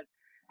that and I went,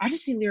 I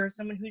just see Lear as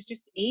someone who's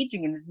just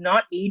aging and is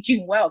not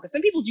aging well. Because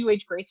some people do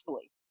age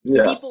gracefully.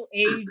 People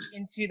age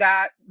into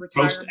that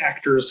retirement. Most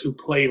actors who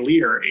play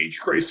Lear age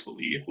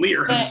gracefully.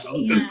 Lear himself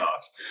does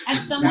not. As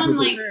someone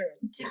like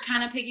to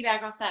kind of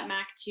piggyback off that,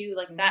 Mac, too,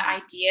 like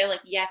that idea,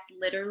 like yes,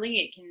 literally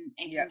it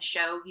can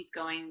show he's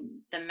going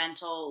the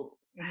mental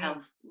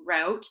health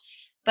route,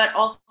 but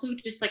also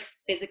just like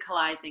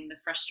physicalizing the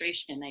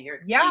frustration that you're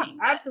explaining.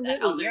 Absolutely.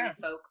 That elderly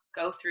folk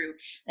go through.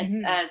 As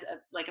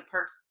like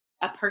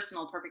a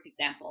personal perfect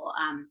example.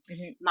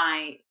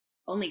 My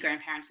only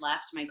grandparents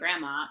left. My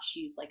grandma,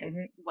 she's like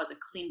was a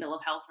clean bill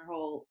of health her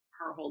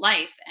whole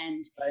life,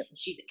 and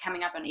she's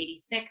coming up on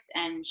 86,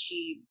 and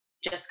she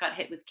just got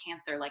hit with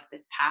cancer like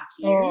this past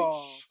year.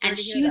 And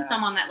she was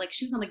someone that like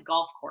she was on the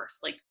golf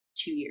course like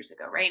 2 years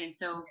ago, right? And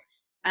so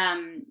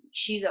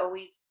she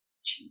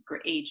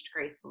aged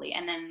gracefully,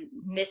 and then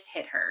this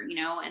hit her, you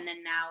know, and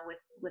then now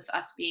with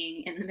us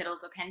being in the middle of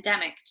a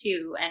pandemic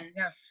too, and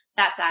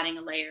that's adding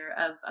a layer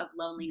of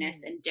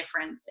loneliness and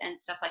difference and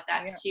stuff like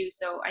that too.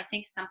 So I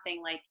think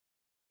something like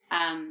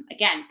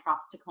again,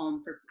 props to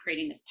Colm for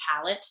creating this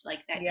palette like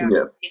that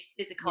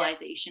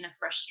physicalization of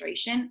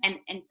frustration,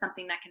 and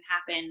something that can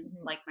happen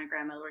like my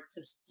grandmother, where it's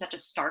such a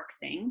stark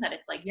thing that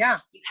it's like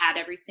you've had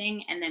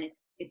everything and then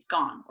it's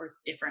gone, or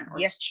it's different, or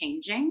it's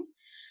changing.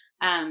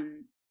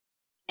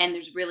 And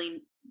there's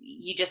really,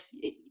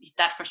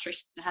 that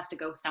frustration has to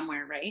go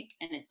somewhere, right?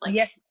 And it's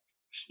like,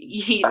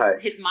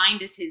 his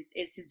mind is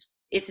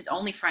his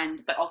only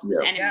friend, but also his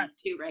enemy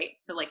too, right?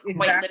 So like,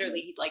 quite literally,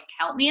 he's like,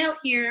 help me out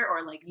here,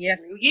 or like,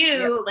 screw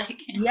you, like.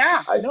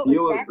 I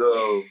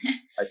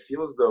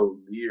feel as though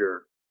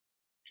Lear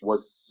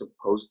was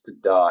supposed to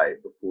die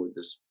before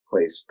this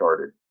play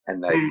started.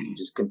 and that he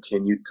just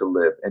continued to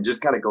live. And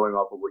just kind of going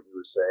off of what you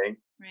were saying,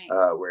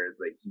 where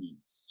it's like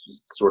he's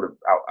just sort of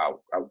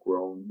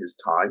outgrown his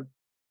time.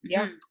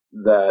 Yeah.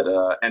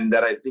 And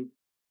that I think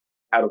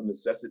out of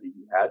necessity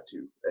he had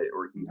to,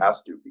 or he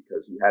has to,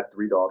 because he had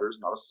 3 daughters,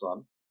 not a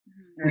son.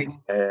 Right.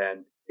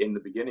 And in the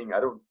beginning,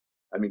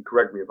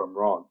 correct me if I'm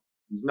wrong,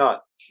 he's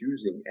not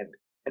choosing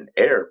an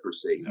heir per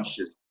se. No. He's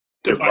just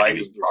dividing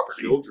his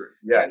property. children.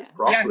 Yeah, his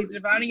property. Yeah, he's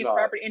dividing his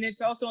property, and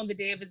it's also on the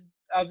day of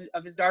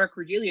his daughter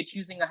Cordelia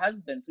choosing a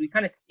husband. So he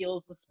kind of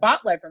steals the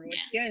spotlight from him.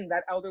 Once again,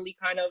 that elderly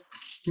kind of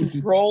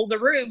control the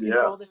room,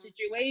 control the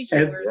situation.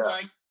 And, where it's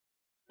like,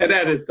 and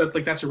added that,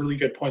 like, that's a really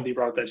good point that you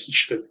brought up, that he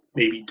should have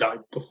maybe died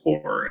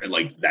before. And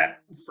like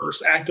that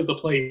first act of the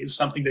play is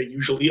something that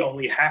usually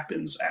only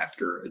happens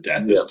after a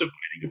death, is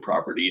dividing a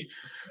property.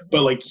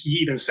 But like he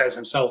even says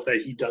himself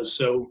that he does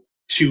so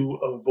to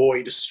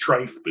avoid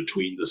strife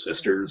between the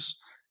sisters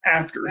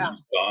after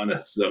he's gone,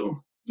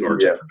 or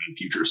to prevent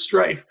future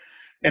strife.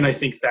 And I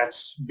think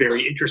that's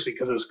very interesting,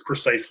 because it's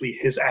precisely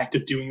his act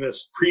of doing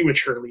this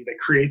prematurely that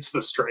creates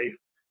the strife,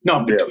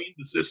 not between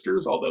the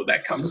sisters, although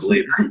that comes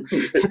later.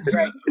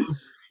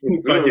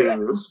 But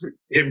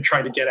him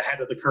trying to get ahead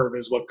of the curve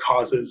is what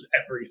causes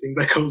everything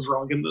that goes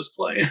wrong in this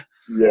play.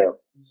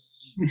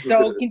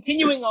 So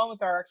continuing on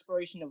with our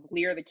exploration of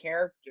Lear the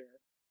character,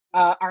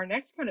 our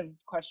next kind of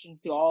question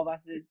to all of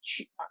us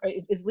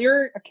is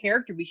Lear a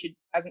character we should,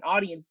 as an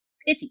audience,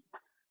 pity?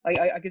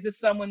 Like, is this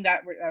someone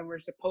that we're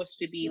supposed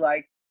to be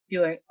like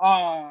feeling,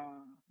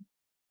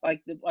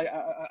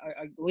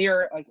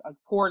 Lear, like a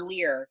poor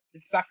Lear,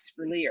 this sucks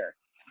for Lear?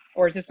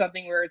 Or is this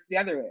something where it's the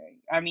other way?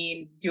 I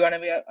mean, do you want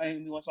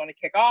to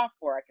kick off,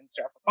 or I can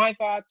start with my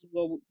thoughts?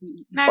 Well,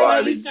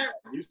 Matt, you start.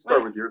 You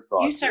start with your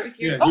thoughts. You start with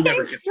your You thoughts.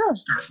 never get to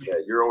start. Yeah,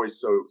 you're always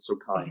so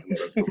kind to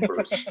let us go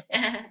first.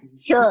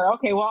 Sure.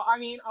 Okay. Well, I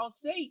mean, I'll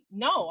say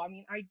no. I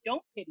mean, I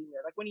don't pity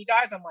Lear. Like when he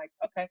dies, I'm like,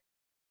 okay,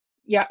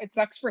 yeah, it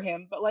sucks for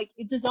him, but like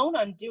it's his own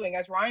undoing.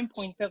 As Ryan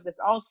points out, this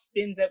all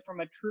spins out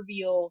from a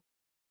trivial,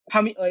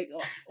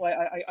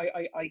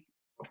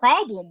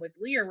 problem with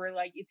Lear, where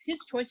like it's his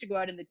choice to go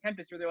out in the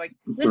Tempest, where they're like,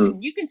 listen,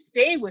 you can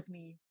stay with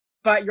me,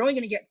 but you're only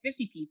going to get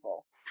 50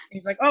 people. And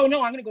he's like, oh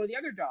no, I'm going to go to the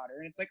other daughter.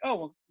 And it's like,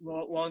 oh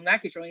well, in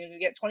that case, you're only going to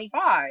get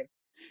 25.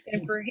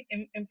 And for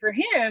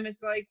him,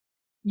 it's like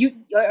you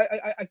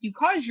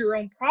cause your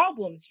own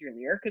problems here,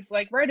 Lear, because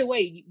like right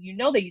away, you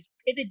know that he's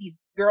pitted these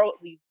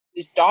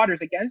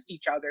daughters against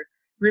each other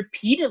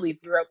repeatedly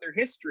throughout their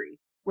history,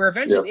 where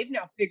eventually they've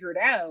now figured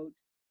out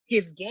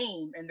his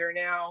game, and they're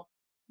now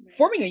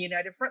forming a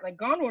united front. Like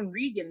Gondor and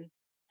Regan,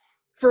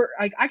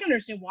 I can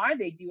understand why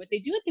they do what they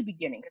do at the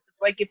beginning, because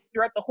it's like if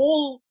throughout the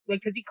whole,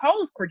 like, because he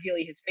calls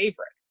Cordelia his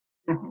favorite,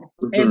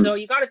 and so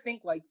you got to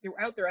think like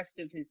throughout the rest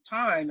of his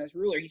time as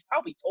ruler, he's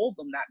probably told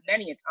them that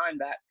many a time,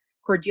 that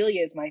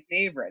Cordelia is my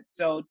favorite.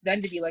 So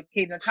then to be like,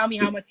 okay, now tell me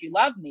how much you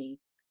love me,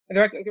 and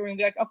they're going to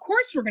be like, of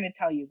course we're going to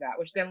tell you that,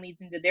 which then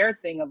leads into their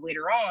thing of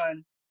later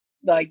on,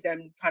 like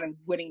them kind of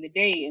winning the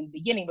day in the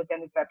beginning, but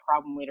then it's that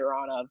problem later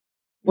on of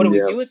what do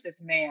we do with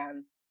this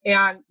man?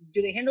 And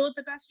do they handle it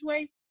the best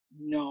way?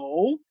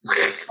 No.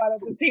 But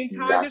at the same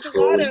time,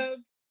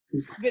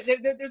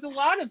 there's a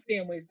lot of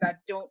families that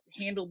don't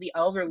handle the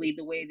elderly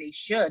the way they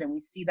should, and we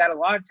see that a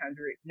lot of times.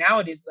 Where now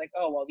it is like,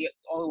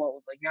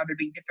 like now they're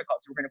being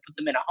difficult, so we're going to put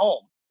them in a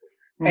home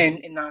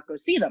and not go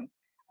see them.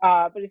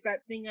 But it's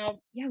that thing of,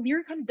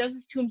 Lear kind of does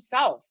this to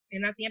himself,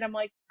 and at the end, I'm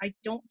like, I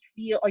don't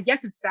feel. I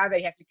guess it's sad that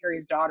he has to carry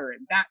his daughter,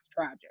 and that's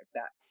tragic.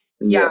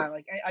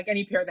 Like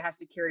any parent that has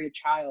to carry a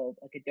child,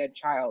 like a dead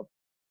child,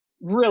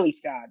 really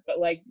sad. But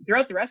like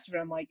throughout the rest of it,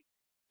 I'm like,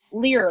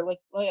 Lear,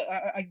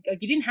 you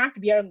didn't have to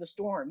be out in the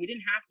storm. You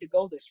didn't have to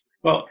go this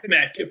route. Well,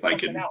 Mac, if I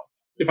can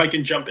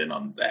jump in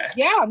on that.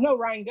 Yeah, no,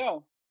 Ryan,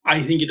 go.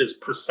 I think it is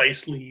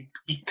precisely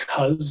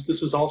because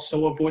this is all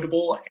so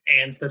avoidable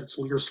and that it's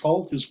Lear's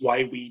fault is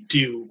why we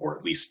do, or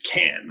at least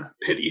can,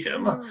 pity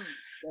him.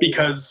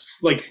 Because,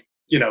 like,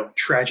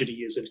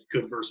 tragedy isn't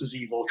good versus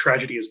evil.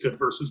 Tragedy is good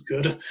versus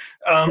good.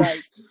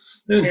 Right.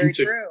 Very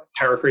to true.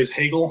 paraphrase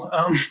Hegel.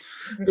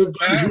 But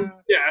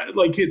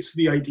like it's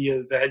the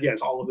idea that,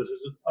 yes, all of this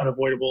is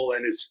unavoidable,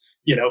 and it's,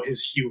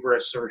 his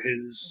hubris or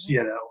his,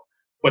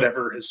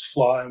 whatever his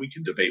flaw, and we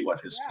can debate what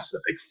his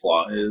specific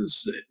flaw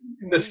is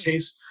in this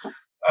case.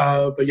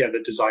 But yeah, the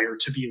desire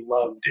to be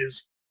loved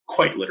is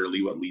quite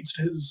literally what leads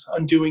to his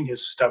undoing,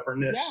 his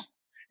stubbornness.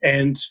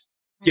 And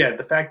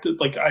the fact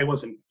that, like, I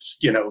wasn't,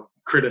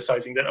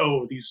 criticizing that,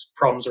 these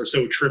problems are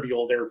so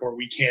trivial, therefore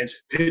we can't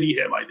pity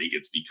him. I think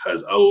it's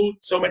because,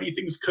 so many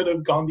things could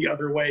have gone the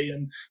other way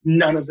and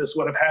none of this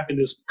would have happened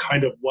is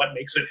kind of what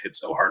makes it hit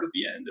so hard at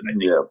the end. And I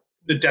think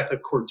the death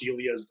of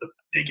Cordelia is the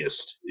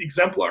biggest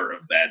exemplar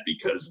of that,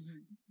 because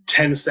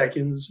 10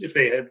 seconds, if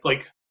they had,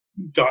 like,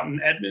 gotten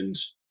Edmund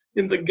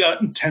in the gut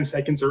 10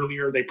 seconds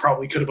earlier, they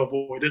probably could have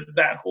avoided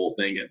that whole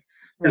thing. And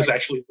there's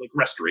actually like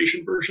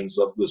restoration versions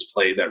of this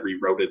play that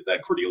rewrote it,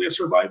 that Cordelia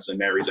survives and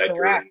marries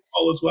Edgar and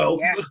all as well.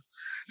 Yes,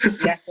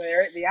 that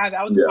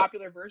was a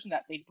popular version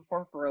that they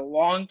performed for a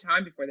long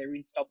time before they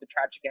reinstalled the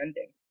tragic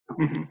ending.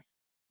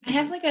 I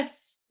have like a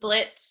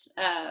split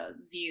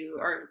view,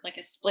 or like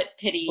a split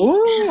pity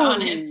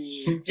on him.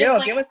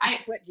 Jill, give us a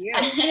split view.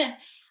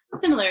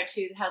 Similar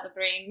to how the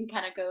brain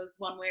kind of goes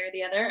one way or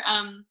the other.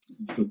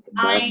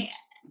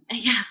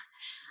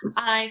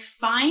 I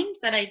find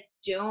that I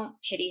don't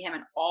pity him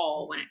at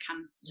all when it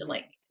comes to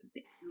like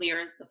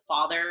Lear as the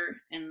father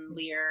and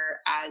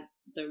Lear as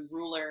the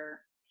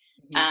ruler.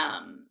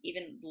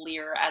 Even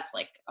Lear as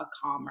like a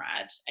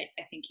comrade.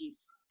 I think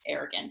he's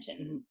arrogant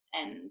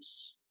and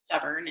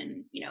stubborn,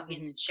 and you know,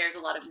 he shares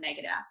a lot of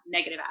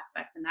negative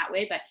aspects in that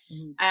way. But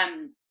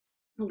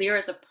Lear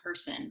as a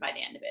person, by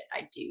the end of it,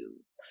 I do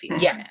feel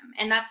for him,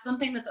 and that's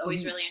something that's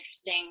always really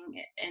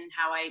interesting in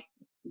how I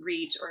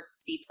read or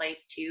see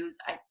plays too. Is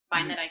I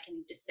find that I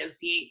can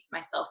dissociate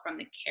myself from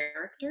the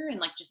character and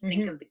like just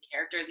think of the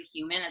character as a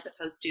human as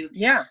opposed to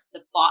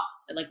the plot,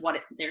 like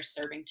what they're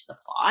serving to the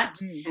plot.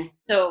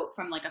 So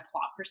from like a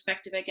plot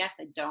perspective, I guess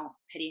I don't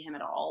pity him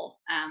at all.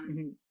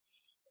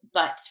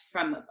 But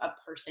from a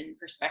person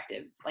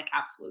perspective, like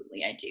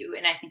absolutely I do.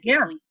 And I think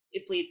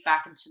it bleeds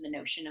back into the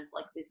notion of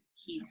like this,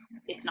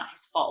 it's not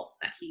his fault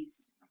that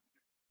he's,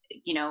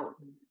 you know,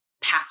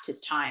 past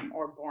his time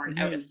or born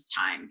out of his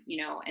time,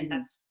 you know, and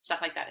that's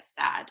stuff like that is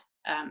sad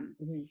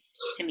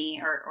to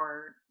me,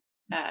 or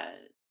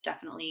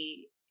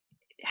definitely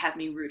has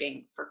me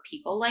rooting for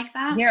people like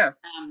that.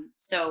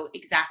 So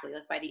exactly,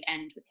 like by the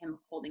end with him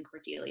holding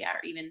Cordelia,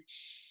 or even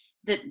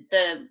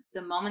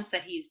the moments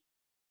that he's,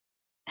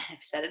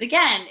 I've said it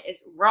again,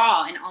 is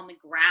raw and on the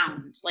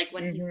ground. Like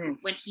when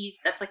he's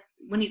that's like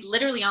when he's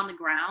literally on the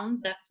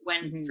ground, that's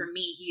when for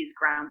me he is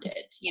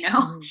grounded, you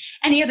know.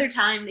 Any other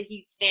time that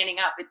he's standing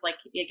up, it's like,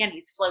 again,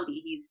 he's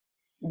floaty, he's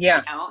you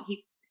know,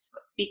 he's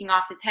speaking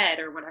off his head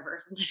or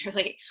whatever,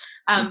 literally.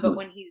 But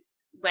when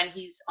he's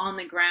on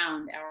the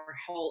ground, our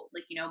whole,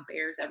 like, you know,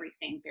 bears the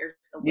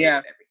weight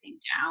of everything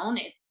down.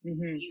 It's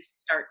you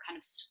start kind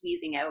of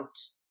squeezing out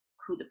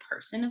who the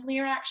person of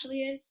Lear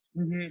actually is.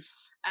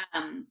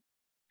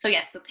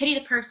 So pity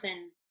the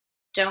person,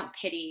 don't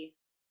pity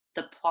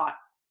the plot.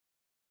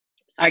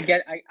 I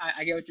get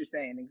what you're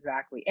saying,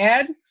 exactly.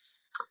 Ed,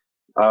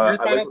 your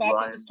final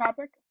thoughts on this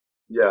topic?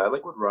 Yeah, I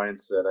like what Ryan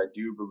said. I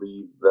do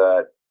believe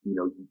that, you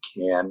know, you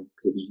can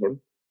pity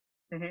him.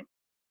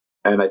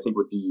 And I think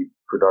what the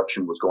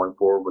production was going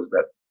for was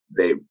that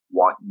they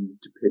want you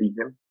to pity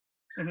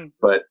him.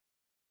 But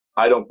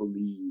I don't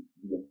believe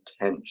the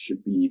intent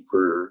should be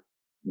for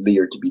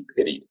Lear to be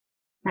pitied.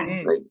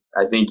 Right?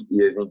 I think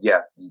you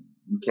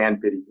can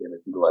pity him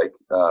if you like,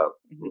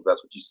 if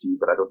that's what you see,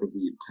 but I don't think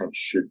the intent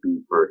should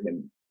be for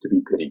him to be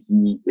pitied.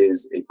 He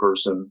is a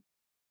person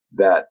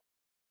that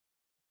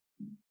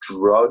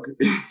dragged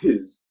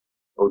his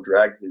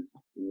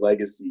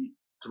legacy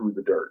through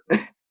the dirt.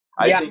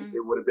 I think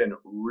it would have been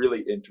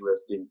really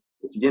interesting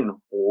if he didn't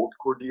hold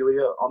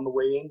Cordelia on the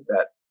way in,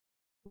 that,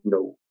 you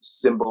know,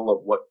 symbol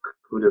of what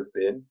could have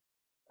been,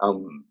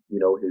 you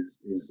know,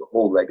 his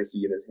whole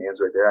legacy in his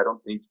hands right there.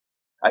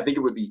 I think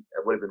it would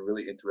have been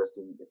really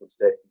interesting if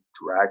instead he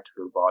dragged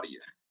her body in.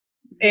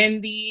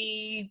 And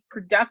the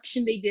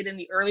production they did in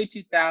the early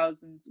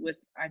 2000s with,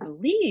 I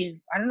don't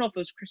know if it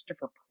was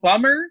Christopher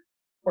Plummer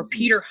or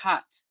Peter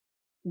Hutt.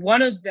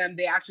 One of them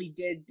they actually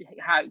did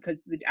have, because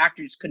the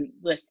actors couldn't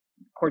lift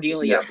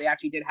Cordelia, they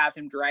actually did have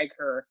him drag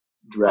her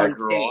on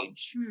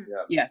stage.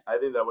 Yes. I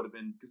think that would have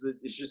been, because it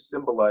just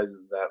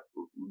symbolizes that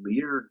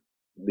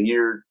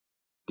Lear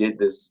did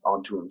this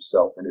onto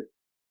himself,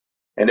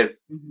 and if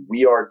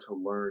we are to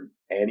learn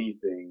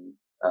anything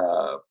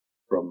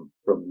from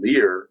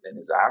Lear and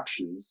his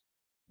actions,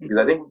 because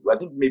I think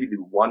maybe the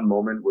one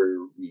moment where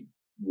we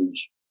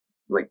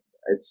like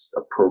it's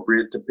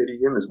appropriate to pity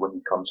him is when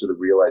he comes to the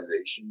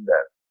realization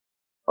that,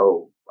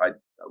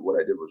 what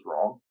I did was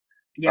wrong.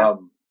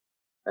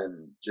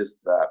 And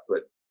just that,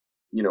 but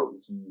you know,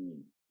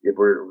 if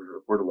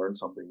we're to learn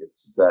something,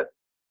 it's that,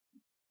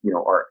 you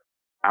know,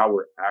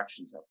 our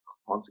actions have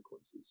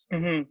consequences,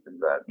 and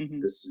that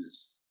this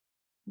is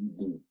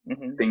the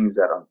things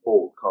that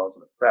unfold cause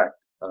and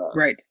effect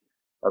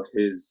of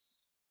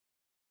his.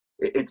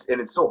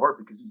 It's so hard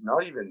because he's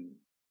not even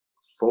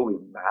fully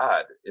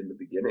mad in the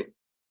beginning.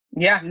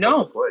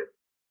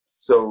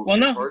 So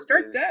he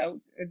starts out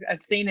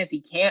as sane as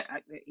he can,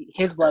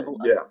 his level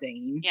of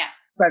sane.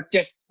 But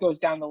just goes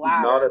down the ladder.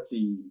 He's not at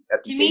the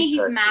to me,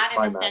 he's mad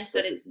in the sense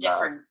that it's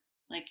different.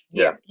 Like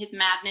his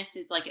madness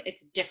is like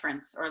it's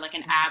difference, or like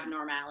an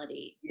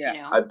abnormality. You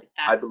know,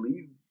 I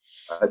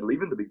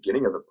believe in the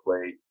beginning of the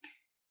play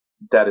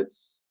that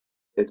it's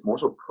more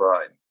so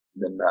pride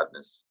than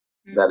madness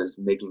that is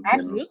making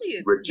him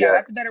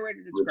reject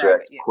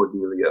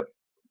Cordelia.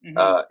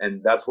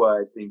 And that's why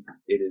I think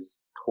it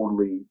is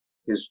totally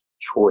his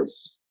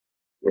choice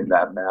in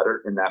that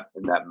matter, and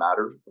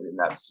in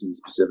that scene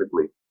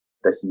specifically,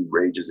 that he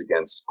rages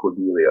against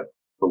Cordelia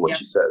for what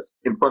she says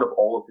in front of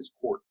all of his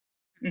court.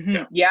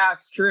 Yeah,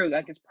 it's true.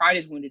 Like his pride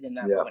is wounded in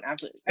that moment.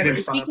 Absolutely. And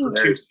they fought for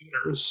 2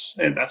 suitors,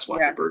 and that's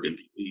why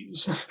Burgundy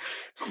leaves.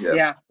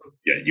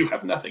 You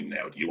have nothing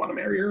now. Do you want to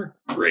marry her?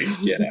 Great,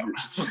 get out.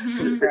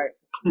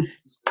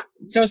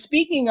 So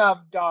speaking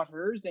of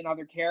daughters and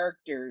other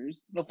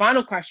characters, the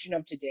final question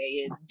of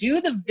today is, do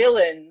the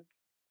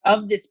villains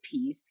of this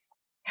piece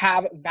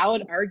have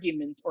valid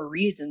arguments or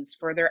reasons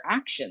for their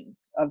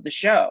actions of the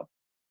show?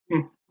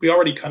 We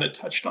already kind of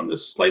touched on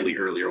this slightly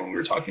earlier when we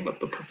were talking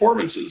about the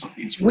performances of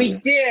these We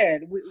villains.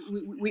 did.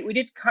 We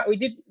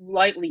did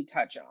lightly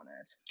touch on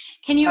it.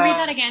 Can you read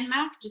that again,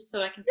 Mac, just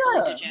so I can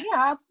fully digest?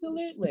 Yeah,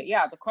 absolutely.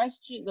 Yeah, the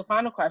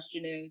final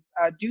question is,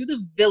 do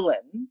the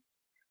villains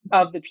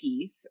of the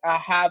piece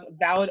have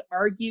valid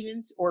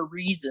arguments or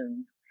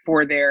reasons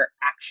for their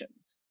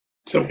actions?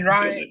 So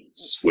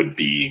villains would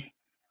be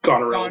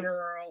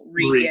Goneril,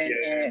 Regan,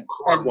 and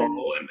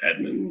Cornwall, and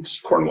Edmund.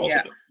 Cornwall's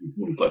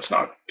let's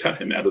not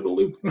cut him out of the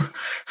loop.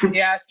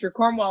 Yeah, it's true.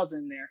 Cornwall's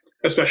in there.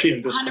 Especially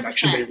in this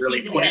production, they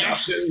really play up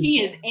his...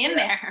 He is in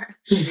there.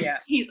 Yeah.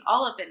 He's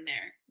all up in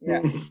there.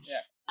 Yeah.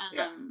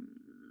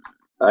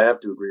 I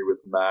have to agree with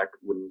Mac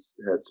when he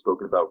had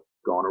spoken about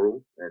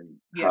Goneril and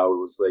how it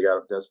was like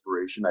out of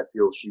desperation. I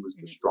feel she was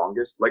the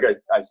strongest. Like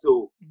I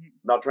still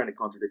not trying to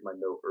contradict my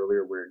note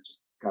earlier where it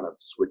just kind of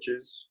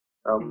switches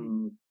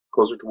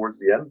closer towards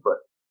the end, but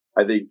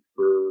I think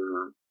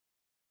for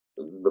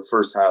the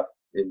first half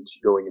into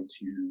going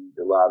into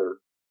the latter,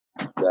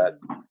 that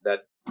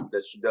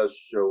she does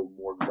show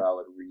more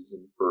valid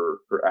reason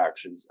for her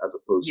actions as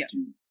opposed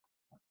to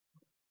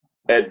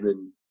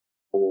Edmund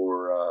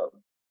or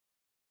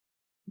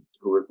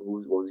what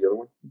was the other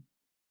one?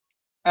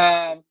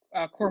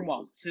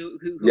 Cornwall, who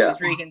is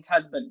Regan's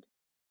husband.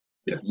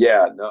 As opposed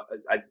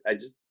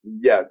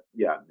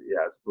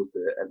to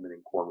Edmund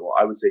and Cornwall,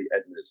 I would say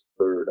Edmund is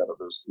third out of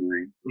those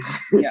three.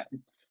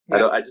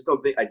 I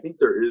think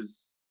there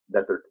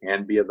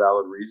can be a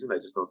valid reason. I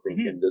just don't think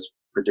in this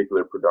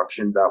particular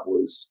production that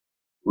was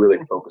really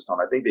focused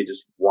on. I think they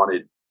just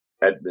wanted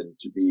Edmund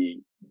to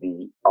be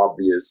the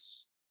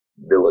obvious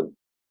villain.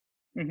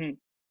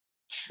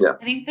 Yeah.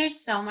 I think there's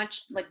so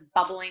much like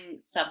bubbling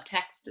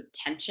subtext of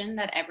tension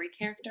that every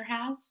character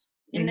has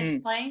in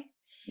this play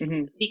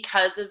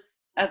because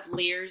of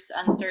Lear's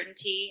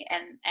uncertainty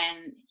and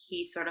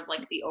he's sort of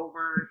like the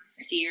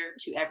overseer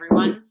to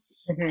everyone.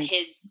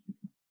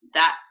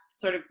 That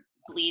sort of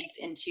bleeds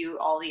into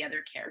all the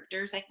other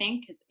characters, I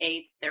think, because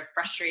they're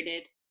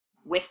frustrated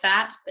with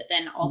that, but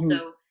then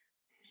also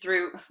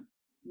through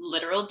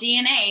literal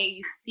DNA,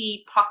 you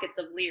see pockets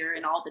of Lear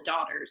in all the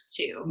daughters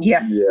too.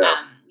 Yes.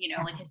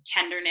 Like his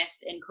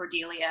tenderness in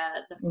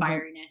Cordelia, the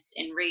fieriness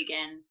in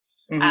Regan,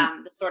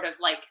 the sort of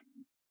like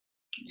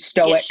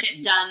stoic get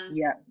shit done,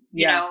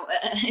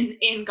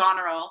 in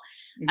Goneril.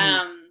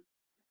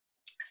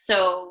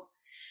 So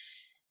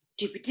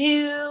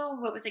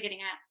what was I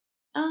getting at?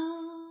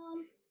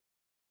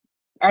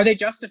 Are they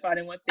justified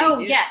in what they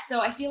do?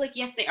 So I feel like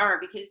yes they are,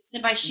 because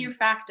by sheer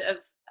fact of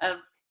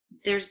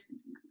there's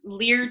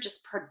Lear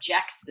just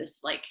projects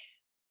this like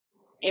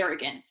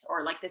arrogance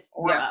or like this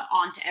aura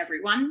onto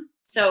everyone.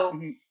 So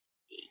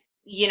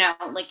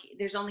like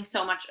there's only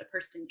so much a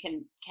person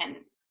can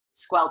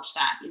squelch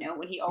that,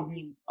 when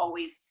he's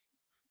always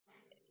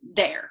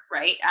there,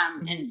 right?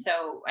 And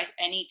so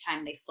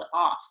anytime they flip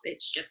off,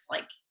 it's just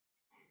like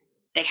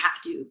they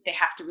have to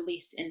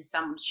release in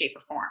some shape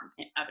or form.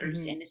 And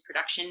others in this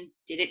production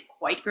did it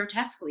quite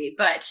grotesquely,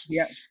 but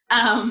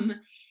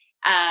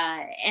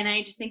and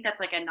I just think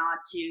that's like a nod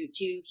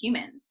to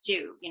humans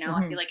too.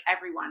 I feel like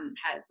everyone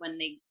had when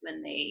they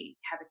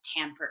have a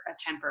temper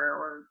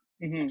or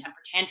a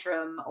temper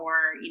tantrum,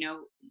 or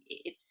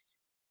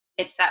it's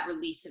that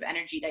release of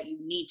energy that you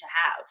need to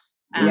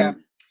have.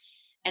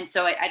 And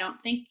so I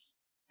don't think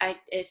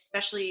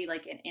especially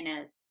like in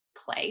a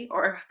play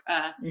or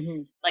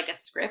like a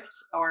script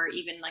or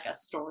even like a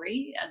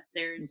story,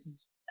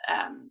 there's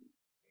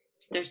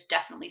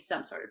definitely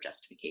some sort of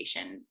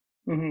justification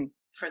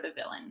for the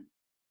villain.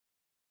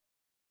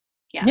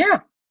 Yeah,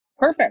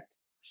 perfect,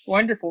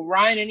 wonderful.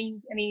 Ryan,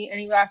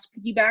 any last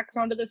piggybacks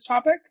onto this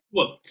topic?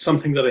 Well,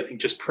 something that I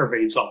think just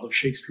pervades all of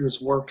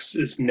Shakespeare's works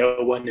is no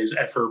one is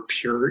ever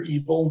pure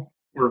evil,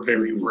 or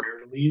very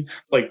rarely,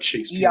 like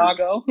Shakespeare.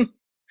 Iago.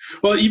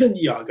 Well, even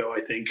Iago,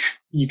 I think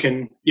you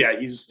can. Yeah,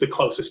 he's the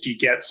closest you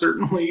get,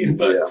 certainly.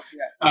 But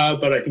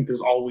but I think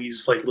there's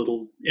always like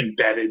little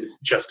embedded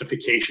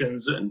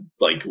justifications, and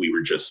like we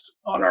were just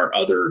on our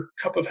other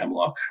Cup of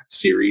Hemlock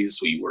series,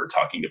 we were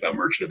talking about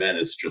Merchant of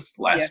Venice just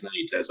last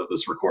night as of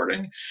this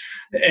recording,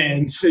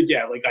 and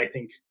like I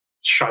think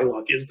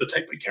Shylock is the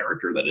type of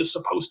character that is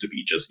supposed to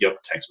be just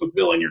textbook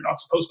villain. You're not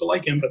supposed to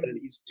like him, but then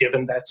he's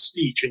given that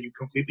speech, and you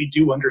completely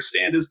do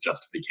understand his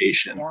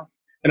justification. Yeah.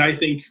 And I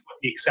think, with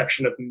the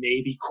exception of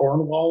maybe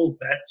Cornwall,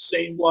 that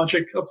same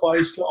logic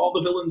applies to all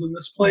the villains in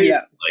this play.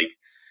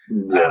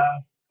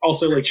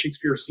 Also, like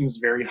Shakespeare seems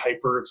very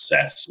hyper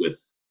obsessed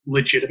with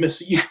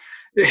legitimacy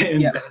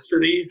and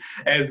bastardy,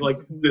 and like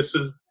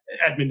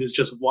Edmund is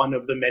just one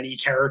of the many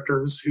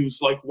characters who's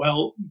like,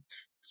 well,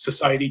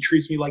 society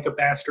treats me like a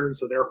bastard,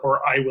 so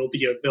therefore I will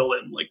be a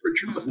villain. Like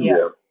Richard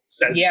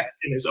says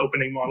in his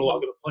opening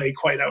monologue of the play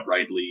quite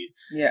outrightly.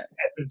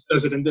 Edmund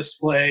says it in this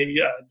play.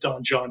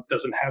 Don John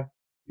doesn't have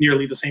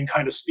nearly the same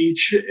kind of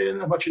speech in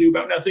Much Ado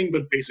About Nothing,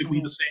 but basically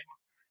the same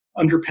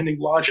underpinning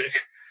logic.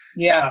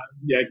 Yeah.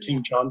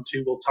 King John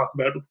 2 we'll talk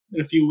about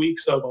in a few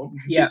weeks, so I won't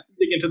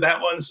dig into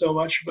that one so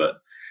much. But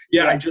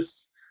I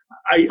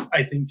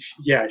think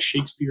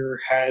Shakespeare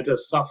had a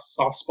soft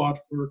spot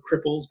for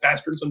cripples,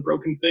 bastards, and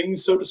broken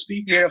things, so to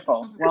speak.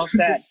 Beautiful. Well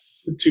said.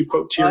 To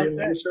quote Tyrion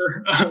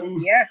Lannister.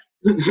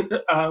 Yes.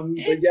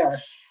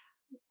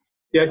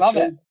 But love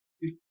it.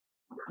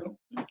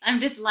 I'm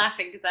just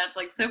laughing because that's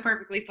like so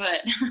perfectly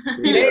put.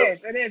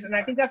 It is. And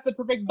I think that's the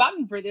perfect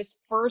button for this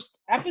first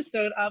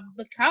episode of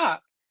The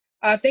Cup.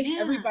 Thanks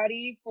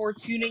everybody for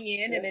tuning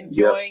in and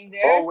enjoying this.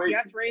 Oh, wait.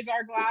 Yes, raise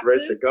our glasses. Let's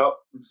raise the cup.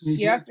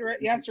 yes,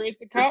 raise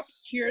the cup.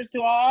 Cheers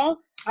to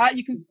all.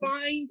 You can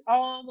find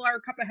all of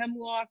our Cup of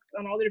Hemlocks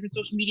on all the different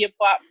social media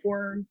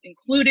platforms,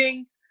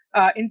 including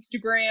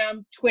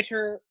Instagram,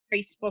 Twitter,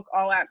 Facebook,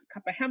 all at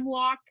Cup of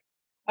Hemlock.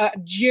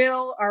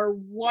 Jill, our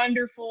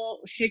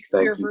wonderful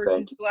Shakespeare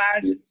virgin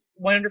 /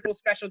 wonderful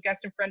special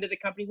guest and friend of the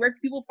company. Where can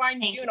people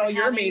find you and all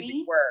your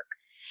amazing work?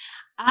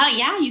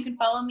 You can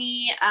follow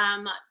me.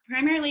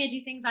 Primarily, I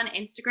do things on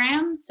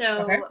Instagram.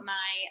 So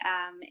my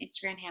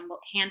Instagram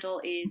handle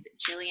is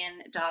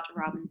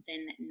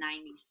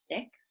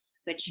Jillian.Robinson96,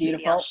 which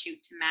maybe I'll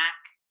shoot to Mac.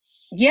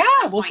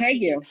 Yeah, we'll tag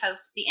you.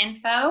 Post the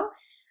info.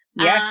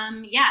 Yes.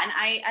 And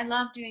I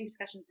love doing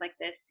discussions like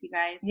this, you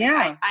guys.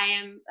 Yeah. I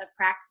am a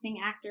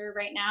practicing actor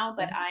right now,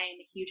 but I am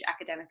a huge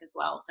academic as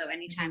well. So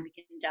anytime we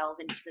can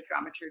delve into the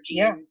dramaturgy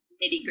and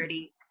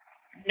nitty-gritty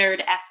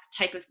nerd-esque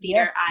type of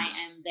theater, I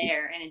am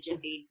there in a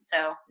jiffy.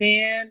 So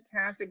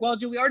fantastic. Well,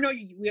 Jill, we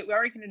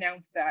already can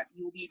announce that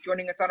you will be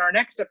joining us on our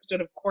next episode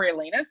of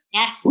Coriolanus.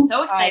 Yes,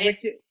 so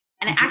excited.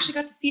 And I actually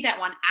got to see that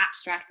one at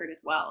Stratford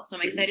as well. So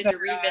I'm excited to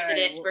revisit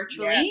it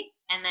virtually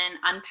and then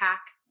unpack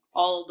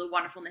all the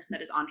wonderfulness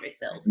that is Andre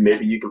Sills.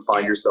 Maybe you can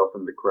find yourself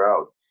in the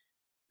crowd.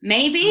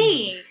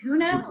 Maybe. Who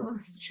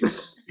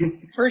knows?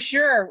 For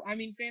sure. I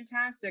mean,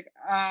 fantastic.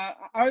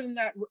 Other than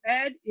that,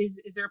 Ed, is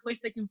there a place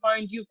they can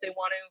find you if they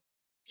want to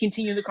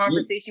continue the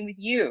conversation with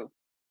you?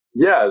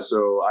 Yeah,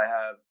 so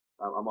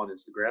I'm on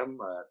Instagram,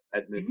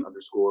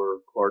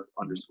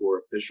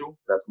 Edmund_Clark_official.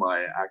 That's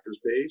my actors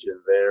page. And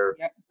there,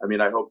 I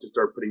mean, I hope to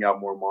start putting out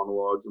more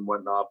monologues and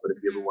whatnot, but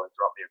if you ever want to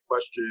drop me a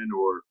question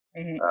or,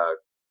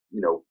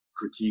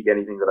 critique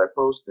anything that I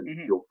post,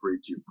 then feel free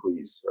to,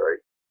 please. All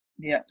right.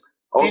 Yeah.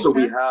 Also,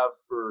 we have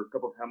for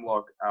Cup of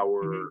Hemlock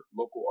our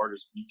local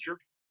artist feature.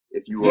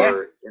 If you are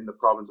in the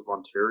province of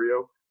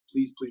Ontario,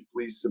 please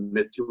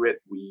submit to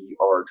it. We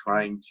are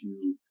trying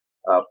to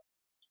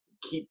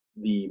keep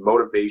the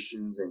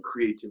motivations and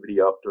creativity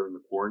up during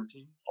the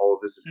quarantine. All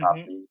of this is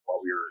happening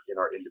while we are in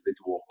our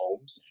individual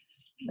homes.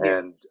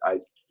 And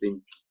I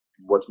think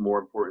what's more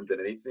important than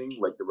anything,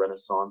 like the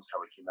Renaissance,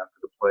 how it came after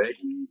the plague,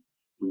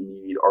 we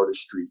need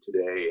artistry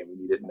today, and we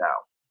need it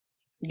now.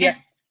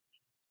 Yes.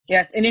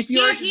 And if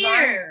you're a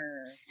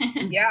designer,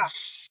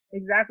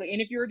 exactly.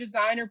 And if you're a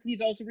designer,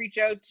 please also reach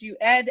out to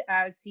Ed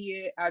as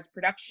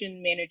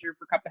production manager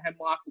for Cup of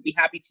Hemlock. We'll be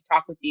happy to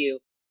talk with you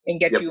and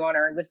get you on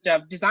our list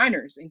of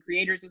designers and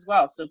creators as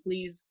well. So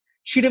please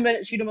shoot him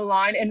a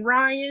line. And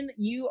Ryan,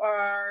 you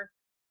are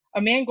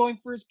a man going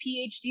for his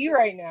PhD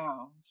right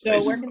now. So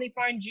where can they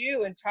find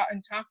you and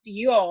talk to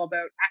you all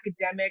about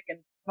academic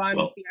and fun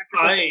theatrical?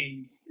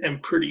 I am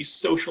pretty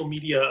social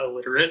media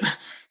illiterate,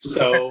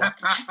 so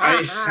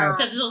I have.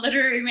 Says the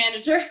literary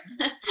manager.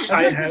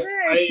 I have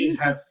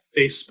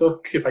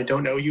Facebook. If I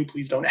don't know you,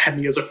 please don't add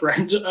me as a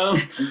friend.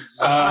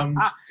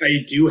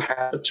 I do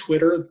have a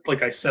Twitter.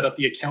 Like I set up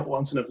the account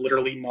once and have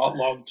literally not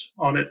logged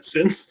on it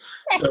since.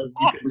 So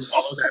you can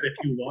follow that if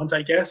you want,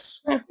 I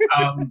guess.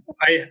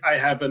 I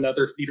have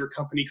another theater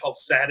company called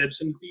Sad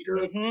Ibsen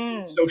Theater.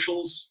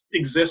 Socials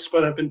exist,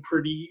 but have been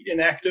pretty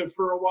inactive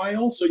for a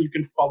while. So you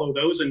can follow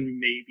those, and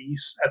maybe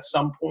at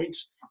some point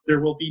there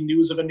will be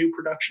news of a new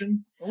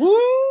production. Woo!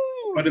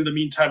 But in the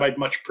meantime, I'd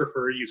much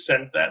prefer you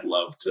send that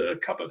love to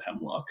Cup of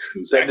Hemlock.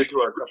 Send it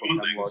to our Cup of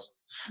Hemlock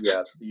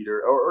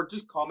theater, or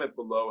just comment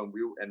below, and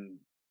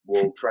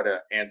we'll try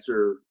to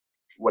answer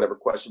whatever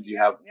questions you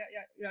have.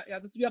 Yeah.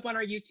 This will be up on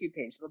our YouTube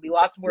page. So there'll be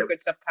lots more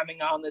good stuff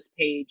coming on this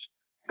page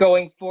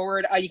going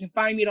forward. You can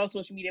find me on all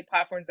social media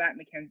platforms at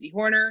Mackenzie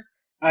Horner.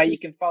 You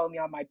can follow me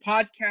on my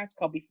podcast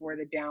called Before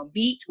the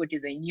Downbeat, which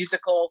is a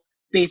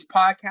musical-based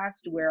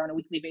podcast where on a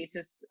weekly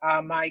basis,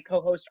 my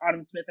co-host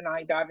Autumn Smith and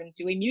I dive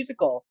into a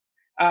musical.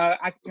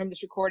 At the time of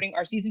this recording,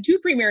 our season 2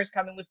 premiere is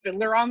coming with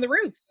Fiddler on the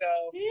Roof. So,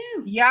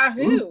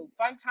 Yahoo!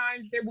 Fun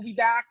times there. We'll be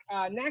back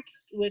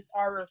next with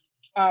our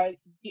a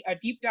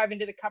deep dive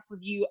into the Cup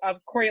review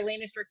of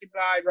Coriolanus, directed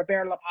by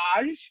Robert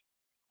Lepage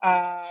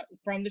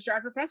from the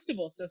Stratford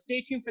Festival. So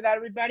stay tuned for that,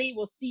 everybody.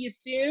 We'll see you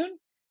soon.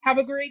 Have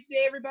a great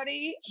day,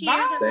 everybody. Cheers,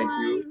 Bye. Thank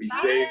you. Be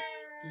safe.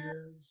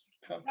 Cheers.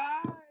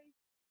 Bye.